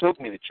took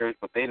me to church,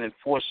 but they didn't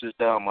force this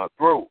down my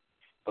throat.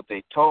 But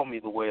they taught me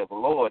the way of the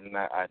Lord, and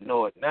I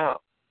know it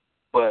now.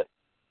 But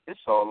it's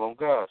all on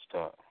God's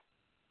time.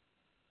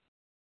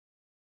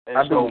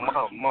 And so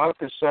my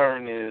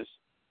concern is,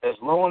 as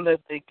long as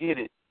they get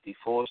it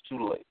before it's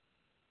too late.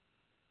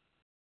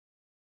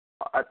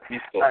 I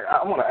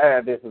want to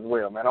add this as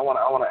well, man. I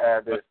want to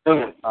add this.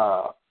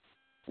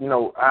 You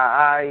know,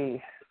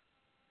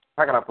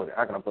 how can I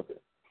put this?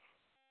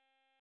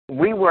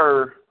 We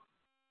were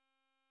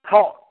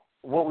taught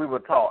what we were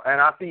taught,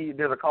 and I see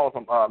there's a call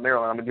from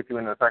Maryland. I'm going to get you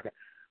in a second.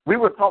 We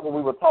were taught what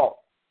we were taught,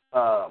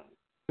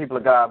 people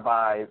of God,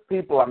 by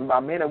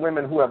men and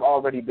women who have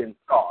already been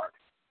scarred,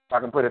 if I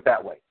can put it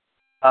that way.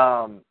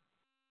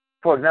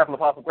 For example,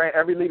 Apostle Grant,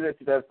 every leader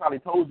that's probably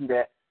told you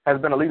that has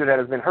been a leader that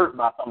has been hurt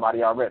by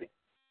somebody already.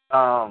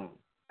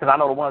 Because I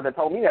know the ones that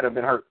told me that have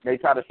been hurt. They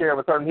try to share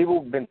with certain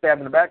people, been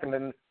stabbed in the back, and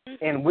then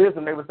in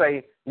wisdom they would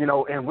say, you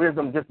know, in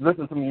wisdom, just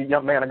listen to me,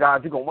 young man of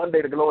God. One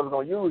day the Lord is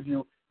going to use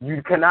you.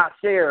 You cannot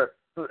share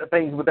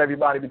things with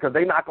everybody because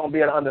they're not going to be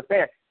able to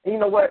understand. And you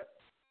know what?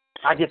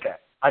 I get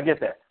that.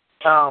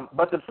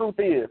 But the truth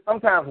is,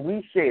 sometimes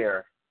we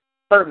share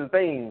certain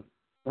things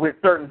with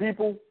certain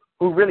people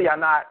who really are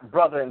not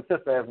brother and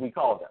sister as we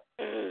call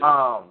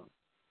them.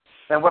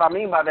 And what I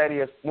mean by that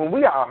is, when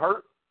we are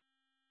hurt,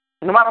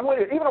 no matter what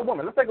it is, even a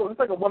woman, let's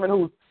take a woman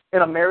who's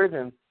in a marriage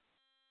and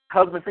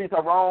husband treats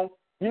her wrong.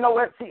 You know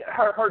what?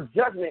 Her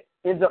judgment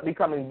ends up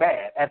becoming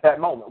bad at that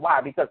moment.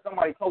 Why? Because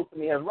somebody close to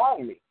me has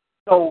wronged me.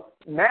 So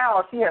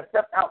now she has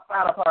stepped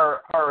outside of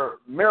her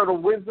marital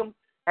wisdom,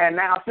 and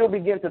now she'll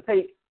begin to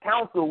take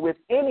counsel with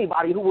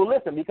anybody who will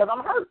listen because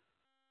I'm hurt.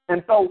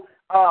 And so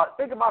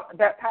think about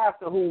that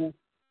pastor who,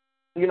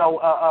 you know,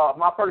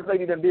 my first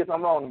lady that did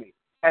something wrong to me.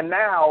 And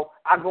now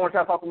I go and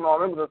try to talk to my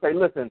members and say,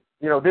 listen,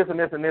 you know, this and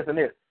this and this and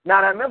this.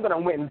 Now that member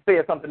done went and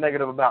said something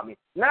negative about me.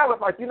 Now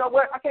it's like, you know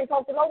what? I can't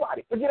talk to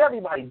nobody. Forget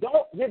everybody.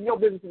 Don't give your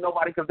business to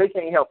nobody because they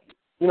can't help you.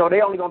 You know,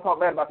 they only going to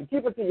talk bad about you.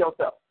 Keep it to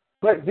yourself.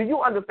 But do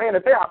you understand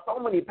that there are so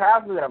many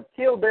pastors that have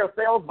killed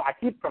themselves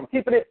from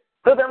keeping it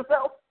to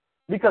themselves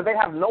because they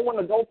have no one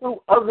to go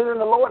through other than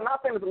the Lord?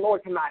 Not saying that the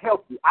Lord cannot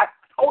help you. I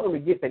totally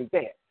get that he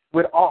can.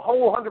 With a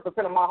whole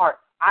 100% of my heart,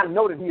 I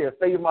know that he has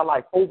saved my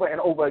life over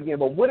and over again.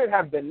 But would it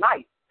have been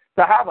nice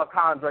to have a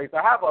Condre,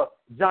 to have a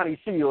Johnny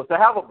Shields, to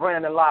have a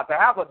Brandon Lott, to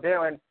have a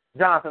Darren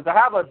Johnson, to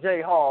have a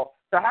Jay Hall,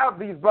 to have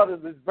these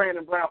brothers, this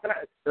Brandon Brown,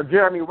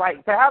 Jeremy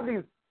Wright, to have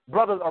these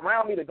brothers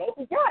around me to go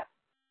through? Yes.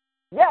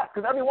 Yes,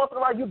 because every once in a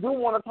while you do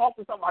want to talk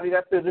to somebody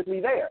that's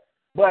physically there.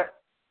 But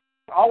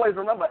always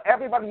remember,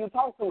 everybody you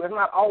talk to is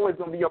not always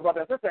going to be your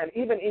brother and sister. And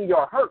even in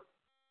your hurt,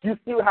 you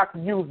still have to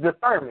use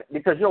discernment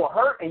because your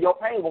hurt and your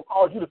pain will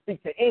cause you to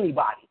speak to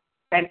anybody.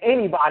 And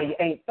anybody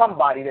ain't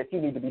somebody that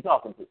you need to be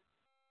talking to.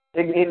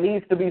 It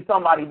needs to be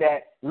somebody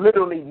that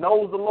literally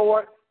knows the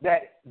Lord,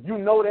 that you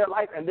know their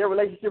life and their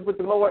relationship with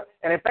the Lord.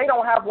 And if they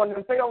don't have one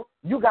themselves,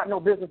 you got no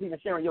business even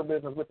sharing your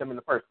business with them in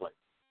the first place.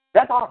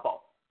 That's our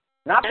fault,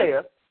 not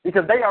theirs,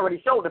 because they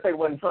already showed that they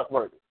wasn't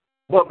trustworthy.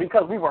 But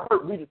because we were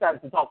hurt, we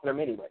decided to talk to them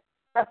anyway.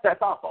 That's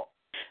our fault.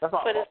 That's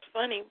our fault. But it's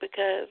funny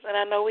because, and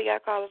I know we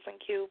got callers in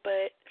queue,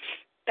 but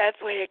that's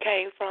where it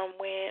came from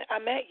when I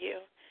met you.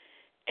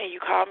 And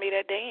you called me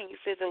that day and you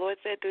said, the Lord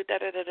said, do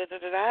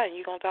da-da-da-da-da-da, and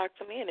you're going to talk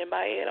to me. And in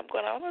my head, I'm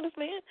going, I don't know this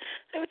man.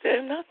 I never tell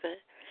him nothing.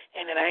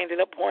 And then I ended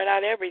up pouring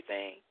out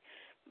everything.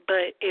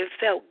 But it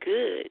felt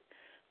good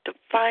to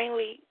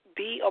finally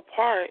be a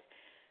part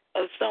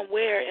of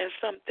somewhere and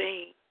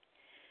something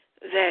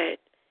that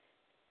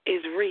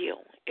is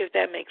real, if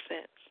that makes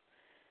sense.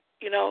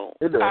 You know,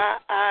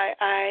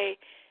 I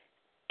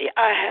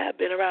have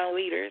been around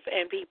leaders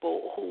and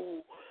people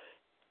who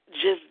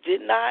just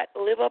did not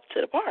live up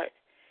to the part.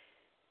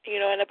 You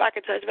know, and if I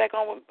could touch back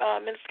on what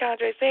Minister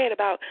Condre said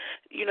about,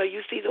 you know, you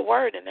see the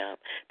word in them.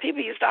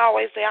 People used to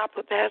always say, I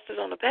put pastors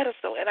on the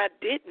pedestal, and I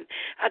didn't.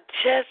 I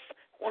just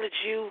wanted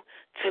you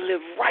to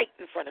live right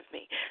in front of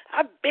me.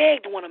 I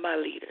begged one of my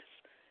leaders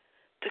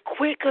to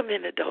quit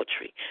committing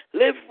adultery,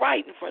 live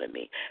right in front of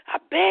me. I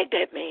begged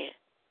that man.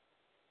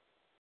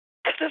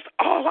 Because that's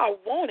all I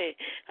wanted.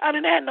 I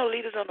didn't have no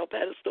leaders on no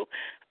pedestal.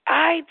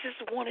 I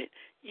just wanted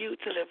you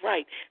to live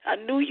right. I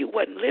knew you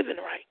wasn't living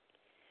right.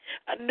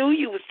 I knew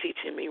you was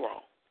teaching me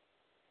wrong.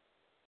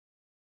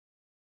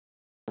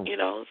 You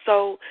know,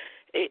 so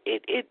I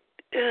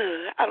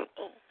don't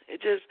know.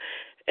 It just,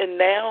 and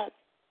now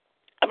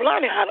I'm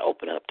learning how to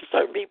open up to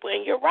certain people,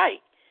 and you're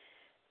right.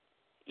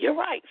 You're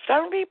right.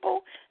 Certain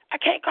people, I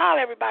can't call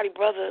everybody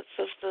brother,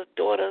 sister,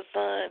 daughter,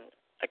 son.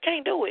 I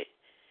can't do it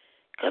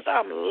because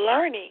I'm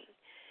learning.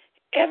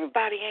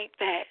 Everybody ain't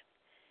that.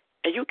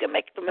 And you can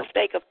make the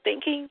mistake of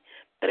thinking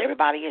that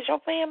everybody is your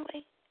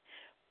family,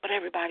 but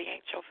everybody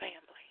ain't your family.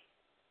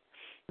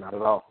 Not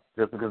at all.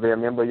 Just because they're a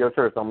member of your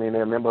church don't mean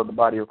they're a member of the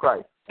body of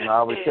Christ. And I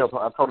always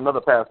I told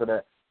another pastor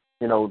that,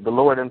 the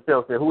Lord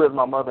himself said, who is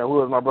my mother and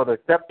who is my brother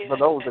except for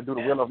those that do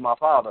the will of my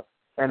Father.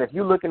 And if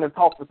you're looking to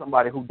talk to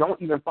somebody who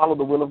don't even follow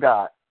the will of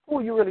God, who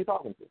are you really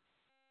talking to?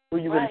 Who are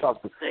you really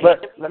talking to?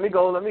 But let me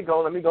go to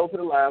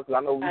the line because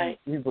I know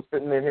we were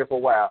sitting in here for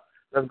a while.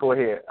 Let's go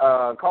ahead.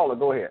 Caller,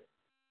 go ahead.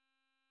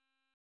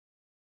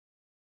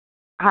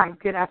 Hi,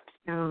 good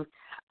afternoon.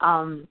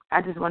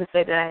 I just want to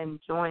say that I'm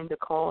enjoying the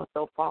call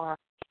so far.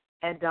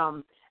 And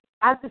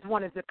I just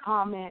wanted to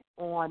comment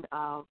on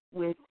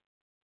with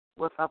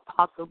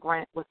Apostle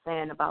Grant was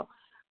saying about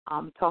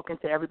talking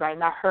to everybody.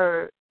 And I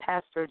heard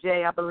Pastor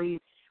Jay, I believe,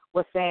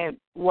 was saying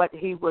what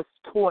he was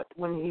taught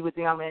when he was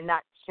young and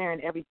not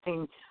sharing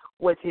everything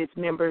with his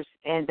members.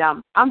 And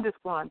I'm just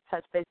going to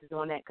touch bases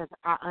on that because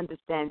I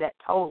understand that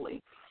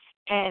totally.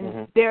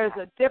 And there's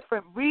a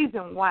different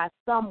reason why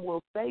some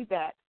will say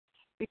that,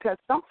 because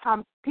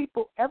sometimes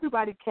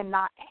everybody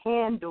cannot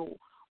handle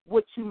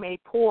what you may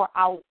pour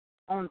out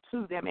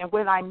onto them. And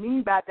what I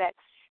mean by that,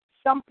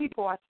 some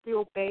people are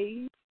still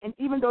babes, and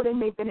even though they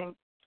may have been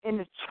in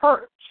the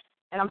church,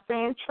 and I'm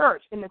saying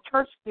church, in the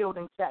church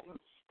building setting,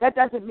 that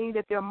doesn't mean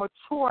that they're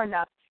mature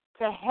enough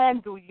to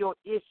handle your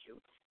issue.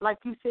 Like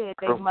you said,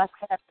 they must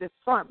have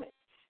discernment.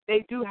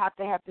 They do have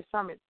to have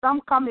discernment. Some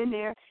come in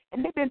there,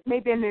 and they've been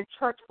maybe in the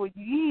church for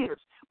years,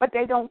 but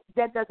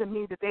that doesn't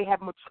mean that they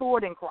have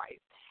matured in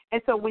Christ.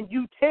 And so when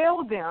you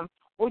tell them,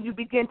 or you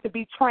begin to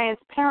be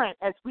transparent,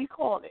 as we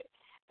call it,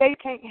 they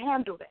can't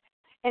handle that.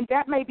 And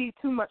that may be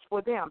too much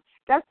for them.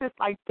 That's just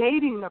like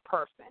dating a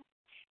person.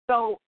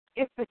 So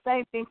it's the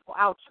same thing for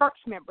our church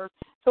members.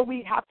 So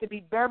we have to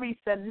be very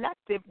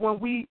selective when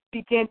we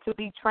begin to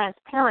be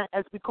transparent,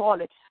 as we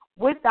call it,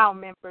 with our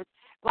members.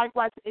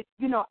 Likewise,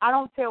 I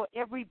don't tell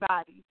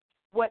everybody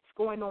what's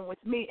going on with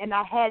me. And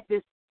I had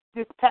this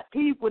pet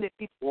peeve with it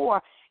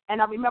before,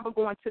 and I remember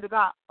going to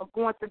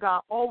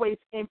God always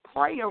in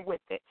prayer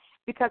with it,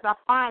 because I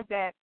find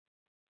that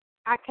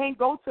I can't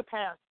go to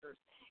pastors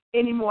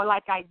anymore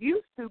like I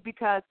used to,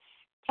 because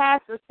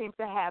pastors seem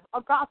to have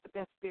a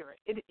gossiping spirit.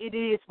 It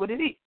is what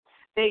it is.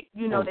 They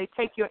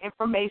take your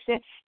information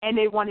and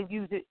they want to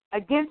use it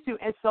against you.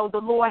 And so the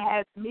Lord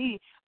has me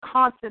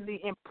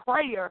constantly in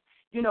prayer.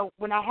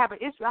 When I have an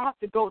issue, I have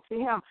to go to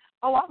him.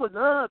 Oh, I would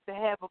love to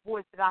have a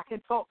voice that I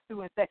can talk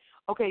to and say,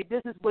 okay,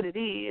 this is what it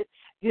is.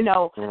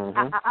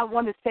 I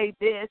want to say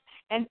this.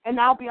 And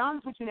I'll be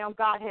honest with you now,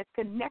 God has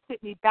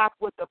connected me back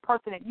with the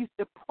person that used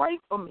to pray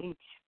for me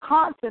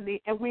constantly,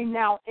 and we're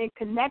now in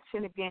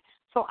connection again.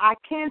 So I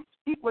can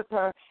speak with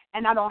her,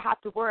 and I don't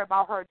have to worry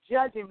about her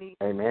judging me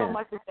so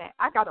much as saying,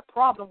 I got a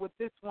problem with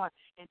this one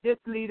and this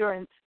leader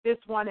and this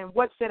one, and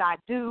what should I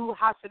do?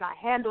 How should I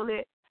handle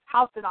it?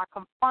 How should I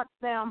confront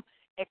them,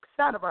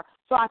 etc.?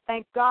 So I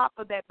thank God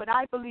for that. But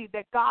I believe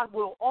that God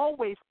will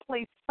always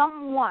place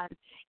someone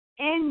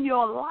in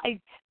your life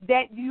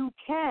that you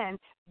can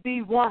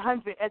be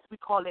 100, as we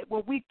call it,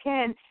 where we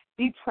can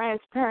be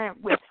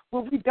transparent with,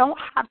 where we don't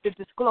have to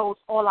disclose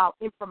all our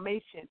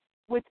information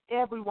with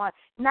everyone,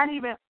 not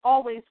even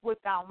always with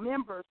our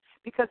members,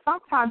 because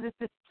sometimes it's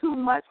just too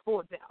much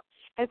for them.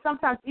 And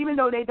sometimes, even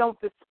though they don't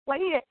display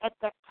it at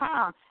that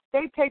time,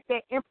 they take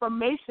that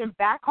information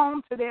back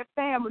home to their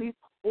families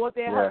or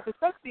their husbands,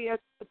 especially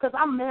because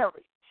I'm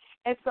married.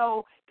 And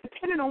so,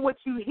 depending on what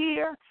you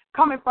hear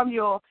coming from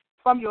your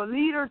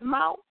leader's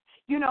mouth,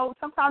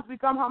 sometimes we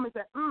come home and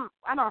say,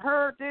 I done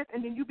heard this,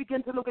 and then you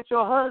begin to look at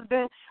your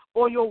husband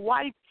or your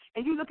wife,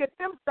 and you look at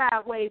them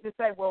sideways and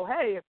say, well,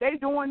 hey, if they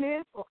doing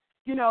this, or,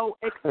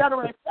 et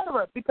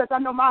cetera, because I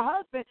know my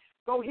husband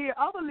go hear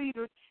other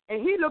leaders,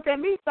 and he look at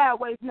me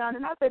sideways now,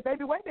 and I say,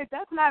 baby, wait a minute,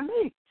 that's not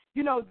me.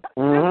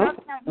 That's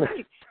not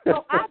me.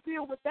 So I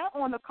deal with that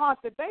on a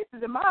constant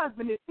basis, and my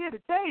husband is here to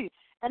tell you.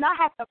 And I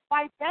have to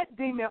fight that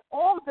demon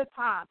all the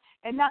time,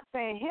 and not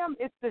saying him,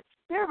 it's the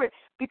spirit,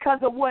 because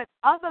of what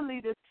other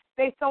leaders,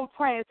 they so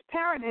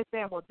transparent and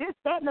saying, well, this,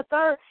 that, and the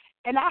third,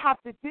 and I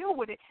have to deal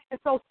with it. And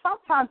so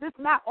sometimes it's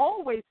not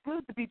always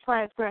good to be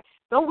transparent,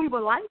 though we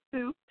would like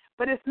to,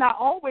 but it's not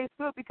always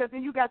good, because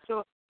then you got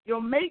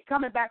your mate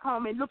coming back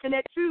home and looking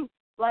at you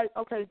like,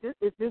 okay,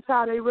 is this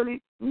how they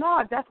really?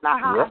 No, that's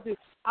not how I do.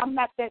 I'm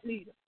not that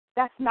leader.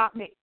 That's not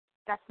me.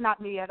 That's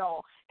not me at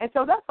all. And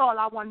so that's all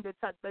I wanted to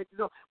touch bases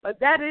on. But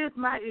that is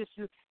my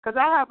issue, because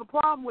I have a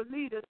problem with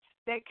leaders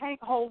that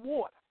can't hold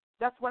water.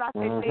 That's what I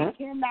say. They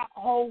cannot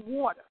hold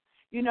water.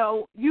 You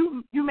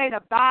made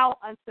a vow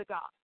unto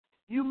God.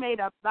 You made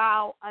a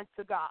vow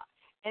unto God.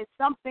 And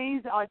some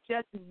things are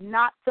just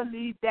not to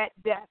leave that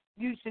death.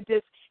 You should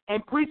just,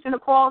 and preaching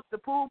across the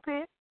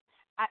pulpit.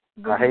 I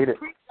hate it.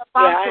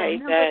 I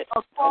hate that.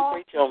 Don't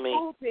preach on me.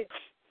 Pulpit,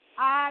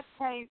 I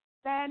can't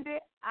stand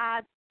it.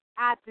 I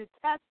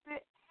detest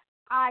it.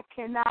 I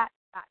cannot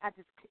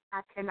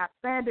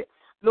stand it.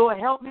 Lord,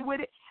 help me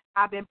with it.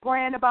 I've been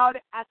praying about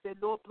it. I said,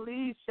 Lord,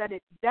 please shut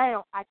it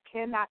down. I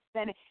cannot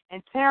stand it.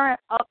 And tearing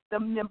up the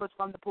members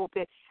from the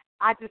pulpit,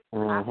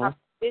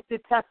 it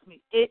detests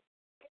me.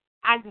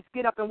 I just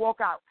get up and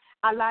walk out.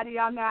 I lie to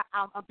y'all now.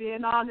 I'm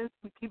being honest.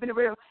 I'm keeping it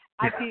real.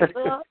 I get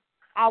up.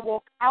 I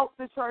walk out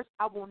the church.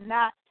 I will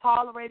not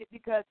tolerate it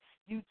because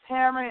you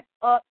tearing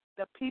up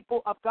the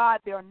people of God.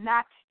 They're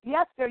not.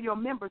 Yes, they're your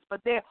members,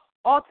 but they're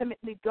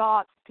ultimately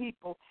God's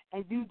people,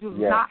 and you do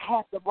not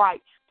have the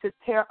right to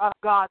tear up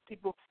God's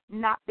people,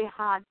 not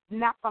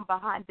from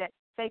behind that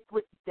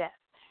sacred desk.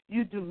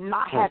 You do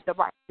not have the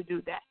right to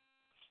do that.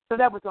 So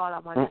that was all I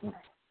wanted to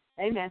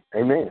say. Amen.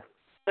 Amen.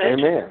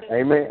 Amen.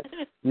 Amen.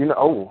 You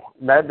know,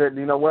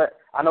 you know what?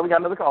 I know we got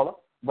another caller,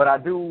 but I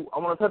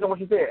want to touch on what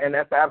you said, and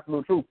that's the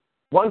absolute truth.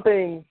 One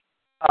thing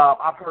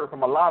I've heard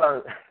from a lot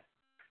of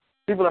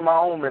people in my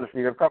own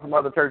ministry that come from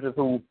other churches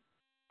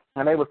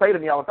and they would say to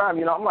me all the time,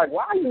 you know, I'm like,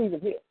 why are you even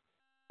here?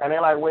 And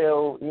they're like,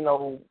 well, you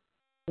know,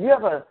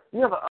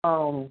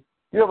 I'm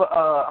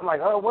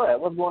like, oh,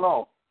 what's going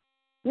on?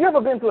 You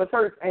ever been to a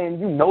church and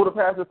you know the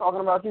pastor's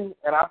talking about you?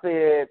 And I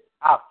said,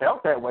 I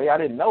felt that way. I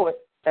didn't know it.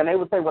 And they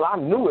would say, well, I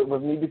knew it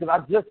was me because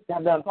I just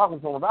got done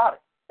talking to him about it.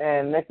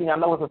 And next thing I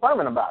know, it's a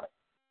sermon about it.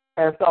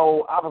 And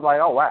so I was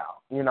like, oh, wow,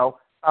 you know.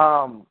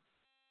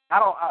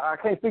 I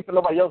can't speak for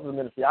nobody else's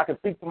ministry. I can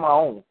speak for my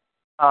own.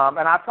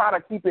 And I try to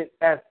keep it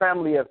as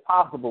family as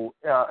possible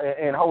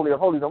in Holy of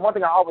Holies. And one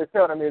thing I always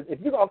tell them is, if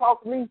you're going to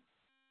talk to me,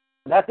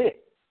 that's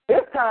it.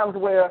 There's times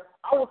where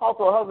I will talk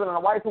to a husband and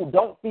a wife who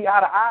don't see eye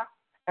to eye,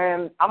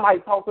 and I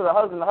might talk to the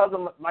husband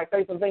might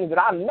say some things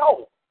that I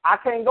know I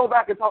can't go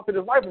back and talk to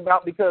his wife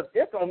about because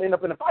it's going to end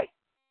up in a fight.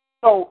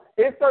 So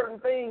it's certain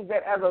things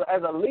that as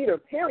a leader,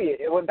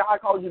 period, when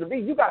God calls you to be,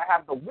 you got to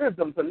have the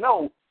wisdom to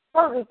know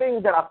certain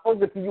things that I've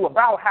spoken to you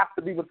about have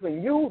to be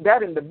between you,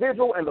 that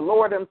individual, and the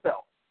Lord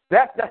himself.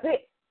 That's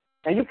it.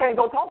 And you can't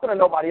go talking to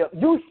nobody else.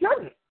 You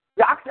shouldn't.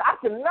 I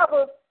can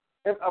never,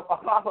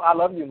 Apostle, I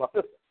love you, my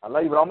sister. I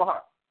love you with all my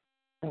heart.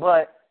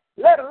 But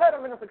let a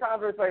minister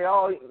convert say,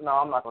 oh, no,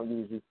 I'm not going to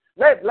use you.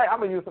 I'm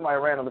going to use somebody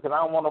random because I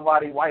don't want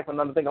nobody's wife or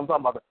nothing to think I'm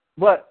talking about it.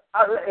 But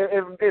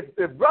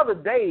if Brother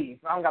Dave,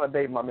 I don't got a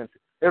Dave in my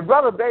ministry. If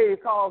Brother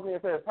Dave calls me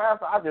and says,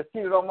 Pastor, I just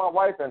cheated on my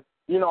wife and,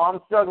 you know,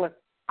 I'm struggling,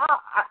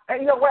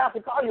 and you know where I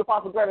can call you,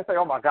 Apostle Grant, and say,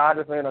 oh, my God,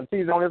 this man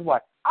cheated on his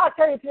wife. I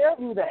can't tell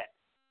you that.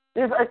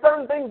 There's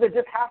certain things that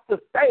just have to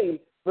stay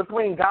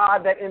between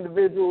God, that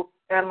individual,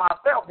 and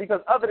myself.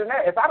 Because other than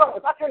that, if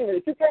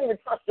you can't even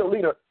trust your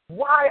leader,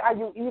 why are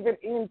you even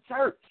in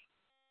church?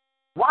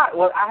 Why?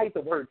 Well, I hate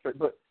the word church,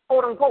 but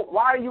quote unquote,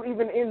 why are you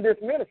even in this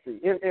ministry?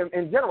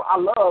 In general, I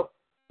love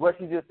what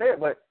she just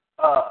said. But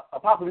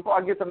Apostle, before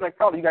I get to the next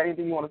caller, you got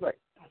anything you want to say?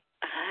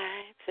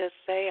 I just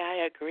say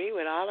I agree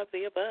with all of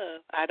the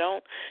above. I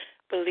don't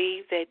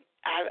believe that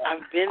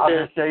I've been I'll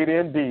just shade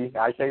in D.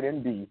 I shade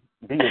in D.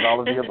 D is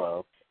all of the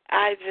above.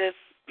 I just,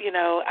 you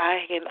know,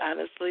 I can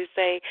honestly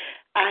say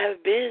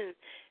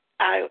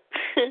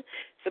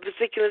the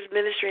particular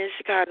ministry in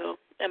Chicago,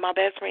 and my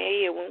best friend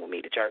here went with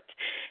me to church.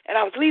 And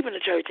I was leaving the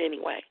church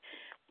anyway.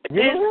 But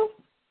you knew him?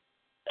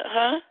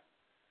 Huh?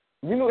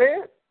 You knew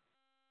Ed?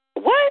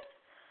 What?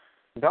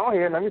 Go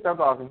ahead. Let me stop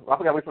talking. I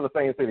forgot we're from the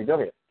same city. Go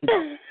ahead.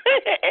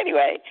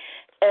 Anyway,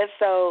 and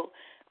so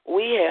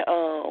we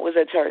was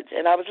at church,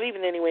 and I was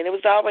leaving anyway, and there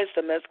was always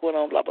some mess going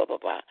on, blah, blah, blah,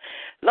 blah.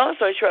 Long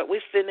story short,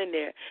 we're sitting in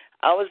there.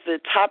 I was the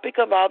topic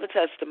of all the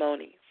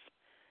testimonies.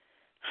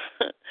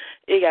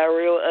 It got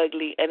real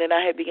ugly, and then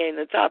I had became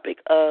the topic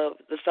of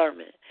the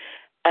sermon,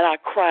 and I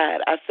cried.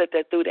 I sat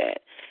there through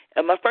that.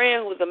 And my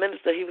friend who was a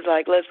minister, he was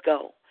like, let's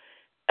go.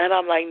 And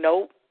I'm like,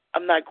 nope,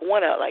 I'm not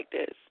going out like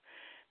this.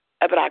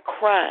 But I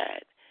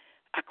cried.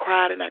 I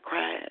cried and I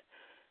cried.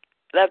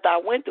 And after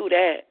I went through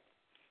that,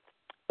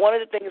 one of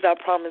the things I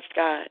promised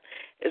God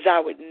is I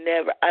would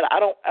never, I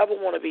don't ever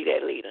want to be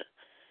that leader.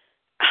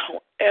 I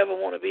don't ever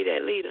want to be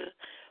that leader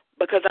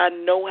because I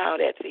know how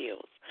that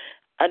feels.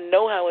 I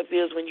know how it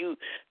feels when you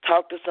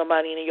talk to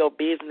somebody and your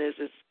business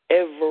is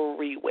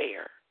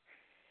everywhere.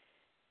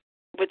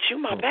 But you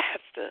my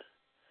pastor.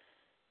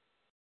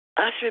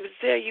 I should be able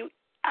to tell you,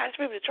 I should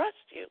be able to trust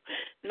you.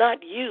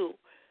 Not you,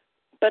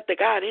 but the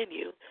God in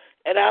you.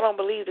 And I don't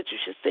believe that you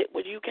should sit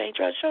where you can't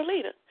trust your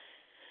leader.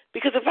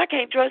 Because if I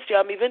can't trust you,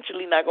 I'm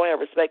eventually not going to have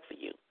respect for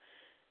you.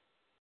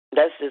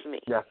 That's just me.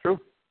 That's true.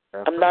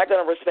 I'm not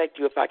going to respect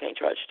you if I can't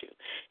trust you.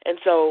 And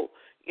so,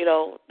 you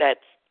know,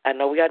 I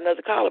know we got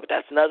another caller, but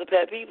that's another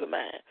pet peeve of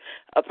mine.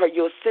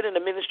 You'll sit in a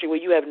ministry where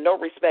you have no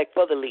respect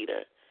for the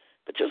leader,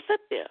 but you'll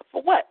sit there.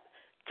 For what?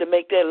 To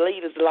make that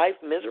leader's life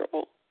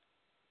miserable?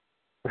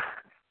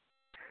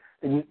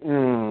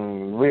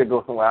 We'll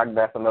go somewhere.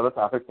 That's another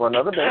topic for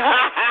another day.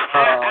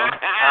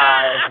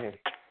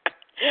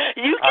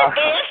 You can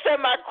answer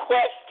my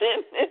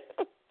question.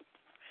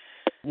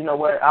 You know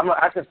what?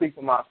 I can speak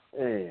for my.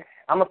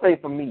 I'm gonna say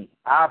for me.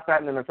 I've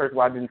sat in a church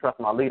where I didn't trust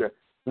my leader,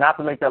 not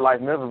to make their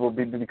life miserable,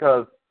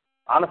 because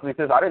honestly,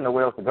 since I didn't know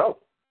where else to go.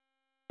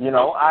 You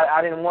know,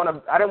 I didn't want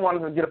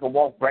to get up and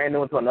walk brand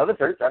new into another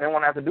church. I didn't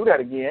want to have to do that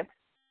again.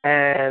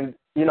 And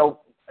you know,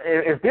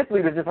 if this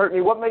leader just hurt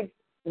me, what makes,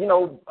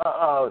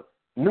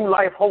 New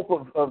Life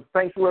Hope of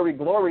Sanctuary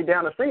Glory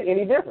down the street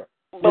any different?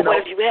 But what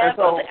if you have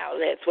other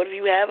outlets? What if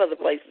you have other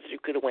places you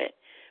could have went?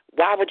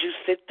 Why would you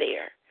sit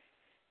there?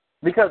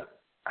 Because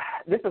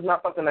this is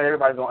not something that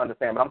everybody's going to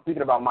understand, but I'm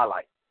speaking about my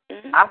life.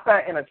 Mm-hmm. I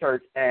sat in a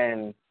church,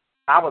 and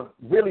I was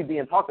really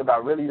being talked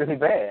about really, really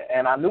bad,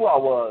 and I knew I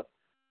was.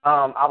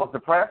 I was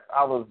depressed,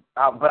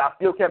 but I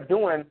still kept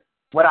doing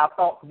what I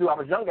thought to do. I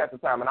was young at the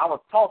time, and I was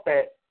taught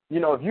that,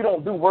 if you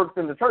don't do works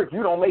in the church,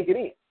 you don't make it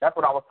in. That's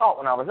what I was taught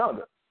when I was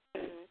younger.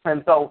 Mm-hmm.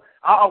 And so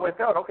I always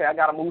felt, okay, I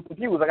got to move some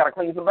pews, I got to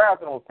clean some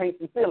bathrooms, paint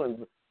some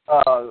ceilings,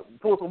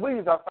 pull some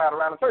weeds outside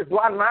around the church. Do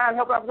I mind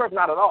helping out the church?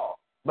 Not at all.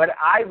 But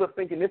I was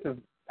thinking this is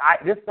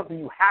something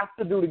you have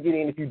to do to get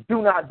in. If you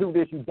do not do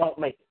this, you don't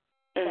make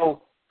it. Mm-hmm.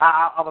 So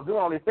I was doing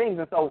all these things,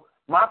 and so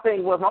my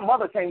thing was my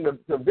mother came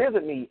to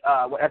visit me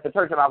at the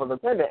church that I was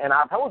attending, and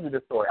I told you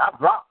this story. I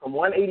dropped from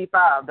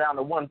 185 down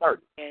to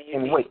 130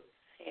 in weight.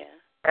 Yeah.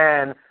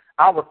 And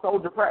I was so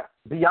depressed,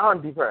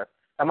 beyond depressed.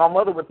 And my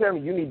mother would tell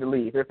me, you need to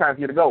leave. It's time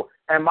for you to go.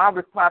 And my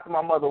reply to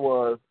my mother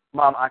was,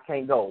 Mom, I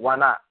can't go. Why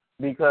not?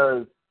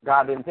 Because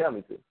God didn't tell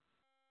me to.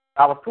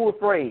 I was too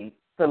afraid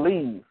to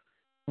leave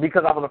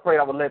because I was afraid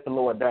I would let the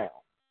Lord down.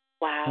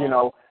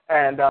 Wow.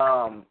 And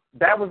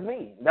that was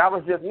me. That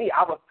was just me.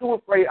 I was too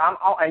afraid.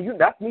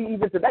 That's me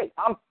even today.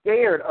 I'm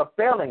scared of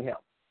failing him.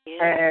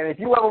 Yeah. And if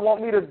you ever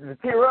want me to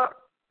tear up,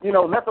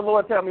 let the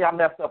Lord tell me I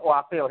messed up or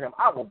I failed him.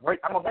 I will break.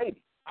 I'm a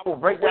baby. I will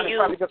break down and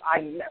cry because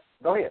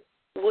go ahead.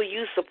 Will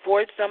you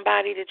support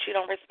somebody that you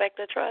don't respect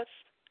or trust?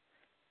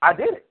 I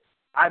did it.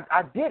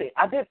 I did it.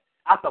 I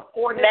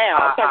supported. Now,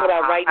 I'm talking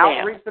about right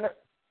now.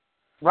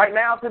 Right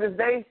now, to this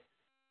day?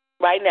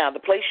 Right now, the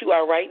place you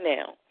are right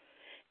now.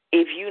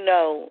 If you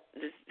know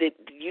that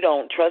you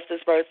don't trust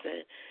this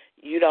person,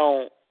 you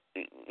don't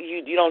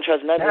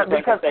trust none of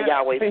this person that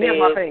Yahweh said. Here's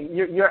my thing.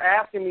 You're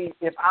asking me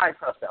if I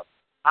trust them.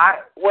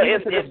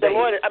 If the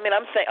Lord, I'm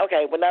saying,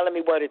 okay, well, now let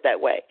me word it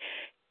that way.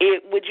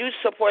 Would you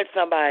support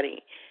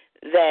somebody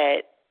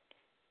that,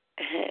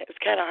 it's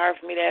kind of hard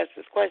for me to ask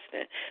this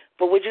question,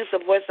 but would you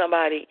support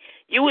somebody,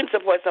 you wouldn't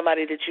support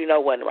somebody that you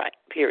know wasn't right,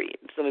 period.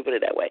 So let me put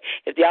it that way.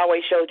 If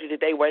Yahweh showed you that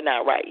they were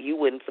not right, you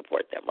wouldn't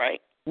support them, right?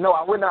 No,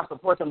 I would not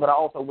support them, but I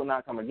also would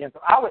not come against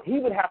them. He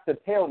would have to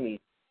tell me.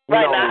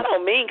 Right, now, I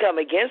don't mean come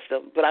against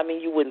them, but I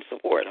mean you wouldn't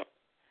support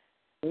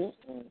them.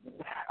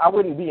 I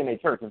wouldn't be in a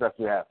church if that's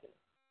what you have to.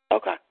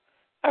 Okay.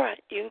 All right.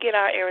 You can get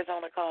our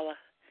Arizona caller.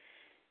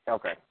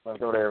 Okay. Let's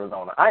go to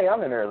Arizona.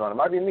 I'm in Arizona. It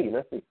might be me.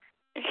 Let's see.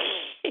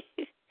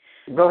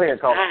 Go ahead,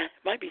 caller.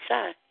 Might be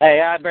shy. Hey,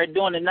 how everybody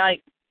doing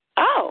tonight?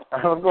 Oh.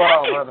 What's going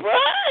on, brother?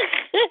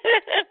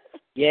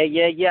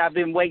 Yeah. I've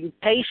been waiting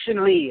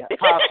patiently.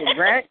 Apostle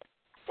Grant,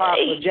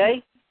 Apostle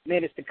Jay,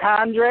 Minister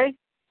Condre.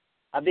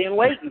 I've been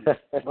waiting.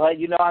 But,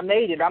 I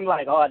made it. I'm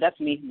like, oh, that's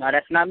me. No,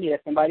 that's not me.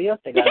 That's somebody else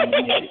that got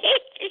me.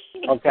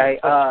 Okay.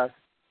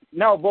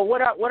 No, but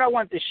what I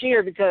wanted to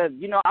share, because,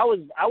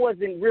 I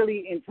wasn't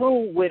really in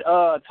tune with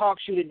Talk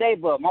Shoe today,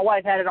 but my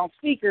wife had it on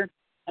speaker,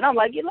 and I'm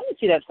like, yeah, let me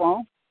see that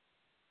phone.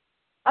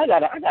 I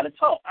gotta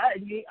talk.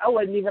 I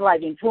wasn't even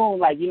in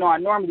tune I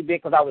normally be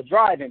because I was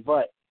driving,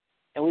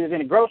 and we was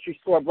in a grocery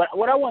store. But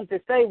what I wanted to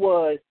say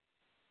was,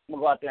 I'm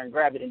gonna go out there and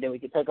grab it, and then we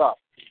can take off.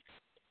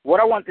 What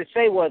I wanted to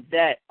say was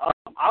that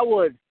I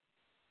was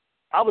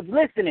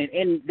listening,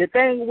 and the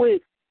thing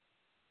with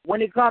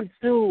when it comes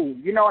to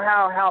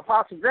how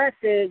Apostle Grant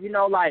said,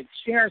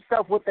 sharing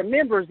stuff with the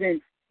members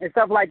and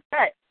stuff like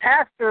that.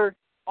 Pastor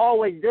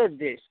always does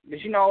this. But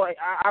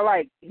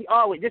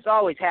this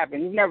always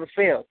happens. He never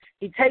fails.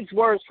 He takes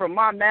words from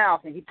my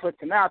mouth and he puts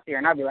them out there,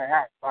 and I'll be like,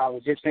 I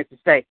was just meant to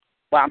say,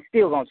 but I'm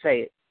still gonna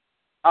say it.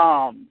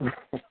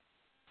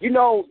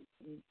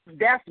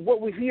 That's what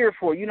we're here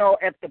for.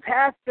 If the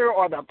pastor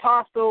or the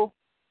apostle,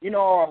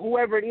 or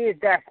whoever it is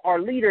that's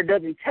our leader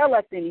doesn't tell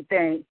us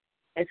anything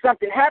and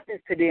something happens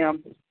to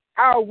them,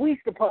 how are we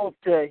supposed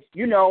to,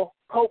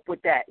 cope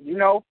with that,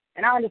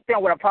 And I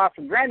understand what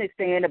Apostle Grant is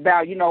saying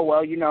about,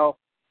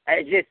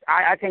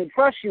 I can't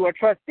trust you or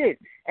trust this.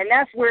 And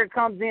that's where it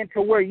comes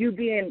into where you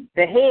being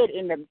the head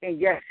in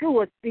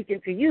Yeshua speaking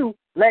to you,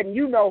 letting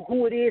you know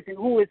who it is and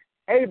who is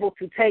able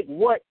to take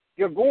what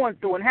you're going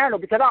through and handle.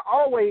 Because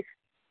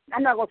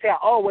I'm not going to say I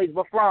always,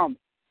 but from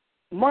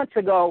months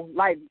ago,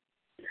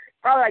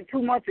 probably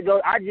 2 months ago,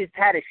 I just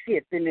had a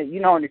shift in the,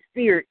 in the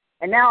spirit.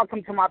 And now I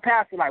come to my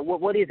pastor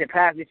what is it,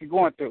 pastor, that you're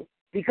going through?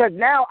 Because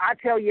now I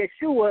tell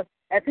Yeshua,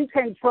 if he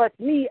can't trust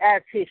me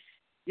as his,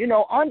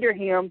 under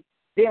him,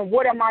 then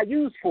what am I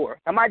used for?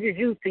 Am I just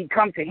used to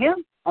come to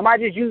him? Am I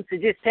just used to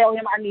just tell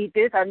him I need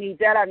this, I need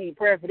that, I need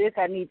prayer for this,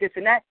 I need this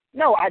and that?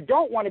 No, I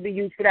don't want to be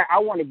used for that. I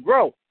want to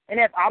grow. And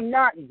if I'm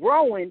not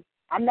growing,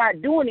 I'm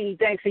not doing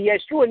anything for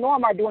Yeshua, nor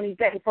am I doing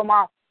anything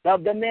for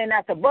the man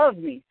that's above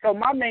me. So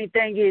my main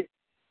thing is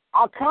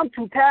I'll come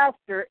to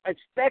pastor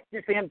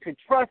expecting for him to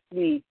trust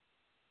me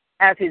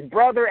as his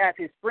brother, as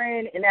his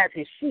friend, and as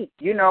his sheep,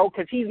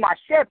 because he's my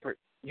shepherd,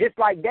 just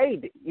like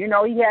David. He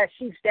had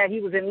sheep that he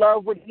was in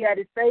love with. He had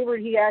his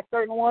favorite. He had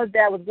certain ones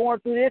that was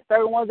going through this,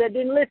 certain ones that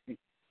didn't listen.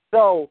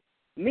 So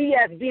me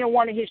as being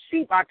one of his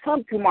sheep, I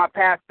come to my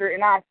pastor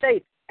and I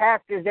say,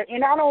 pastors,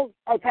 and I don't,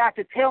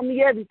 pastor, tell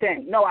me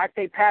everything. No, I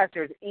say,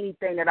 pastors,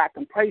 anything that I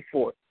can pray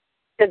for.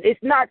 Because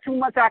it's not too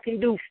much I can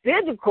do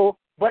physical,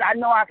 but I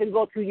know I can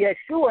go to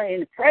Yeshua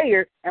in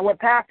prayer, and when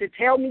pastor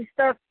tell me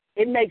stuff,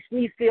 it makes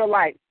me feel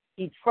like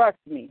he trusts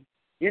me.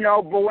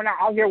 But when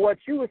I hear what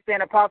you were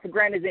saying, Apostle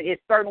Grant, is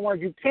it's certain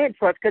ones you can't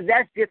trust, because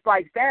that's just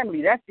like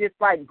family. That's just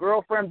like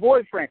girlfriend,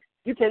 boyfriend.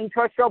 You can't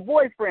trust your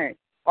boyfriend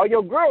or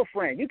your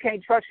girlfriend. You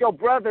can't trust your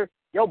brother,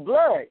 your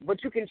blood,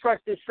 but you can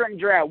trust the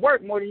stranger at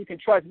work more than you can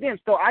trust them.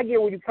 So I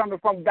get where you're coming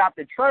from about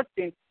the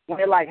trusting, when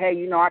they're like,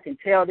 hey, I can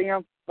tell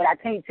them, but I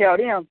can't tell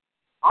them.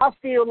 I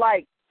feel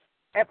like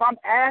if I'm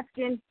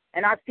asking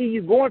and I see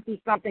you going through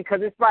something,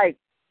 because it's like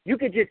you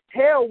could just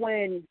tell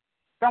when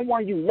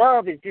someone you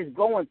love is just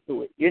going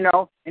through it,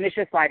 and it's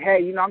just like,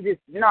 hey, I'm just,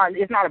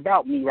 it's not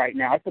about me right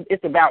now.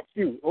 It's about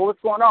you. Or what's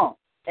going on?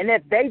 And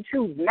if they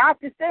choose not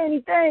to say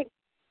anything,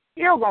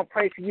 still going to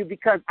pray for you,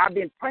 because I've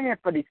been praying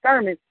for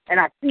discernment and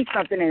I see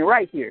something ain't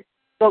right here.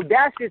 So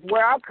that's just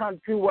where I've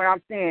come to, where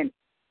I'm saying,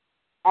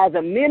 as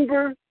a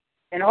member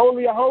in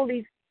Holy of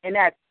Holies, and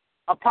that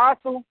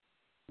apostle,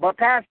 but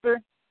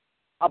Pastor,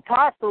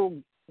 Apostle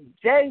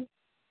Jay,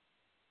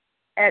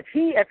 if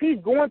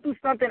he's going through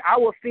something, I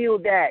will feel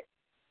that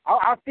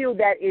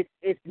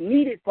it's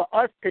needed for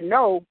us to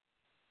know,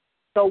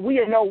 so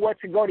we'll know what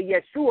to go to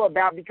Yeshua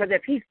about. Because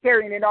if he's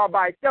carrying it all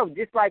by himself,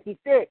 just like he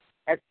said,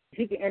 as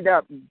he can end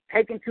up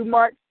taking too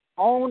much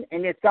on,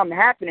 and then something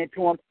happening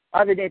to him,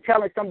 other than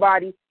telling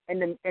somebody in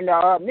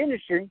the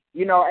ministry,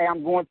 hey,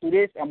 I'm going through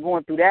this, I'm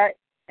going through that,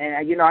 and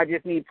I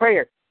just need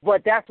prayer.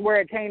 But that's where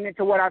it came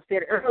into what I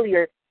said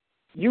earlier.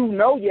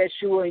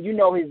 Yeshua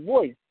and his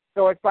voice.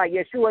 So it's like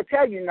Yeshua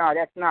tell you,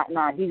 that's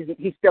not,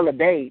 he's still a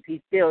babe.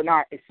 He's still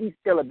not, she's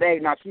still a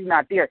babe. No, she's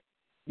not there.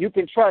 You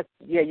can trust,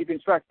 you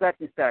can trust such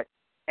and such.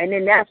 And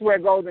then that's where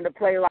it goes into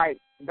play, like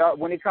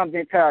when it comes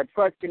into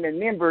trusting the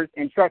members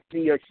and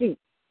trusting your sheep.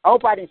 I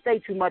hope I didn't say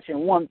too much in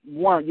one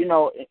and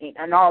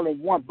all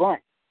in one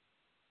bunch.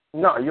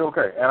 No, you're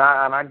okay. And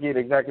I get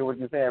exactly what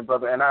you're saying,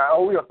 brother. And I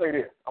will say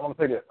this. I want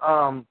to say this.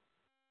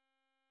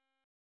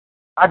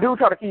 I do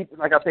try to keep,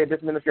 like I said,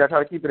 this ministry, I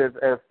try to keep it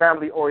as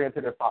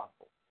family-oriented as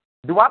possible.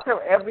 Do I tell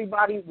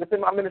everybody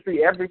within my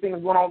ministry everything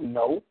that's going on?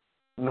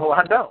 No,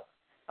 I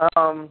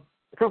don't.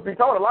 Truth be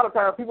told, a lot of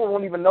times people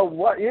won't even know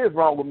what is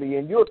wrong with me,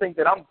 and you'll think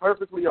that I'm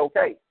perfectly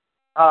okay.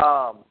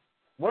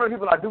 One of the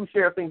people I do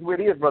share things with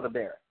is Brother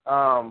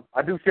Darren.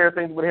 I do share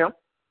things with him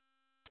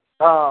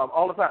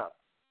all the time.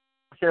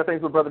 I share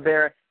things with Brother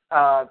Darren,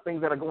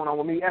 things that are going on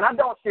with me, and I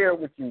don't share it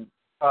with you.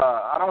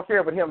 I don't share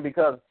it with him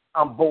because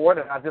I'm bored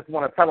and I just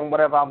want to tell him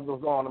whatever was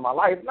going on in my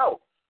life.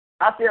 No,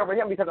 I share it with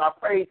him because I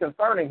prayed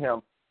concerning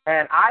him,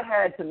 and I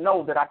had to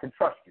know that I could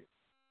trust you.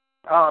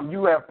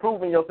 You have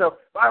proven yourself.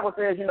 The Bible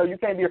says, you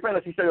can't be a friend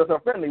unless you show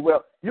yourself friendly.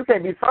 Well, you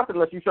can't be trusted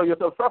unless you show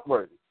yourself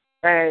trustworthy,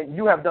 and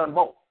you have done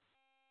both.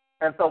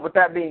 And so with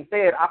that being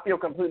said, I feel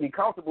completely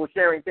comfortable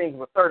sharing things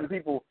with certain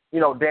people,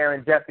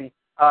 Darren, Jesse,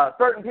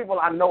 certain people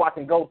I know I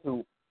can go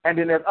to, and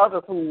then there's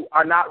others who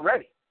are not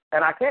ready.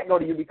 And I can't go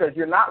to you because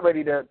you're not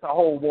ready to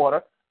hold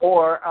water,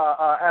 or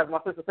as my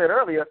sister said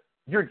earlier,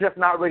 you're just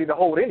not ready to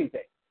hold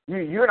anything.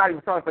 You're not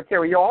even trying to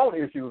carry your own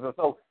issues. And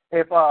so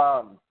if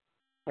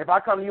I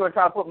come to you and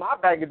try to put my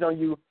baggage on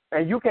you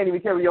and you can't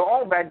even carry your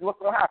own baggage, what's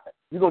going to happen?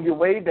 You're going to get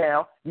weighed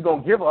down, you're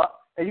going to give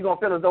up, and you're going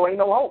to feel as though ain't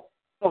no hope.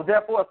 So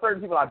therefore,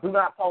 certain people I do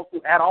not talk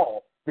to at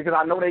all because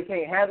I know they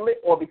can't handle it,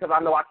 or because I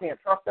know I can't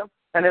trust them.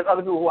 And there's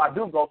other people who I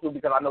do go to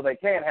because I know they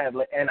can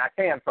handle it and I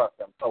can trust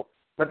them. So,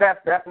 but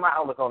that's my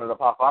outlook on it,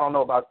 Apostle. I don't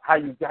know about how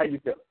you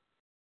feel.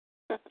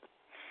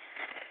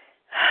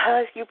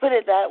 If you put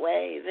it that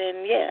way,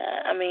 then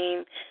yeah. I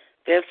mean,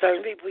 there's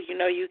certain people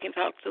you can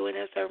talk to, and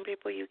there's certain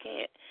people you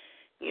can't.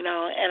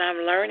 And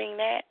I'm learning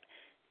that.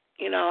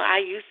 I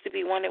used to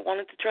be one that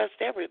wanted to trust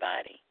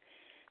everybody,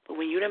 but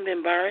when you done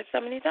been burned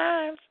so many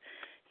times,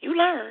 you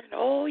learn.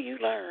 Oh, you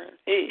learn.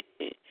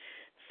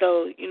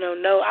 So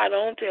no, I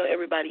don't tell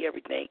everybody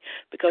everything,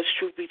 because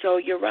truth be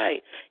told, you're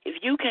right.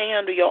 If you can't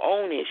handle your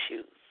own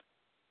issues,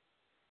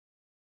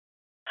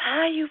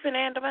 how you finna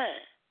handle mine?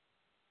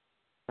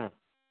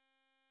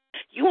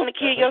 You want to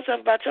kill yourself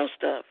about your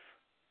stuff,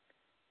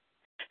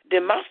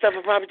 then my stuff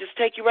will probably just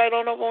take you right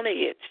on over on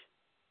the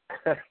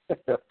edge.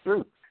 That's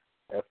true.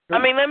 I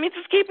mean, let me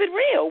just keep it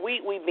real.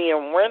 We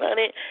being run on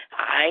it.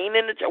 I ain't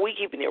in the church. We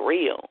keeping it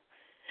real,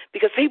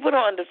 because people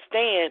don't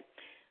understand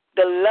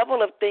the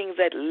level of things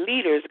that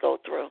leaders go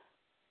through.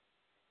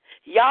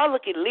 Y'all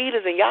look at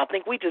leaders and y'all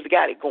think we just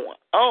got it going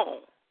on.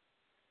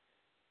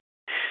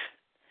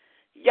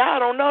 Y'all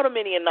don't know the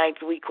many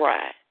nights we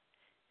cry.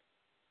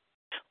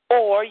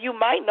 Or you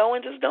might know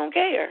and just don't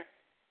care.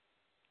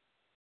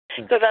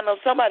 Because I know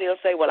somebody will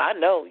say, well, I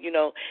know,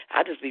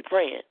 I just be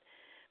praying.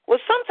 Well,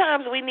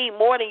 sometimes we need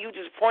more than you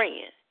just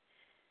praying.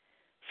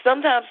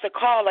 Sometimes to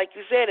call, like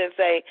you said, and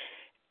say,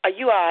 are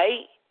you all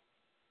right?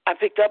 I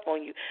picked up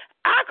on you.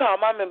 I call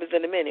my members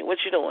in a minute. What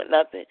you doing?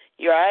 Nothing.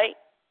 You all right?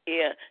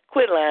 Yeah.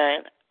 Quit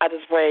lying. I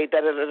just prayed,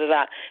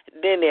 da-da-da-da-da.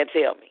 Then they'll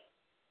tell me.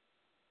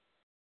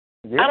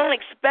 I don't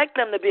expect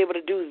them to be able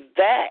to do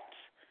that.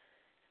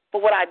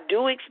 But what I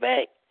do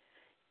expect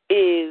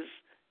is,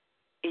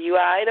 you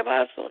all right,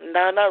 Apostle?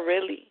 No, not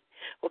really.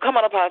 Well, come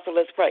on, Apostle,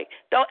 let's pray.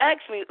 Don't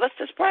ask me. Let's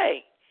just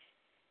pray.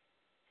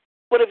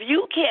 But if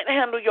you can't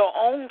handle your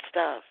own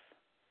stuff,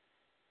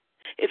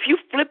 if you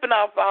flipping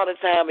off all the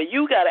time, or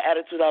you got an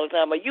attitude all the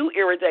time, or you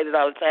irritated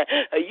all the time,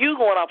 or you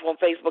going off on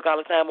Facebook all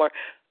the time, or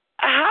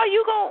how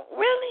you going to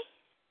really?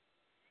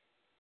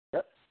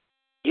 Yep.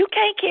 You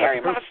can't carry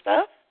my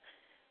stuff.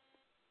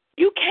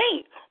 You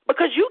can't,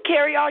 because you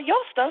carry all your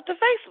stuff to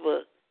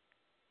Facebook.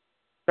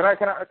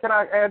 Can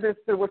I add this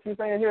to what you're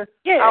saying here?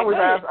 Yeah.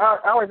 I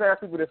always ask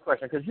people this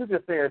question, because you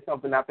just said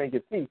something I think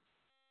is key.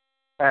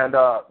 And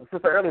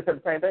Sister earlier said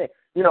the same thing.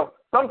 You know,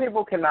 some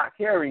people cannot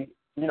carry,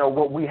 you know,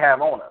 what we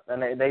have on us,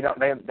 and they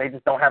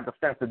just don't have the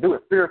strength to do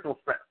it, spiritual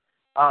strength.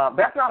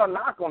 That's not a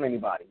knock on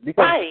anybody,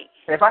 because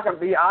if I can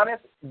be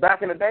honest,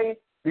 back in the day,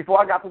 before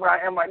I got to where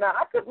I am right now,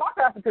 my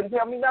pastor couldn't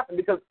tell me nothing,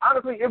 because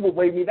honestly, it would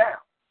weigh me down.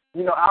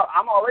 You know,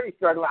 I'm already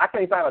struggling. I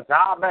can't find a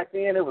job back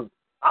then.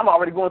 I'm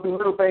already going through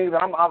little things.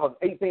 I was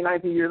 18,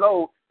 19 years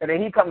old, and then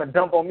he come and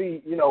dump on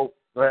me, you know,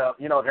 well,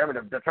 you know,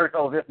 the church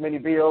owes this many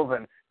bills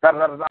and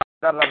da-da-da-da-da.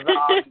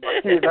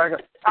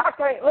 I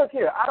can't, look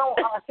here,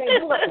 I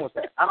can't do nothing with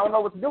that. I don't know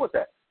what to do with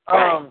that.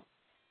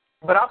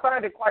 But I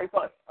find it quite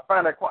funny. I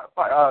find it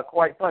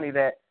quite funny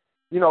that,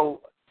 you know,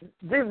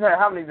 Jesus had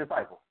how many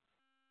disciples?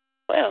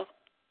 Well.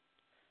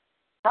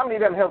 How many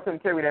of them helped him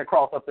carry that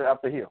cross up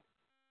the hill?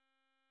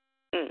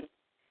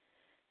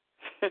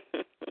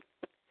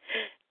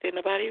 Did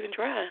nobody even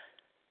try?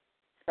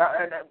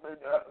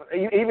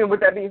 Even with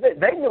that being said,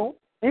 they knew.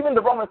 Even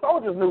the Roman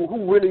soldiers knew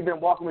who really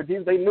been walking with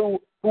Jesus. They knew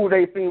who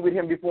they'd seen with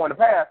him before in the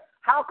past.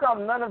 How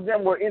come none of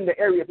them were in the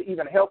area to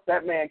even help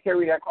that man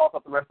carry that cross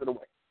up the rest of the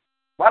way?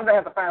 Why did they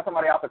have to find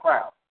somebody out the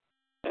crowd?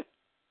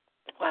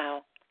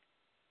 Wow.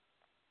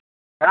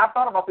 And I've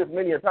thought about this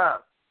many a time.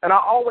 And I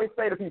always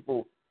say to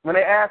people, when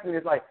they ask me,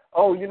 it's like,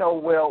 oh, you know,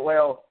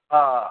 well,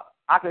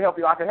 I can help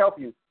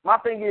you. My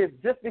thing is,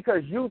 just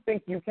because you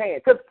think you can,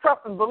 because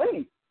trust and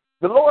believe.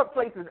 The Lord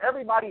places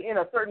everybody in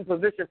a certain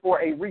position for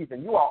a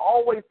reason. You are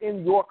always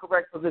in your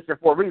correct position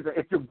for a reason.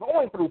 If you're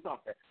going through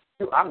something,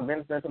 I'm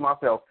ministering to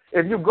myself.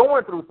 If you're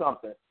going through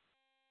something,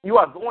 you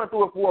are going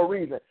through it for a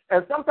reason.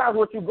 And sometimes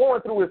what you're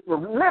going through is for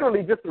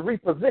literally just to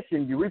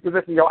reposition you,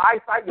 reposition your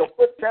eyesight, your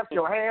footsteps,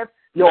 your hands,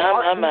 your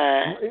heart,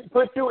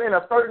 put you in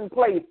a certain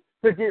place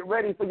to get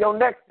ready for your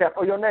next step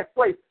or your next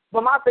place.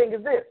 But my thing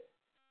is this.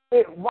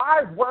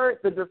 Why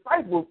weren't the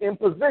disciples in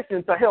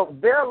position to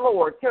help their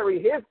Lord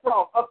carry his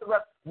cross up the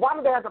rest? Why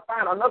did they have to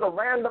find another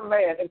random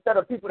man instead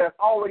of people that's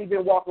already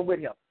been walking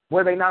with him?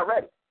 Were they not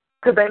ready?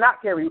 Could they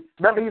not carry you?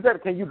 Remember he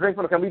said, can you drink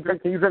from the cup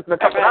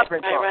that I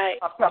drink from?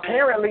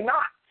 Apparently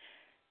not.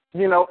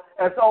 You know,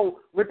 and so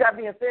with that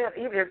being said,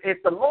 even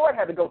if the Lord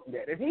had to go through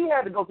that, if he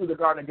had to go through the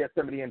Garden of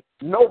Gethsemane and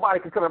nobody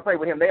could come and pray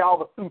with him, they all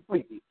was too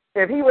sleepy.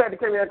 If he had to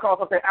carry that cross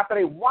up there after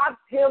they watched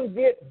him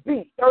get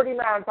beat 39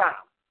 times,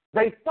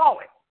 they saw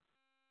it.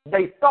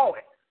 They saw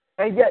it.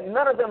 And yet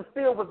none of them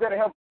still was there to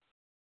help.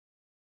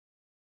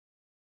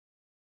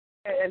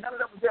 And none of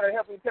them was there to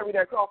help him carry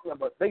that cross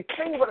number. They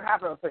seen what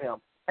happened to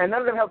him, and none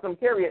of them helped him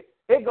carry it.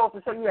 It goes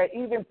to show you that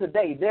even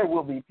today there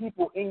will be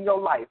people in your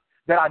life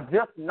that are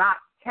just not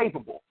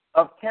capable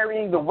of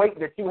carrying the weight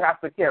that you have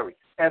to carry.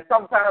 And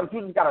sometimes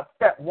you just got to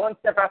step one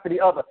step after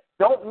the other.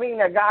 Don't mean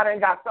that God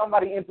ain't got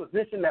somebody in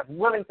position that's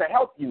willing to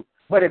help you.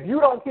 But if you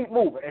don't keep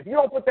moving, if you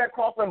don't put that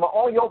cross number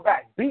on your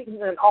back,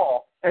 beaten and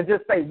all, and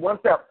just say one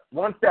step,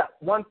 one step,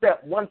 one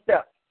step, one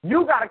step,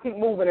 you got to keep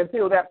moving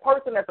until that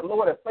person that the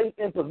Lord has placed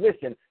in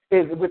position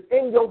is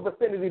within your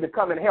vicinity to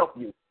come and help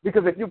you.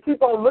 Because if you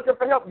keep on looking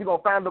for help, you're going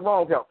to find the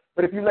wrong help.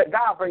 But if you let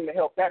God bring the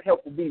help, that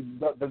help will be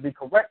the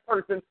correct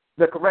person,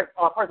 the correct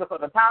person for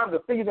the time,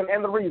 the season,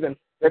 and the reason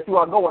that you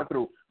are going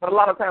through. But a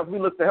lot of times we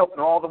look for help in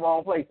all the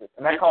wrong places,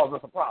 and that causes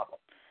us a problem.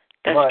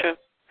 That's true.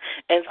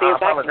 And see,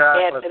 if I can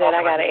add to that,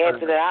 I got to add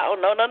to that.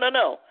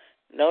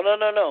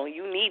 No.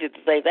 You needed to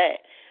say that.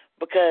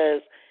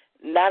 Because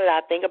now that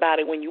I think about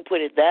it, when you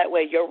put it that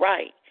way, you're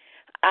right.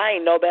 I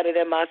ain't no better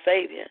than my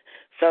Savior.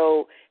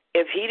 So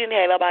if he didn't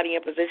have nobody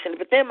in position,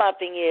 but then my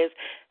thing is,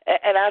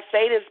 and I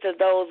say this to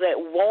those that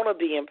want to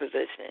be in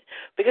position,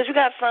 because you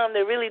got some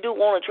that really do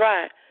want to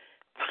try,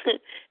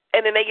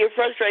 and then they get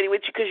frustrated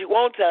with you because you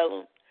won't tell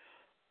them.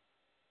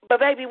 But,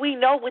 baby, we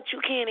know what you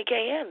can and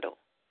can't handle.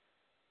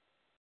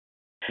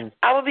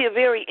 I would be a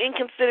very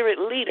inconsiderate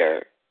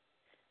leader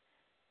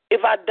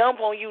if I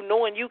dump on you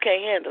knowing you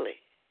can't handle it.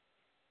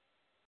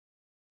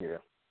 Yeah.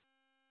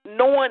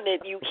 Knowing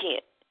that you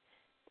can't.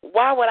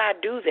 Why would I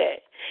do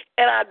that?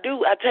 And I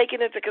take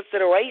it into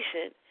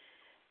consideration,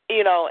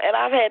 you know, and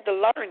I've had to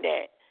learn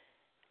that,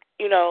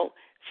 you know.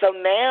 So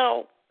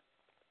now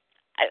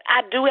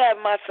I do have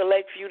my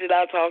select few that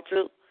I talk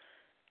to.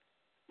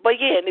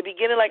 But, yeah, in the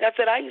beginning, like I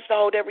said, I used to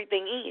hold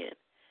everything in.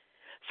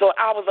 So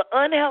I was an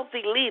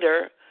unhealthy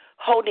leader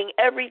holding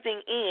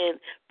everything in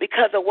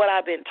because of what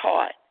I've been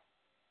taught.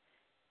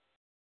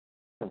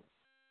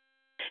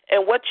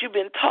 And what you've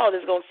been taught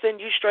is going to send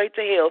you straight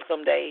to hell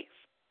some days.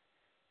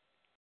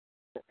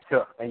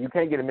 Sure. And you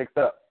can't get it mixed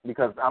up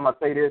because I'm going to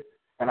say this,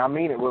 and I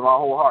mean it with my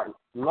whole heart.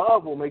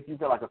 Love will make you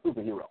feel like a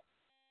superhero.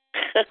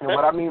 And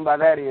what I mean by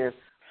that is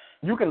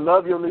you can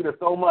love your leader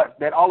so much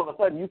that all of a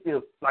sudden you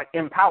feel like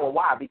empowered.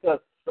 Why? Because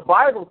the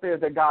Bible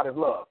says that God is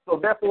love. So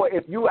therefore,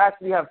 if you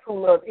actually have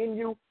true love in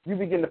you, you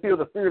begin to feel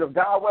the Spirit of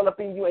God well up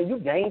in you, and you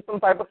gain some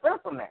type of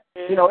strength from that.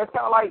 You know, it's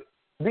kind of like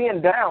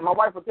being down. My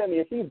wife will tell me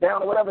if she's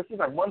down or whatever, she's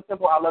like, one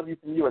simple I love you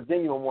from you, a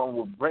genuine one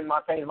will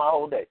change my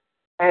whole day.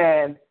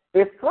 And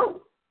it's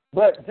true.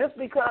 But just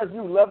because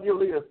you love your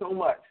leader so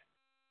much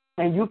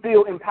and you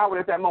feel empowered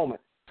at that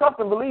moment, trust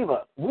and believe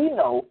us. We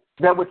know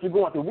that what you're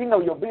going through. We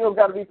know your bills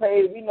got to be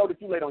paid. We know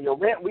that you late on your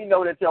rent. We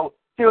know that your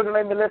children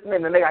ain't been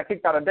listening and they got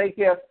kicked out of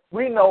daycare.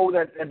 We know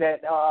that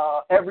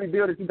every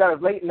bill that you got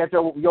is late and that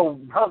your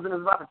husband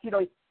is about to cheat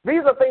on you.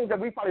 These are things that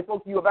we probably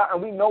spoke to you about,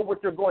 and we know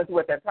what you're going through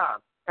at that time.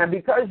 And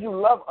because you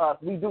love us,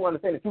 we do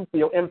understand that you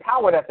feel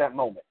empowered at that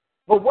moment.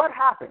 But what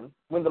happens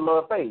when the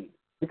love fades?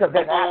 Because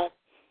that happens.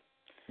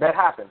 That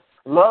happens.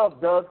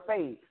 Love does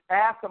fade.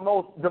 Ask the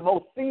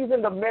most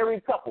seasoned of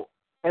married couples,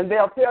 and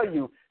they'll tell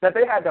you that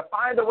they had to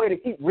find a way to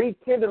keep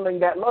rekindling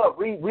that love,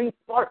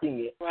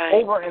 re-sparking it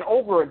over and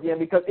over again,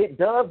 because it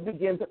does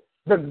begin to,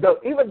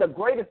 even the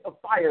greatest of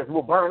fires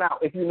will burn out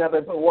if you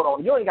never put water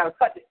on it. You ain't got to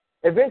touch it.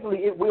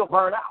 Eventually, it will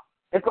burn out.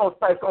 It's going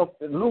to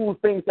lose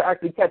things to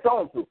actually catch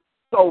on to.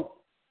 So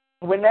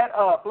when that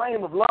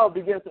flame of love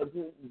begins to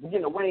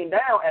wane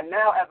down, and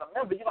now as a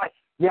member, you're like,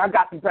 yeah, I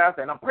got you,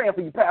 Pastor, and I'm praying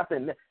for you, Pastor,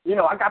 and,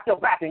 I got your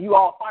back, and you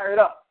all fired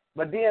up.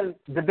 But then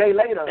the day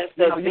later,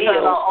 you found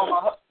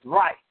out,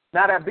 right,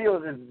 now that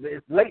bill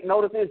is late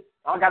notices,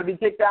 I got to be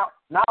kicked out.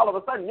 Now all of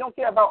a sudden, you don't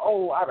care about,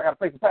 I got to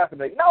pray for Pastor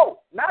today. No,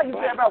 now you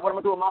care about what I'm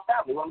going to do with my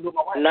family, what I'm going to do with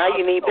my wife. Now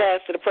you need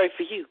Pastor to pray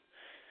for you.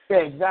 Yeah,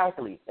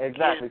 exactly.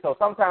 Yeah. So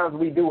sometimes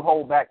we do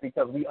hold back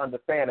because we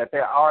understand that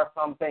there are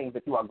some things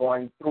that you are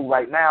going through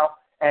right now,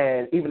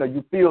 and even though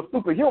you feel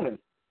superhuman,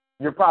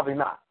 you're probably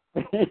not,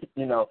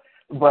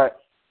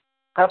 But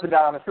that's the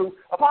God on the truth.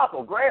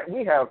 Apostle Grant,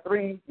 we have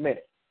 3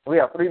 minutes.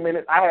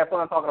 I had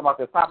fun talking about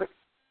this topic.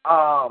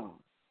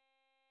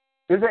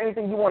 Is there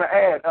anything you want to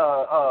add?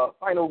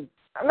 Final?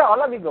 No,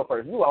 let me go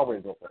first. You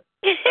always go first.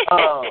 I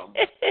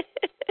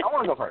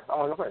want to go first.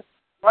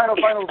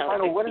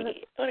 Final. What is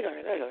it?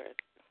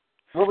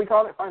 What do we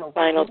call it? Final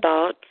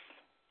thoughts.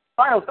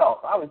 Final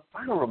thoughts.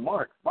 Final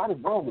remarks. What is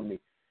wrong with me?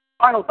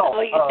 Final thoughts.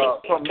 Oh, you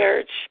think from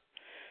church?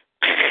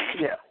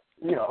 Yeah.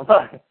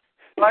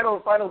 Final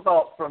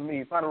thoughts from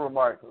me. Final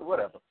remarks.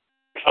 Whatever.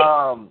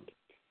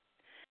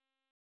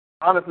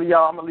 Honestly,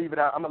 y'all, I'm gonna leave it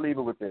out. I'm gonna leave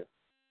it with this.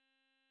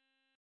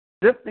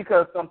 Just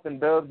because something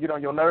does get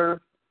on your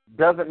nerves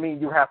doesn't mean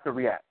you have to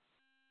react.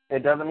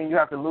 It doesn't mean you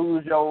have to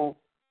lose your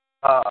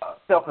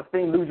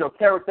self-esteem, lose your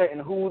character,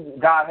 and who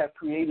God has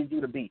created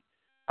you to be.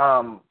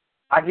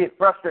 I get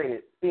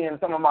frustrated seeing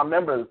some of my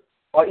members,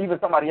 or even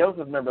somebody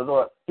else's members,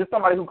 or just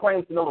somebody who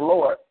claims to know the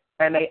Lord,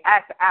 and they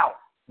act out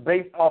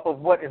based off of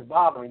what is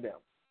bothering them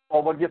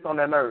or what gets on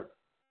their nerves.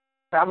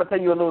 So I'm going to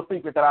tell you a little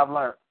secret that I've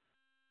learned.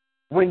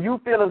 When you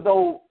feel as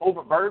though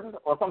overburdened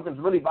or something's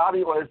really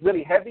bothering you or it's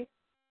really heavy,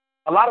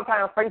 a lot of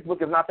times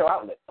Facebook is not your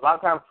outlet. A lot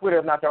of times Twitter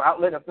is not your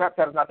outlet, and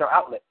Snapchat is not your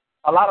outlet.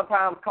 A lot of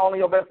times calling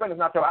your best friend is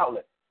not your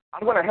outlet.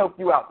 I'm going to help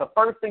you out. The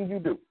first thing you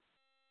do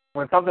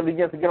when something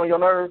begins to get on your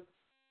nerves,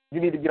 you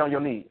need to get on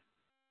your knees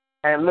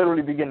and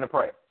literally begin to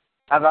pray.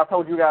 As I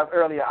told you guys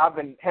earlier, I've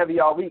been heavy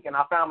all week, and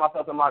I found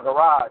myself in my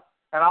garage,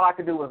 and all I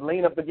could do was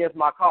lean up against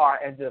my car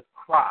and just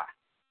cry.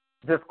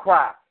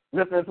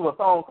 Listening to a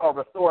song called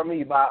Restore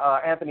Me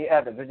by Anthony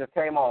Evans. It just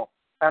came on,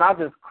 and I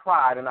just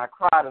cried, and I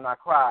cried, and I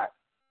cried.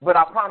 But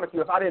I promise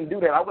you, if I didn't do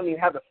that, I wouldn't even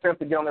have the strength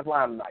to get on this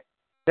line tonight.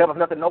 There was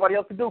nothing nobody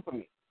else could do for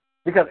me,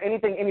 because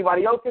anything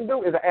anybody else can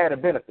do is an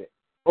added benefit.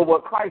 But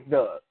what Christ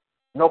does,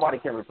 nobody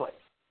can replace.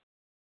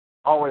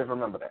 Always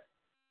remember that.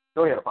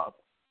 Go ahead, Apostle.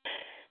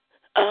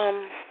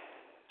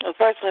 Well,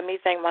 first, let me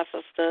thank my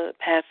sister,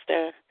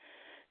 Pastor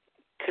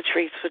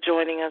Catrice, for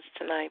joining us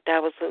tonight.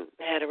 That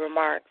had a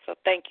remark, so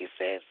thank you,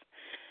 sis.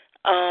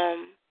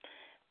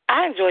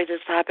 I enjoyed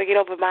this topic. It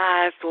opened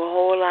my eyes to a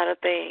whole lot of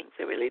things.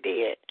 It really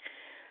did.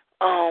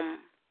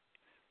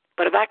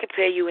 But if I could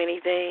tell you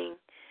anything,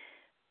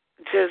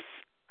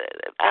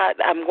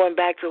 I'm going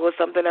back to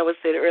something that was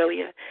said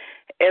earlier.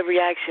 Every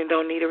action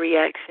don't need a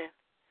reaction.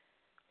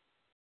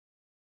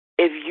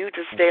 If you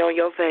just stay on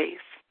your face,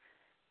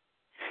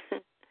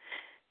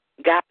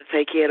 God will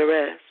take care of the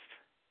rest.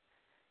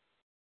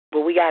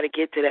 But we got to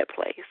get to that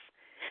place.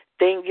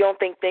 You don't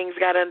think things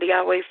got under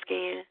Yahweh's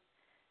skin?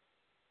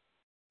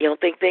 You don't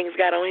think things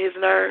got on his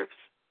nerves?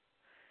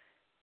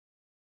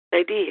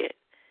 They did.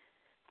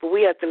 But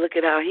we have to look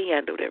at how he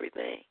handled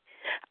everything.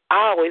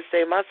 I always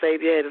say my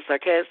Savior had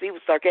he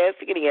was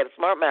sarcastic and he had a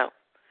smart mouth.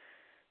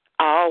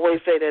 I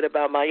always say that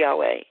about my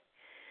Yahweh.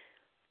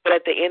 But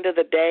at the end of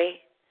the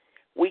day,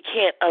 we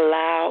can't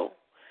allow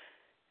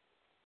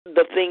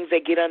the things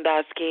that get under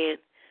our skin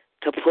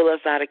to pull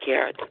us out of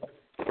character.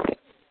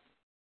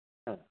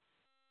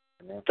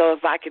 So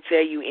if I could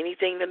tell you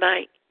anything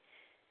tonight,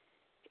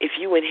 if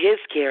you in his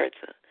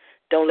character,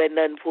 don't let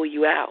nothing pull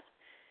you out.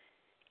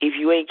 If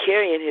you ain't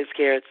carrying his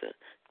character,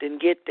 then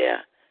get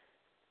there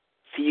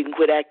so you can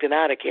quit acting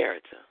out of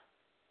character.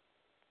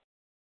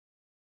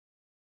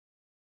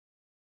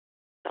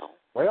 So.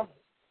 Well,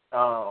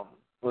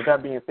 with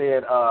that being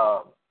said,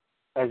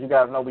 as you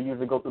guys know, we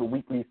usually go through the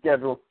weekly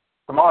schedule.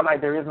 Tomorrow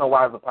night, there is no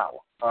Wives of Power.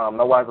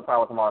 No Wives of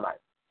Power tomorrow night.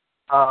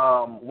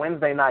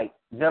 Wednesday night,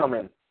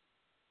 gentlemen,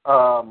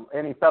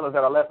 any fellas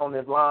that are left on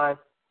this line,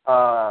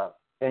 and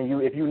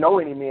if you know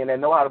any men that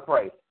know how to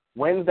pray,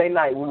 Wednesday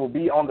night we will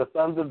be on the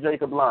Sons of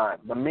Jacob line.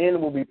 The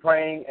men will be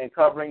praying and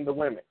covering the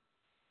women.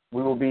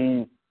 We will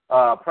be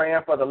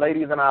praying for the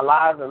ladies in our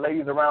lives and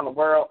ladies around the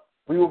world.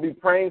 We will be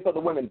praying for the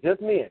women,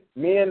 just men.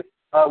 Men,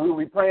 we will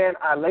be praying.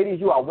 Ladies,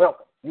 you are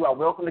welcome. You are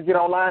welcome to get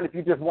online. If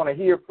you just want to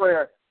hear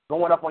prayer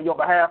going up on your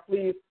behalf,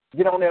 please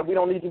get on there. We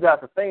don't need you guys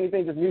to say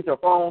anything. Just mute your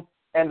phone.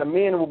 And the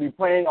men will be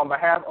praying on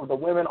behalf of the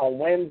women on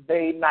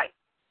Wednesday night.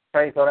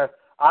 Okay, so that's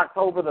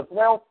October the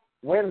 12th.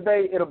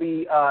 Wednesday, it'll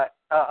be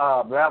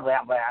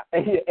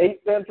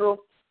 8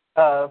 Central,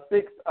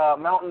 6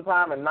 Mountain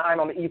Time, and 9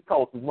 on the East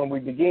Coast is when we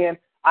begin.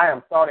 I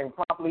am starting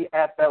promptly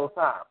at those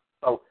times.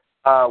 So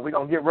we're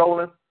going to get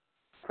rolling,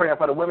 praying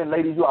for the women.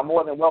 Ladies, you are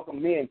more than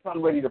welcome. Men,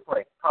 come ready to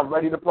pray. Come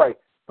ready to pray.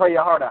 Pray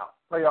your heart out.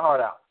 Pray your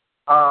heart out.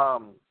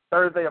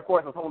 Thursday, of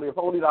course, is Holy of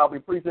Holies. I'll be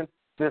preaching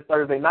this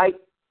Thursday night.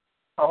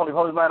 Holy of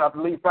Holies line out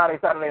to leave Friday,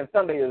 Saturday, and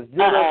Sunday is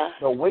Judah.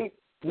 The wait.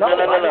 No.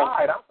 I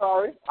lied. I'm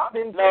sorry. I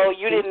didn't. No,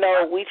 you didn't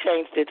know. We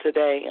changed it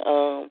today.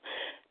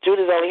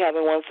 Judah's only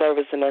having one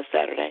service, and that's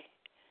Saturday.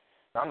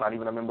 I'm not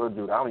even a member of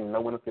Judah. I don't even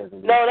know when the schedule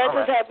is. No, that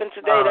just happened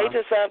today. They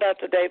just found out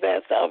today,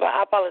 Pastor.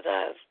 I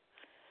apologize.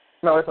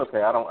 No, it's okay.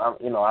 I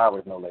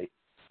always know late.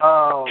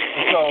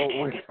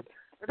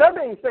 With that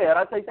being said,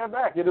 I take that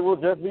back. It will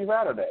just be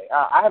Saturday.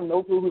 I have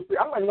no clue who's free.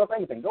 I'm not even going to say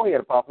anything. Go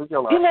ahead, Apostle. You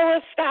know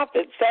what? Stop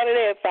it.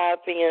 Saturday at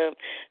 5 p.m.,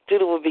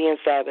 Judah will be in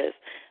Sabbath.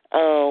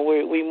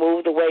 We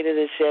moved the Way to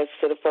the Chefs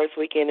to the first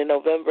weekend in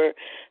November.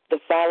 The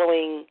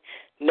following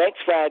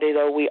next Friday,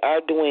 though, we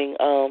are doing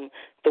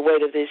the Way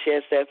to the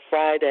Chefs that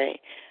Friday.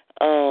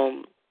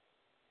 One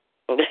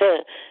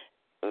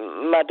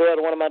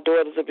of my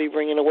daughters will be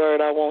bringing the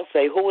word. I won't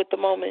say who at the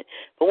moment,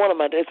 but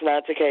it's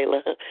not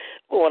Tequila.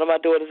 But one of my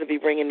daughters will be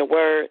bringing the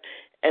word.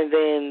 And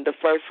then the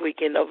first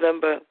weekend in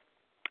November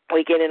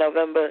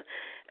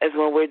is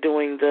when we're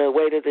doing the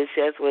Way to the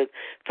Chefs with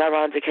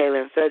Tyron,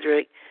 Tequila, and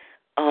Cedric.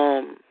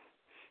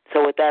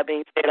 So with that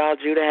being said, all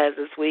Judah has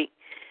this week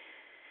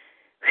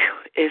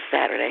is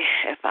Saturday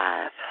at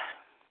 5.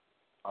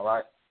 All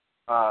right.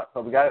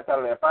 So we got it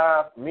Saturday at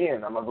 5.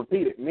 Men, I'm going to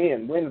repeat it.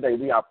 Men, Wednesday,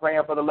 we are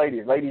praying for the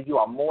ladies. Ladies, you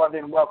are more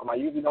than welcome. I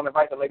usually don't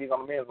invite the ladies on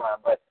the men's line,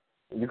 but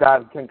you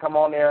guys can come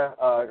on there,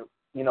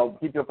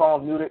 keep your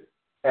phones muted,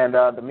 and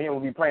the men will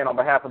be praying on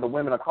behalf of the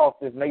women across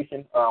this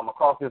nation,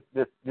 across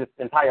this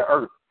entire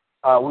earth.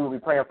 We will be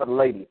praying for the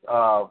ladies,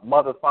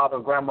 mothers,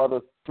 fathers,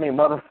 grandmothers,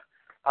 mothers,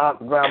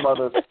 aunts,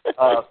 grandmothers,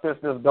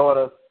 sisters,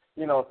 daughters,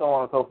 so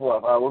on and so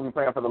forth. We'll be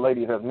praying for the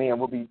ladies as men.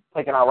 We'll be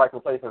taking our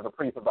rightful place as a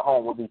priest of the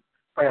home. We'll be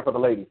praying for the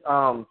ladies.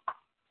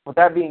 With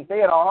that being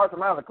said, our hearts and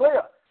minds are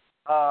clear.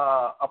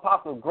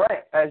 Apostle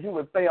Grant, as you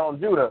would say on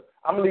Judah,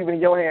 I'm leaving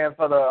in your hands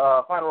for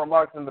the final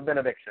remarks and the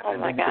benediction. Oh,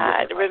 my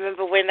God.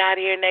 Remember, we're not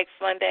here next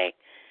Monday,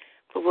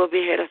 but we'll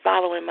be here the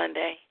following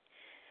Monday.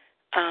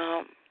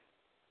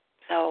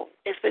 So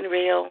it's been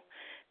real.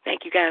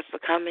 Thank you guys for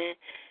coming.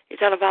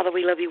 Eternal Father,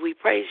 we love you. We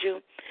praise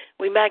you.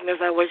 We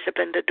magnify, worship,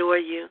 and adore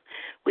you.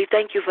 We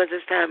thank you for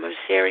this time of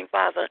sharing,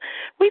 Father.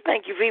 We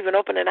thank you for even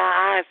opening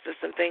our eyes to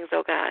some things,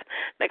 oh God.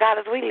 Now, God,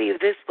 as we leave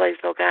this place,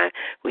 oh God,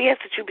 we ask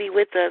that you be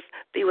with us,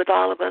 be with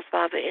all of us,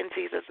 Father, in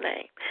Jesus'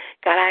 name.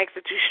 God, I ask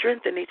that you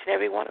strengthen each and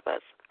every one of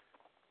us.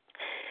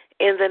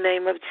 In the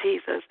name of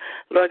Jesus.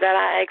 Lord God,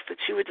 I ask that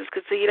you would just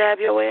continue to have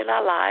your way in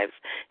our lives.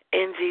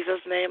 In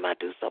Jesus' name, I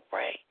do so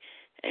pray.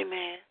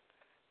 Amen.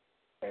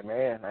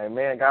 Amen.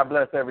 Amen. God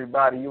bless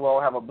everybody. You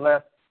all have a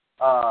blessed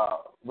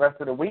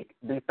rest of the week.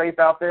 Be safe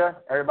out there.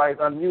 Everybody's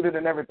unmuted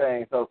and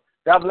everything. So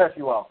God bless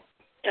you all.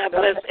 God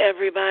bless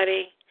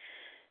everybody.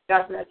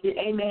 God bless you.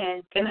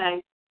 Amen. Good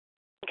night.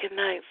 Good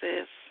night,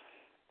 sis.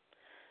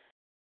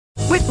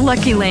 With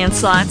Lucky Land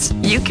Slots,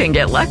 you can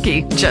get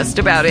lucky just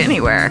about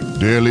anywhere.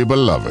 Dearly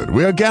beloved,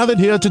 we are gathered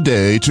here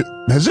today to...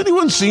 Has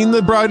anyone seen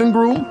the bride and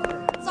groom?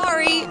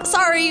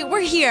 Sorry,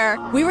 we're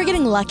here. We were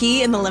getting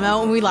lucky in the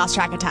limo and we lost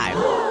track of time.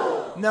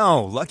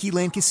 No, Lucky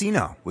Land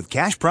Casino, with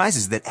cash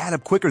prizes that add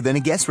up quicker than a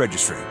guest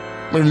registry.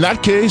 In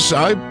that case,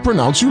 I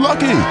pronounce you lucky.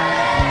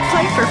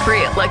 Play for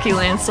free at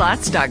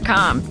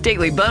LuckyLandSlots.com.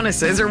 Daily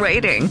bonuses are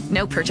waiting.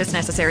 No purchase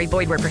necessary.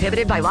 Void where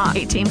prohibited by law.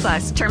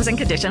 18+. Terms and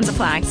conditions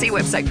apply. See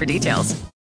website for details.